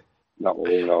 No.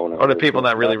 Or do people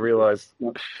not really realize?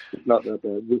 It's not that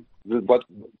bad.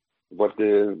 What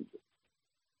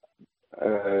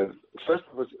first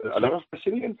was a lot of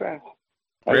Brazilian fans.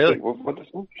 Really? What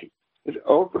is that? It's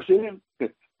all Brazilian.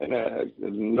 And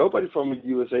nobody from the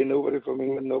USA, nobody from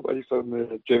England, nobody from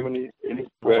Germany, anywhere.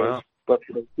 Wow. But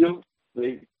still,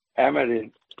 they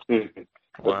hammered in.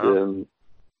 Wow.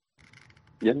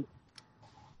 Yeah.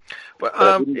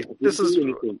 Well, this is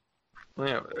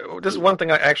Yeah, this is one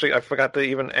thing I forgot to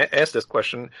even ask this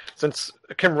question. Since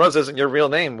Kim Ruzz isn't your real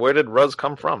name, where did Ruzz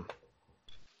come from?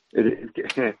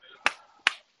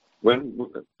 When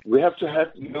we have to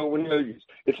have,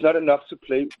 it's not enough to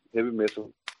play heavy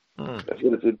metal.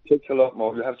 It takes a lot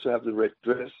more. You have to have the right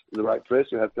dress. You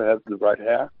have to have the right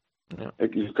hair. Yeah.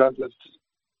 You can't just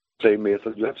play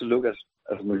metal. You have to look as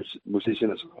a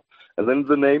musician as well. And then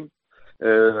the name.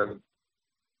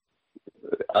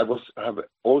 I have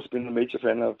always been a major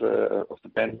fan of the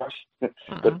band Ruzz,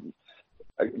 but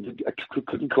I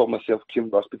couldn't call myself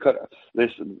Kim Ruzz because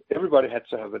listen, everybody had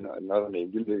to have another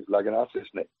name, like an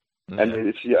artist name, and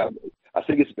it's I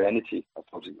think it's vanity or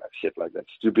something like shit like that,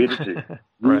 stupidity,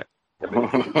 right?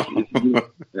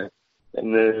 And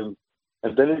then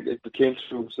it became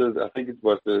true. So I think it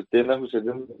was Denner who said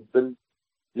then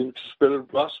you spell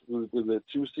Ruzz with the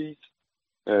two C's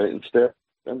instead.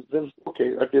 And then,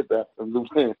 okay, I did that. And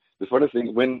the funny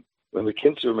thing, when we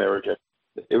came to America,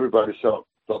 everybody thought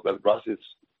that Ruzz is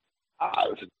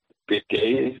it's a bit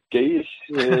gayish.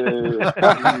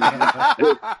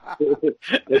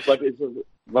 But it's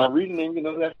my real name,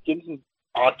 that's Jensen.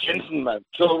 Oh, Jensen, man,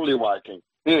 totally Viking.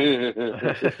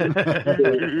 It's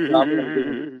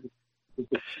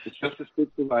just to stick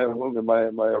to my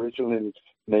original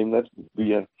name.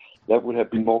 That would have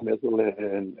been more metal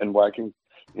and Viking.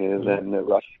 Than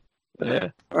Ruzz.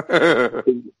 Yeah.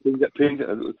 Pink.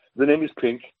 The name is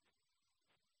Pink.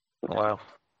 Wow.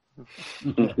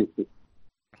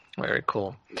 Very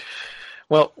cool.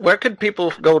 Well, where could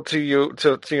people go to you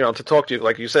to talk to you?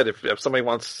 Like you said, if somebody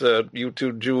wants you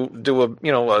to do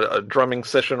a drumming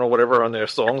session or whatever on their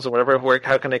songs or whatever,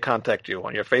 how can they contact you?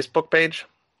 On your Facebook page?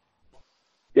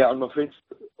 Yeah, on my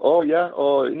Facebook. Oh yeah,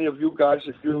 or any of you guys,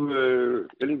 if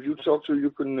any of you talk to,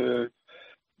 you can.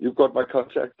 You've got my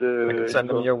contact. I can send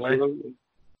them your way.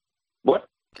 What?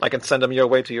 I can send them your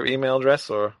way to your email address,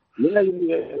 or yeah.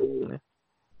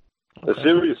 Okay.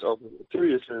 Serious.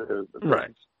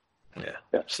 Right.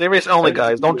 Yeah. Serious only,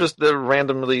 guys. Don't just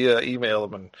randomly email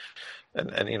them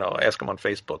and ask them on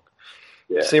Facebook.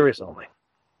 Yeah. Serious only.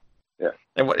 Yeah.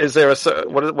 And what is there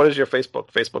what is your Facebook?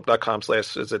 Facebook.com/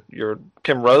 is it your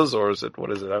Kim Ruzz or is it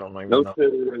what is it? I don't even know.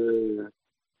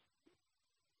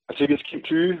 I think it's Kim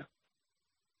Thy.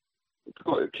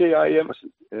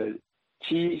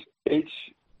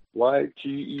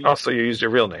 KIMTHYGE. Oh, so you use your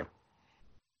real name?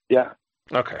 Yeah.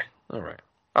 Okay. All right.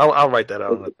 I'll write that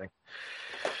out on the thing.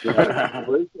 Yeah.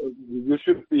 You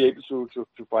should be able to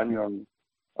find me on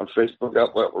Facebook.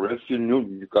 Well, if you knew,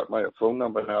 you got my phone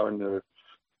number now, and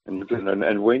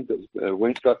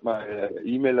Wayne's got my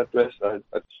email address.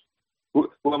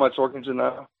 Who am I talking to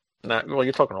now? Well,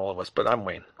 you're talking to all of us, but I'm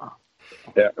Wayne.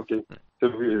 Yeah. Okay. So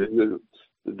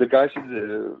the guys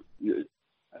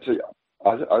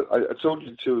I told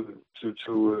you to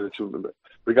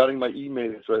regarding my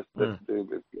email address that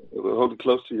hold it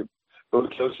close to you,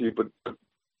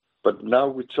 but now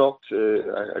we talked.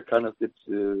 I kind of get.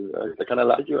 I kind of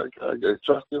like you. I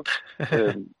trust you.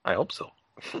 I hope so.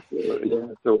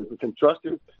 Yeah. So if we can trust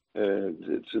you,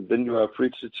 then you are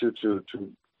free to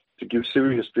give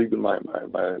serious people my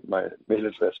mail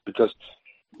address because.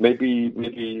 Maybe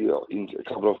in a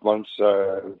couple of months,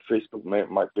 Facebook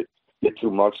might get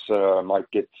too much. Might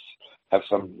have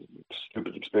some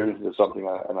stupid experience or something,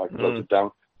 and I close it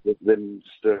down. But then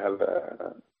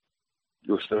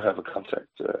you'll still have a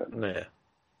contact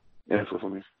info for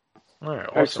me. All right,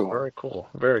 awesome. Excellent. Very cool.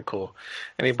 Very cool.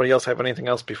 Anybody else have anything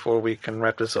else before we can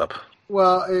wrap this up?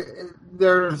 Well,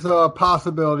 there's a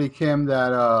possibility, Kim,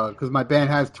 that because my band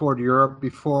has toured Europe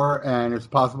before, and it's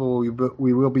possible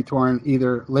we will be touring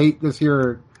either late this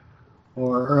year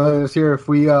or early this year. If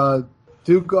we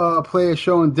do play a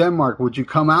show in Denmark, would you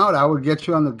come out? I would get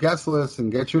you on the guest list and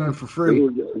get you in for free.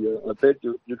 Yeah, I bet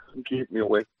you can keep me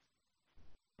away.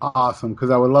 Awesome, because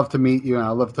I would love to meet you, and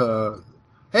I'd love to,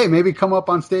 hey, maybe come up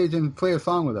on stage and play a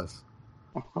song with us.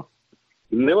 You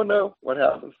never know what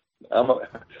happens. I'm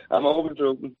always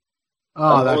open.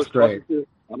 Oh, that's great.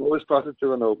 I'm always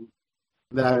positive and open.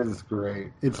 That is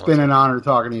great. It's been an honor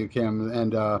talking to you, Kim.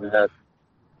 And I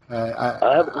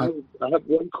have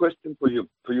one question for you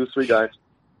three guys.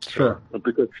 Sure.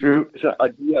 Because it's an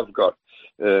idea I've got.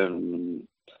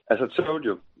 As I told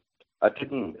you, I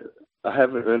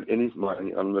haven't earned any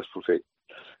money on Merciful Fate.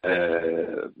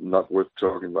 Not worth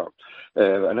talking about.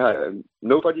 And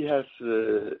nobody has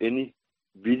any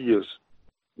videos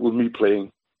with me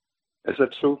playing. Is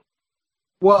that true?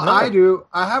 Well, no. I do.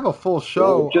 I have a full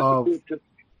show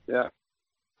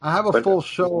I have a full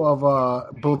show of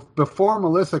both before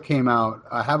Melissa came out.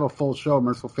 I have a full show of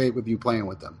Merciful Fate with you playing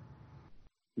with them.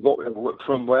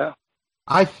 From where?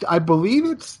 I believe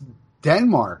it's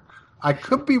Denmark. I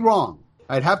could be wrong.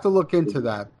 I'd have to look into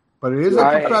that. But it is a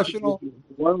professional.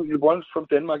 The one from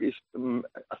Denmark is,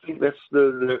 I think that's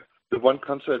the one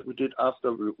concert we did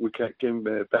after we came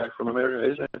back from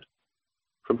America, isn't it?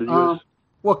 From the US.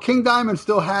 Well, King Diamond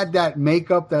still had that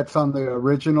makeup that's on the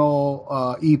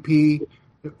original EP.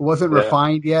 It wasn't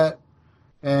refined yet.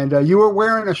 And you were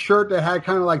wearing a shirt that had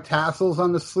kind of like tassels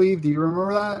on the sleeve. Do you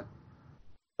remember that?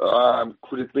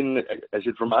 Could it have been, is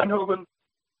it from Eindhoven?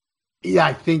 Yeah,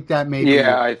 I think that may be.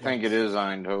 Yeah, I think it is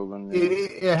Eindhoven.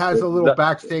 It has a little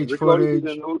backstage footage.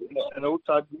 An old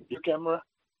type video camera?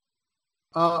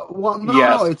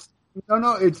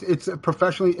 It's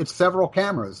professionally. It's several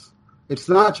cameras. It's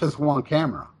not just one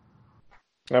camera.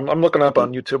 I'm looking up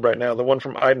on YouTube right now. The one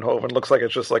from Eindhoven looks like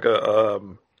it's just like a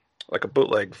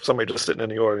bootleg. Somebody just sitting in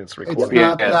the audience recording.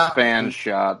 It's fan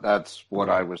shot. That's what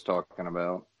I was talking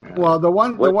about. Yeah. Well, the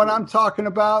one I'm talking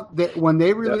about, when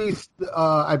they released,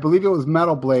 I believe it was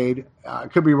Metal Blade. I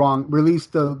could be wrong.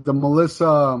 Released the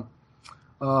Melissa,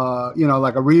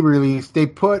 like a re-release. They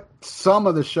put some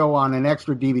of the show on an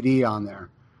extra DVD on there.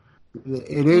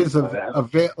 It is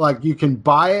like you can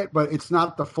buy it, but it's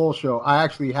not the full show. I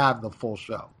actually have the full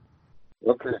show.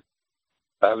 Okay,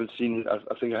 I haven't seen it.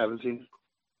 I think I haven't seen it.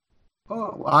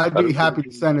 Oh, I'd be happy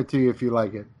to send it to you if you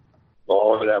like it.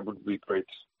 Oh, that would be great.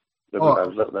 I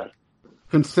would love that.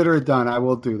 Consider it done. I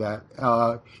will do that.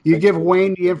 You give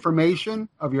Wayne the information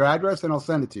of your address, and I'll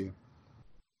send it to you.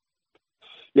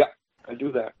 Yeah, I'll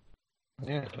do that.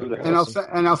 Yeah,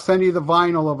 and I'll send you the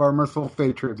vinyl of our Merciful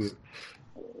Fate tribute.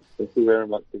 Thank you very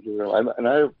much. And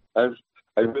I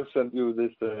will send you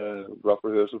this rough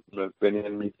rehearsal from Benny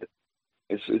and me.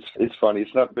 It's funny.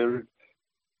 It's not very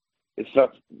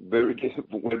well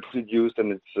produced,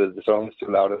 and it's the song is too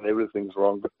loud and everything's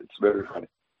wrong, but it's very funny.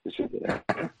 Okay,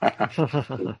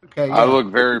 yeah. I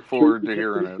look very forward to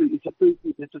hearing it.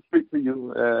 It's a treat for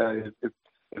you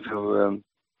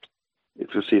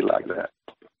if you see it like that.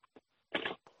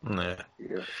 Yeah.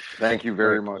 Thank you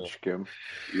very much, Kim.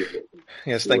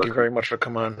 Yes, thank you very much for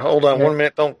coming on. Hold on 1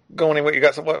 minute. Don't go anywhere. You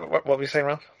got some? What were you saying,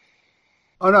 Ralph?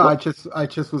 Oh no, I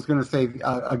just was going to say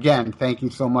again, thank you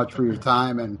so much for your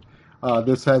time, and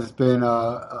this has been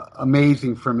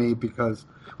amazing for me because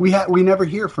we never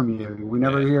hear from you. We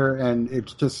never hear, and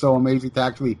it's just so amazing to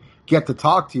actually get to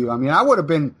talk to you. I mean, I would have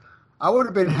been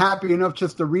happy enough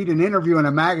just to read an interview in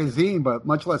a magazine, but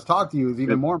much less talk to you is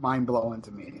even more mind blowing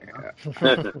to me. Yeah.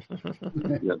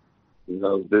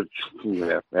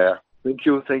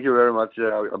 Thank you very much.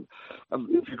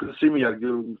 If you could see me,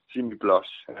 you'll see me blush.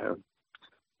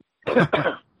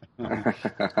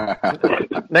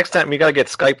 Next time you gotta get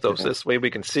Skype though, so this way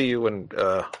we can see you and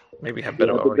maybe have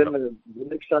better audio. But then the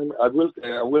next time I will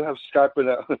have Skype, but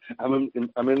I'm in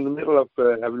the middle of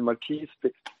having my teeth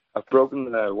fixed. I've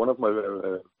broken one of my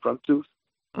front tooth.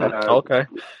 Okay.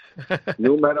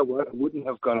 No matter what, I wouldn't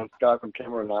have gone on Skype on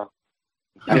camera now.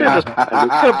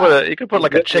 You could put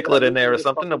like a chiclet in there or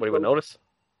something. Nobody would notice.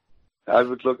 I'd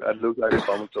look like a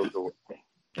comatose.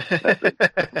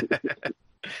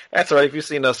 That's all right. If you've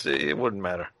seen us, it wouldn't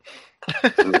matter.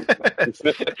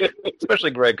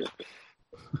 Especially Greg.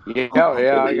 Yeah,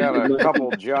 I got a couple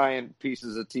giant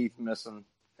pieces of teeth missing.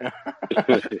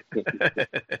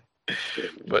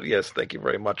 But yes, thank you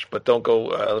very much. But don't go.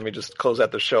 Let me just close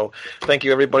out the show. Thank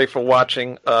you, everybody, for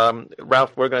watching.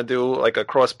 Ralph, we're going to do like a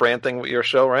cross-brand thing with your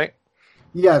show, right?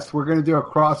 Yes, we're going to do a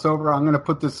crossover. I'm going to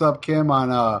put this up, Kim,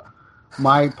 on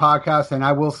my podcast, and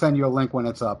I will send you a link when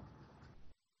it's up.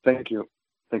 Thank you.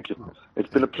 It's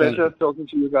been a pleasure talking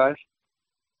to you guys.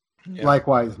 Yeah.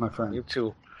 Likewise, my friend. You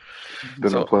too. It's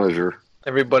been a pleasure.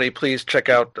 Everybody, please check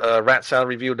out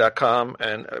ratsaladreview.com.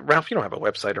 And Ralph, you don't have a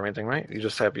website or anything, right? You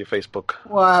just have your Facebook.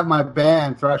 Well, I have my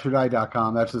band,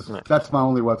 thrasherdie.com. That's my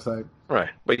only website. Right.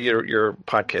 But your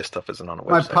podcast stuff isn't on a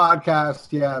website. My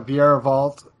podcast, Vieira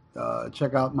Vault.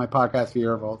 Check out my podcast,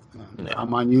 Vieira Vault. Yeah.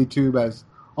 I'm on YouTube as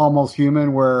Almost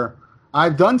Human, where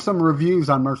I've done some reviews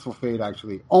on Merciful Fate,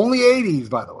 actually. Only 80s,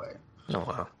 by the way. Oh,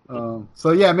 wow.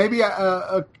 Maybe,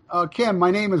 Kim,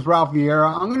 my name is Ralph Vieira.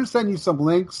 I'm going to send you some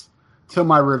links to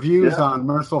my reviews on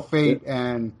Merciful Fate,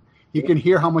 and you can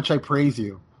hear how much I praise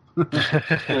you.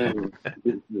 Thank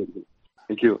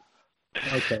you.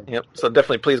 Okay. Yep. So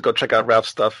definitely, please go check out Ralph's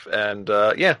stuff, and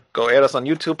go add us on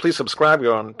YouTube. Please subscribe.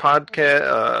 You're on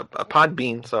Podbean,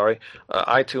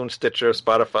 iTunes, Stitcher,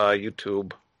 Spotify,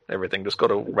 YouTube, everything. Just go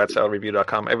to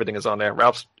ratsaladreview.com. Everything is on there.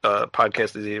 Ralph's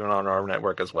podcast is even on our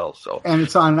network as well. And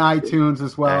it's on iTunes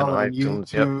as well, and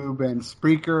iTunes, YouTube, and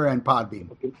Spreaker, and Podbean.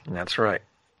 That's right.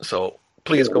 So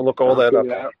please go look all that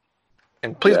up.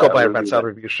 And please go buy a Rat Salad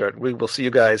Review shirt. We will see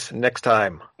you guys next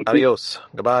time. Adios.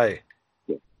 Goodbye.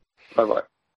 Bye-bye.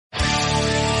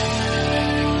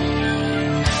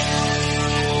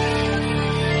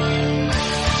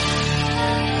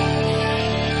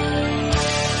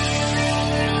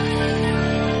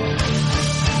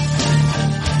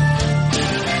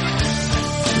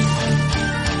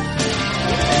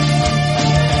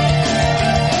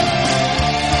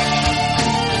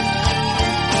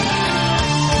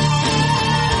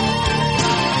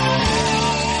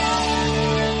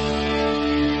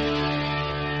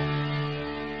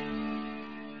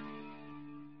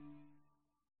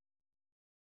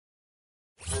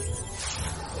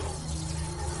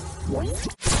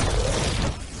 Network.